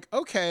I'm like,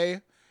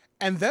 okay.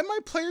 And then my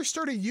players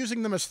started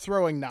using them as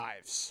throwing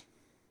knives.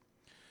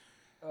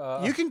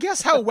 You can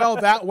guess how well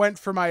that went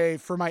for my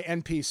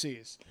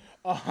NPCs.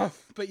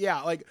 But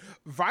yeah, like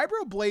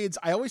vibroblades,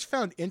 I always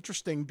found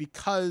interesting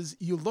because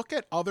you look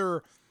at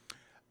other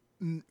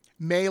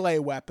melee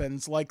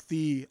weapons like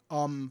the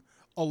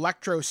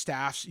electro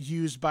staffs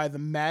used by the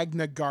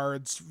Magna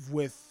Guards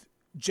with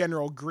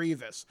General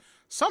Grievous.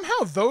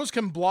 Somehow those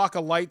can block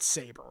a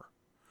lightsaber.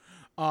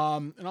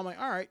 And I'm like,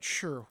 all right,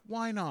 sure.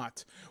 Why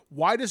not?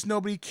 Why does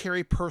nobody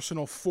carry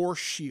personal force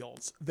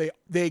shields? They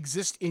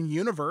exist in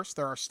universe.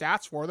 There are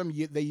stats for them.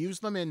 They use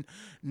them in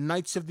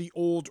Knights of the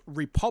Old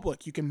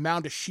Republic. You can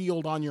mount a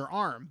shield on your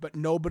arm, but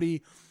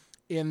nobody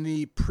in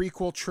the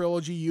prequel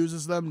trilogy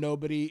uses them.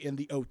 Nobody in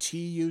the OT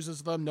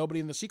uses them. Nobody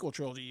in the sequel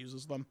trilogy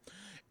uses them.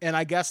 And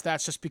I guess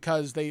that's just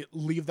because they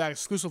leave that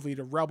exclusively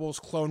to Rebels,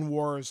 Clone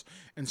Wars,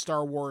 and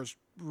Star Wars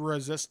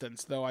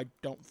Resistance, though I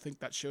don't think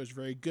that show is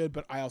very good,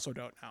 but I also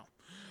don't know.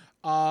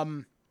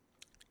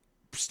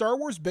 Star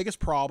Wars' biggest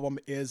problem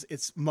is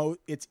it's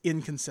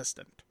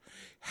inconsistent.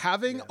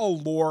 Having a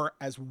lore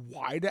as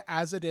wide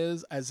as it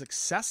is, as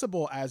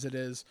accessible as it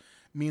is,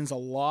 means a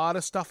lot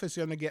of stuff is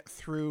going to get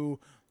through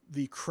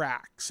the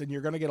cracks, and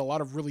you're going to get a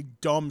lot of really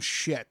dumb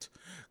shit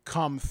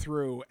come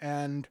through.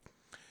 And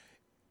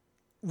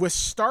with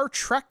Star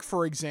Trek,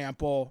 for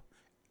example,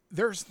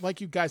 there's, like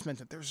you guys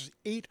mentioned, there's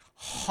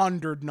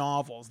 800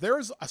 novels.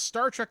 There's a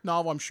Star Trek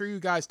novel, I'm sure you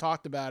guys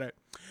talked about it,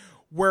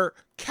 where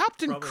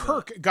Captain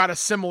Kirk got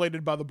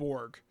assimilated by the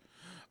Borg,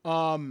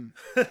 and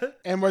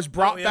was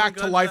brought back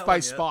to life by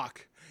Spock.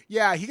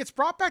 Yeah, he gets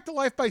brought back to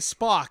life by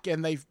Spock,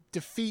 and they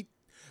defeat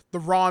the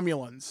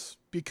Romulans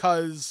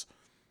because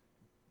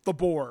the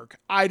Borg.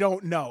 I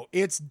don't know.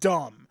 It's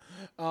dumb.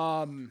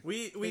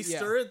 We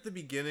started at the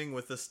beginning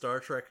with the Star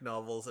Trek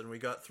novels, and we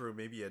got through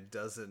maybe a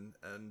dozen,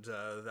 and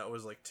that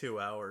was like 2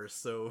 hours.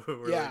 So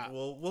we're like,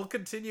 we'll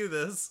continue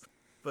this,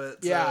 but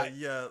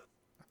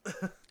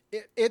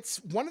it's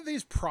one of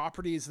these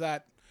properties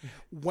that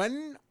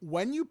when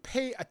you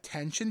pay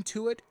attention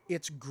to it,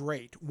 it's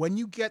great. When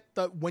you get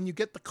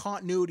the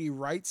continuity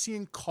right,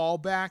 seeing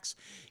callbacks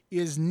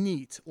is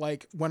neat.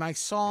 Like when I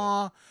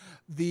saw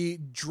the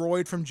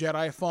droid from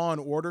Jedi Fallen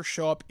Order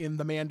show up in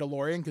The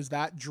Mandalorian, because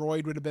that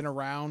droid would have been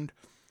around,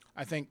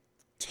 I think,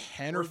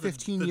 10 or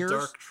 15 years. The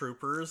Dark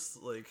Troopers,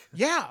 like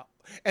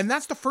and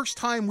that's the first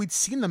time we'd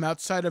seen them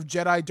outside of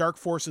Jedi Dark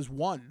Forces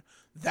 1.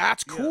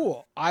 That's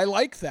cool. I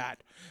like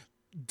that.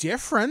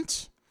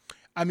 Different.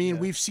 I mean,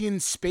 we've seen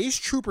space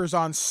troopers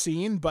on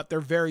scene, but they're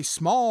very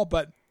small,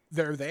 but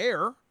they're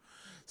there.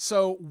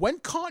 So when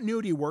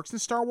continuity works in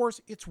Star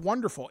Wars, it's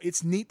wonderful.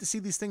 It's neat to see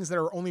these things that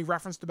are only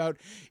referenced about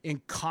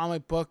in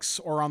comic books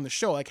or on the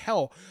show. Like,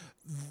 hell,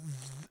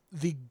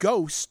 the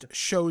Ghost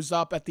shows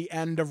up at the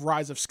end of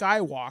Rise of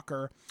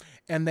Skywalker,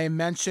 and they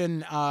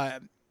mention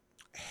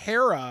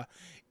Hera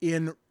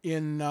in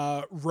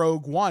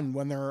Rogue One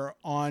when they're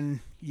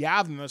on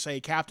Yavin. They'll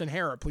say, Captain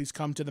Hera, please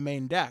come to the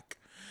main deck.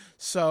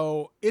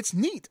 So it's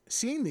neat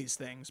seeing these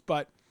things,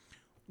 but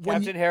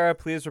Captain Hera,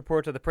 please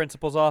report to the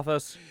principal's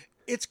office.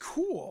 It's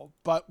cool,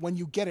 but when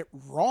you get it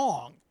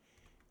wrong,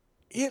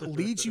 it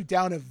leads you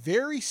down a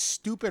very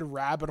stupid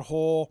rabbit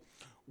hole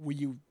where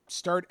you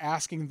start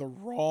asking the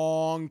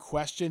wrong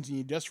questions and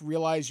you just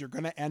realize you're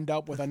going to end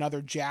up with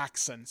another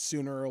Jackson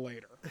sooner or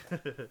later.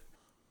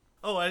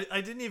 Oh,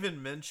 I didn't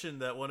even mention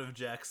that one of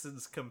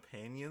Jackson's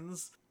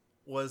companions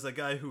was a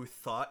guy who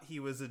thought he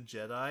was a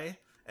Jedi,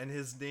 and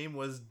his name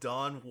was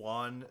Don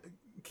Juan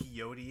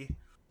Quixote.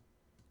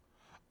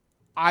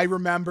 I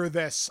remember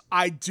this.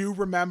 I do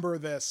remember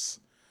this.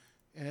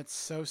 And it's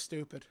so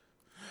stupid.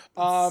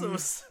 I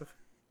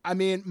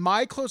mean,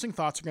 my closing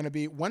thoughts are going to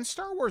be, when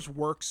Star Wars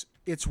works,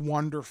 it's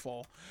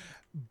wonderful.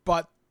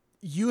 But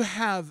you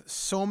have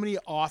so many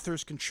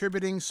authors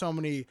contributing, so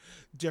many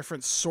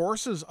different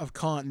sources of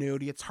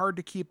continuity, it's hard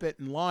to keep it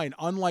in line.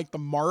 Unlike the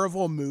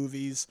Marvel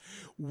movies,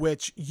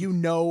 which,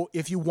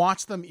 if you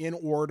watch them in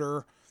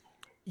order,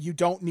 you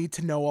don't need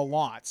to know a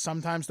lot.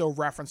 Sometimes they'll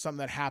reference something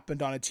that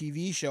happened on a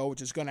TV show,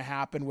 which is going to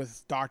happen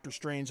with Doctor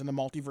Strange and the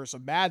Multiverse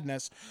of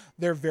Madness.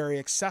 They're very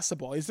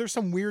accessible. Is there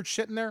some weird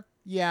shit in there?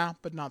 Yeah,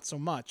 but not so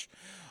much.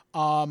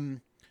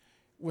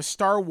 With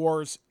Star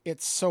Wars,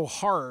 it's so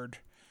hard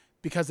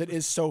because it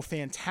is so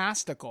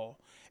fantastical.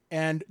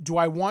 And do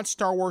I want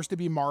Star Wars to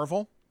be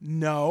Marvel?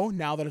 No.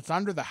 Now that it's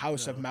under the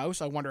House of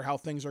Mouse, I wonder how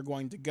things are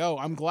going to go.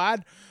 I'm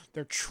glad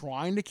they're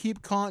trying to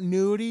keep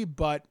continuity,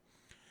 but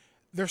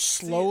they're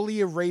slowly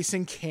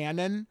erasing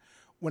canon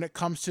when it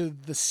comes to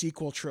the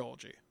sequel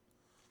trilogy.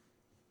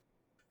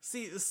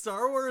 See,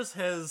 Star Wars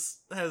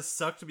has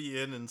sucked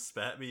me in and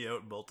spat me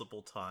out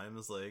multiple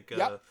times. Like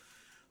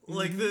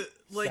when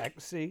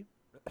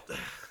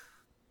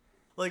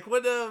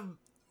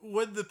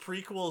the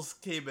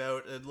prequels came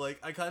out, and like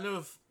I kind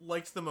of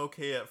liked them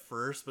okay at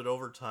first, but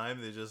over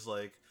time they just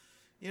like,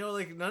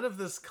 none of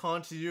this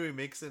continuity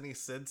makes any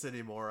sense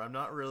anymore. I'm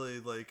not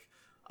really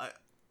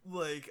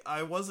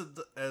I wasn't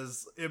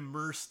as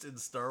immersed in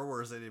Star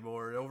Wars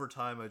anymore, and over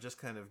time I just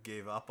kind of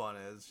gave up on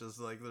it. It's just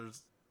like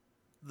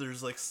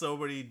there's like so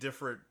many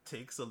different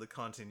takes on the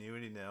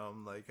continuity now.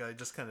 I'm like, I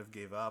just kind of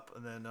gave up.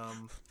 And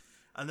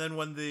then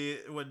when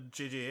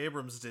J.J.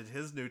 Abrams did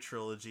his new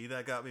trilogy,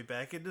 that got me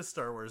back into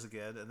Star Wars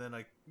again. And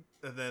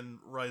then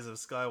Rise of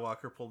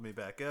Skywalker pulled me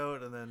back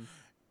out, and then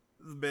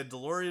The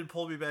Mandalorian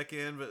pulled me back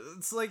in. But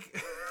it's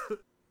like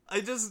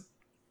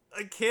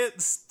I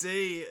can't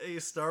stay a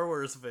Star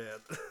Wars fan.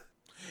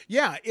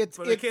 Yeah, it's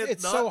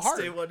so hard.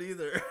 Stay one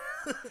either.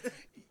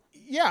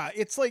 Yeah,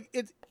 it's like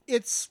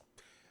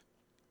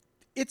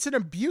it's an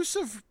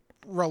abusive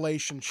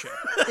relationship.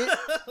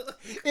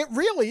 It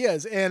really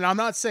is, and I'm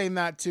not saying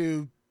that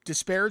to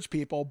disparage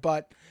people,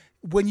 but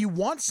when you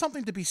want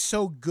something to be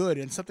so good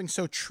and something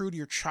so true to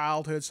your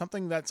childhood,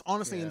 something that's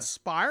honestly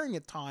inspiring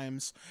at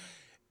times,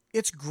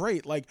 it's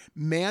great. Like,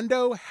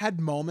 Mando had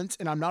moments,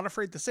 and I'm not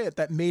afraid to say it,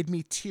 that made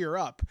me tear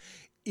up.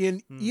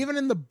 Even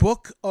in the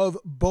book of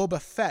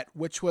Boba Fett,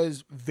 which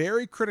was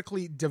very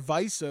critically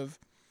divisive,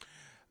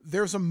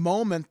 there's a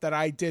moment that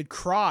I did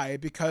cry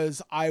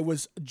because I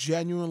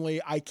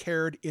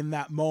cared in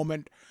that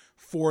moment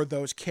for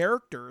those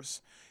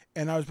characters.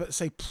 And I was about to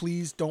say,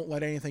 please don't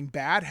let anything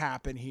bad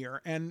happen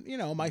here. And,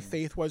 my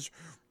faith was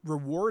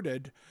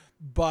rewarded.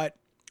 But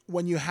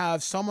when you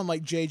have someone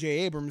like J.J.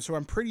 Abrams, who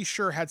I'm pretty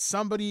sure had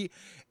somebody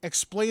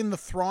explain the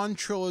Thrawn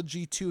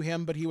trilogy to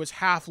him, but he was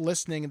half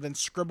listening and then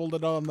scribbled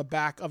it on the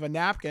back of a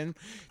napkin,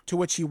 to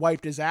which he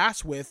wiped his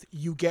ass with,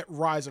 you get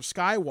Rise of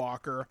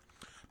Skywalker.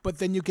 But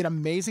then you get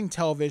amazing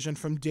television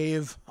from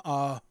Dave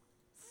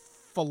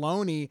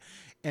Filoni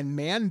and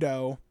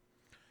Mando.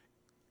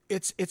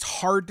 It's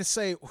hard to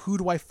say, who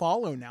do I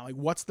follow now? Like,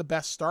 what's the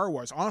best Star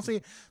Wars?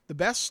 Honestly, the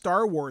best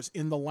Star Wars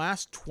in the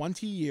last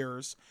 20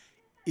 years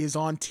is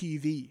on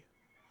TV.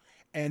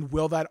 And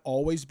will that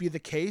always be the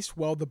case?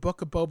 Well, the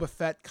Book of Boba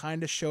Fett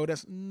kind of showed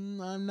us,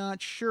 I'm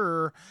not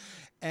sure.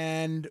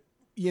 And,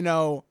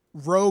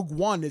 Rogue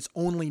One is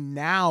only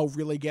now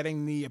really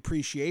getting the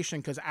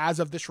appreciation because as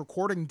of this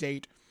recording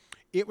date,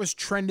 it was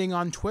trending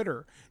on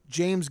Twitter.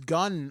 James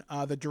Gunn,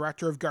 the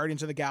director of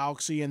Guardians of the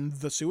Galaxy and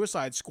The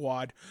Suicide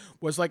Squad,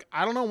 was like,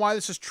 I don't know why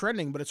this is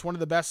trending, but it's one of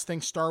the best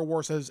things Star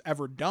Wars has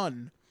ever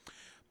done.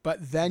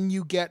 But then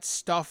you get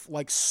stuff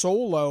like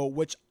Solo,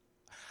 which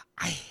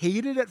I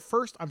hated at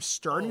first. I'm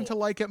starting to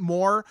like it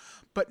more,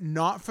 but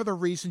not for the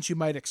reasons you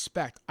might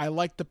expect. I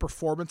like the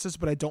performances,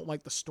 but I don't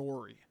like the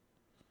story.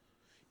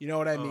 You know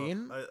what I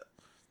mean?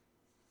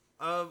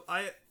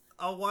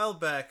 A while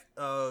back,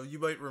 you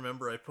might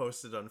remember I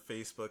posted on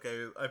Facebook.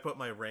 I put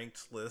my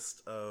ranked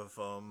list of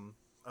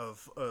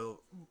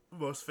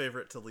most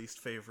favorite to least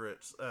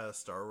favorite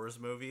Star Wars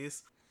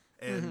movies,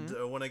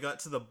 and when I got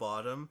to the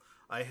bottom,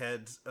 I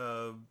had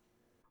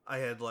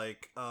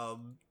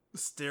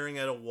staring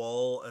at a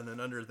wall, and then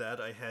under that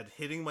I had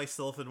hitting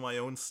myself in my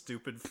own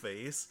stupid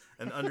face,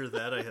 and under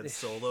that I had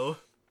Solo.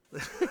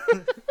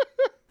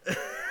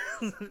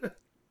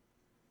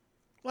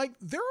 Like,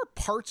 there are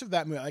parts of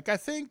that movie. Like, I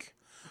think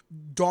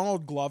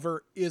Donald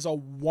Glover is a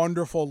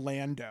wonderful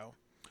Lando.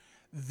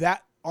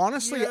 That,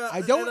 honestly,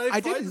 I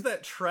find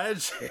that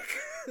tragic.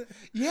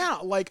 Yeah,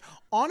 like,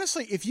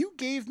 honestly, if you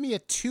gave me a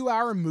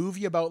 2-hour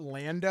movie about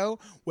Lando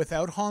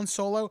without Han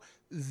Solo,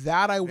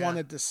 that I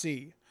wanted to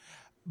see.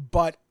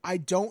 But I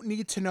don't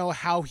need to know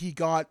how he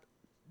got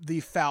the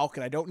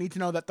Falcon. I don't need to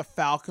know that the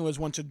Falcon was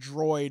once a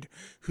droid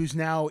who's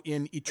now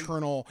in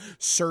eternal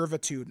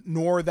servitude,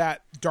 nor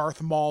that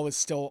Darth Maul is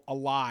still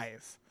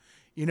alive.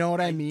 You know what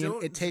I mean?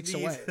 It takes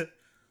away.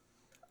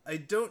 I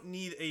don't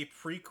need a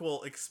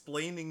prequel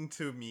explaining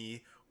to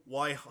me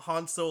why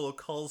Han Solo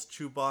calls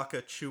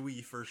Chewbacca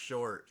Chewie for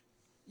short.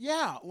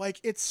 Yeah, like,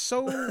 it's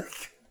so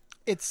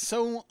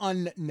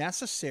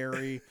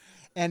unnecessary.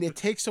 And it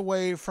takes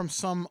away from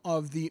some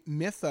of the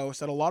mythos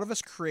that a lot of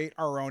us create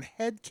our own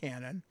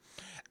headcanon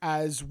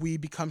as we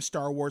become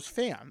Star Wars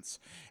fans.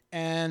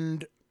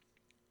 And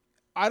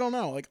I don't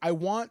know, like, I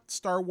want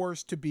Star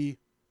Wars to be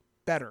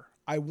better.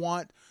 I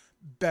want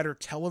better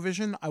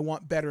television. I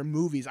want better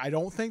movies. I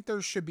don't think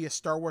there should be a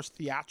Star Wars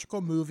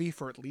theatrical movie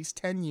for at least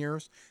 10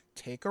 years.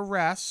 Take a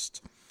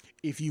rest.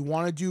 If you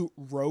want to do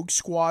Rogue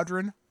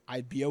Squadron,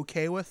 I'd be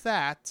okay with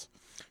that.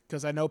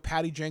 Because I know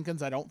Patty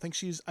Jenkins, I don't think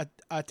she's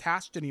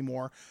attached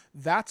anymore.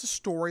 That's a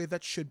story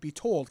that should be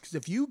told. Because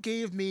if you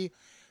gave me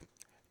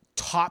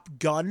Top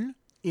Gun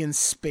in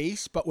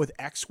space, but with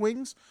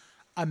X-Wings,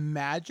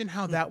 imagine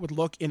how that would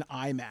look in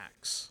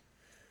IMAX.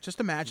 Just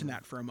imagine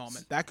that for a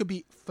moment. That could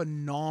be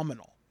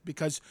phenomenal.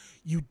 Because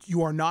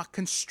you are not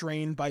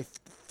constrained by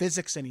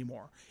physics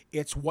anymore.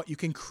 It's what you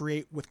can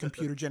create with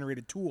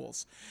computer-generated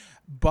tools.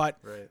 But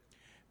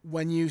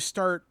when you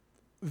start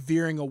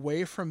veering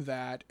away from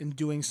that and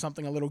doing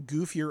something a little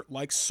goofier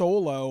like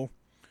Solo,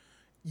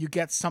 you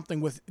get something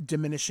with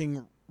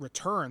diminishing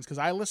returns. Because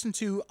I listened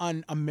to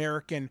an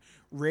American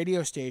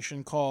radio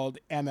station called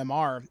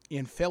MMR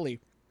in Philly,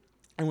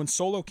 and when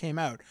Solo came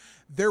out,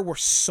 there were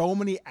so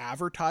many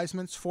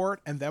advertisements for it,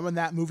 and then when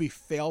that movie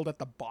failed at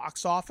the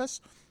box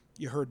office,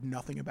 you heard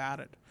nothing about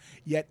it.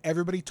 Yet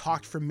everybody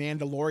talked for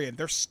Mandalorian.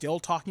 They're still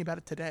talking about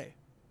it today.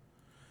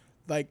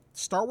 Like,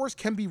 Star Wars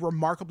can be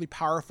remarkably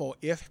powerful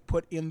if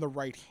put in the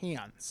right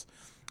hands.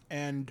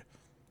 And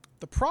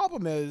the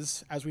problem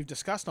is, as we've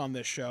discussed on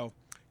this show,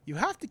 you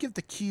have to give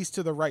the keys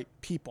to the right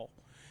people.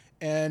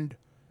 And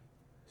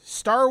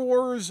Star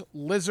Wars,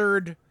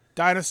 Lizard,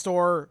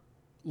 Dinosaur,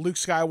 Luke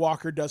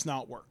Skywalker does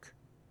not work.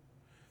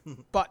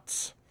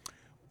 But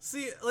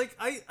see, like,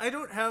 I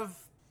don't have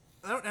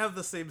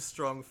the same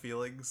strong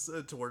feelings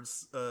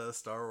towards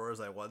Star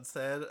Wars I once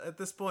had. At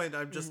this point,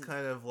 I'm just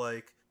kind of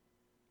like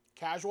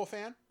casual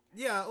fan.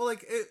 Yeah, well,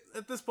 like,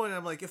 at this point,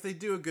 I'm like, if they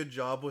do a good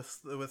job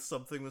with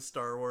something with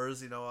Star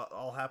Wars,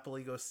 I'll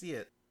happily go see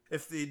it.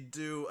 If they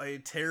do a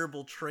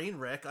terrible train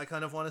wreck, I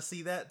kind of want to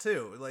see that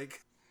too.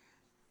 Like,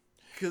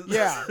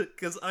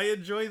 because I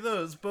enjoy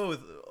those both.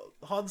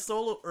 Han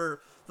Solo,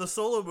 or the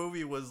Solo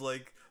movie, was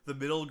like the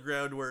middle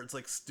ground where it's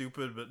like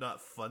stupid but not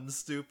fun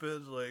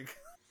stupid. Like,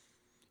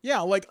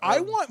 yeah, like I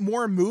want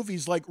more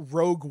movies like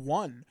Rogue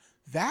One.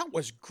 That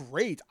was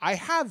great.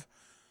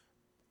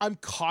 I'm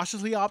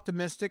cautiously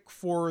optimistic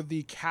for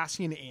the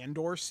Cassian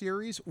Andor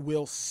series.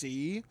 We'll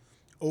see.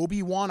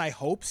 Obi-Wan, I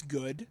hope's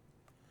good,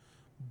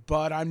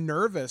 but I'm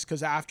nervous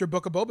because after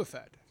Book of Boba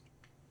Fett.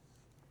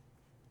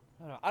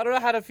 I don't know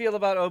how to feel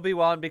about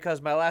Obi-Wan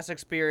because my last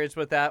experience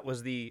with that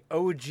was the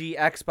OG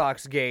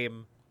Xbox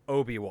game,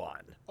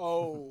 Obi-Wan.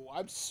 Oh,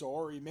 I'm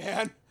sorry,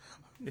 man.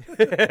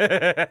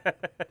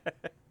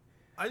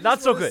 I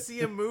just want to see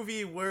a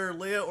movie where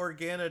Leia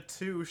Organa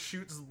 2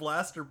 shoots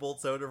blaster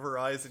bolts out of her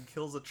eyes and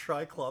kills a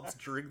Triclops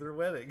during their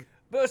wedding.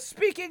 But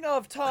speaking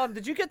of, Tom,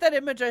 did you get that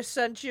image I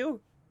sent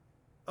you?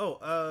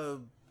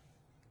 Oh,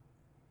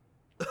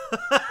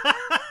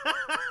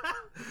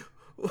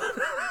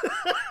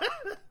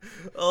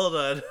 Hold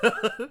on.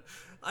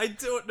 I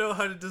don't know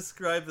how to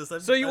describe this.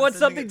 So you want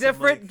something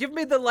different? Give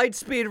me the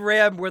Lightspeed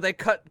Ram where they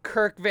cut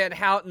Kirk Van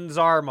Houten's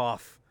arm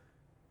off.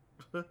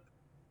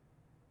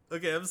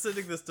 Okay, I'm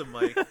sending this to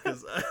Mike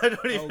because I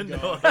don't even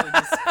know how to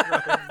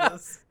describe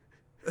this.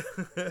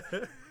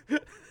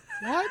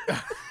 What?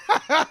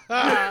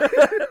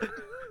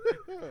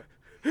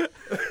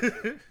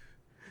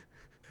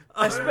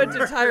 I spent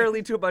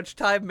entirely too much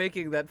time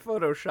making that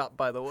Photoshop,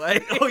 by the way.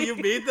 Oh, you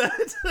made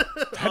that?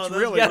 That's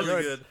really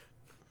good.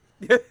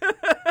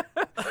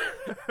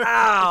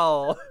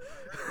 Ow!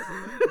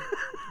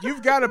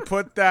 You've got to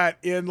put that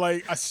in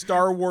like a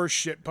Star Wars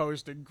shit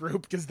posting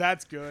group because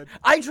that's good.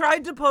 I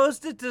tried to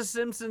post it to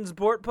Simpsons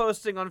Bort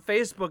posting on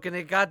Facebook and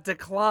it got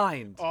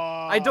declined.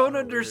 I don't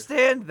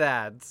understand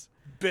that.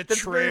 Betrayal.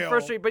 That's very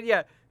frustrating. But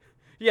yeah.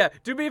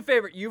 Do me a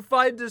favor. You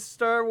find a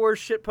Star Wars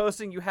shit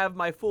posting, you have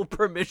my full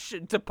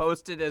permission to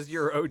post it as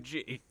your OG.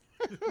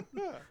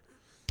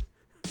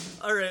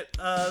 All right,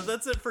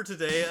 that's it for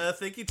today.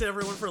 Thank you to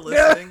everyone for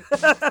listening.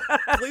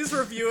 Please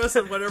review us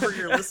on whatever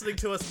you're listening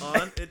to us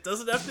on. It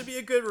doesn't have to be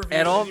a good review.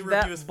 And any on review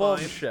that is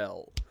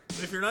bombshell.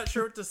 Fine. If you're not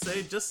sure what to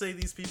say, just say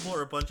these people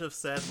are a bunch of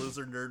sad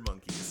loser nerd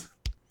monkeys.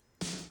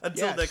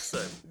 Until next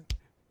time.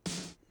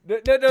 No.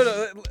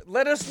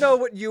 Let us know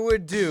what you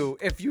would do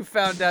if you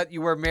found out you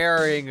were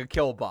marrying a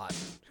killbot.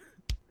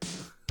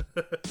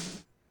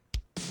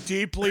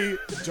 Deeply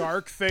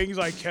dark things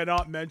I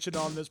cannot mention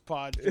on this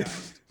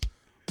podcast.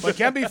 But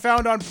can be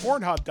found on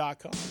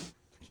Pornhub.com.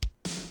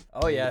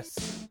 Oh,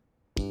 yes.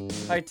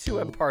 I, too,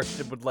 am parched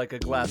and would like a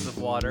glass of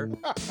water.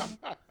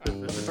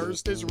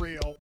 Thirst is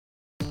real.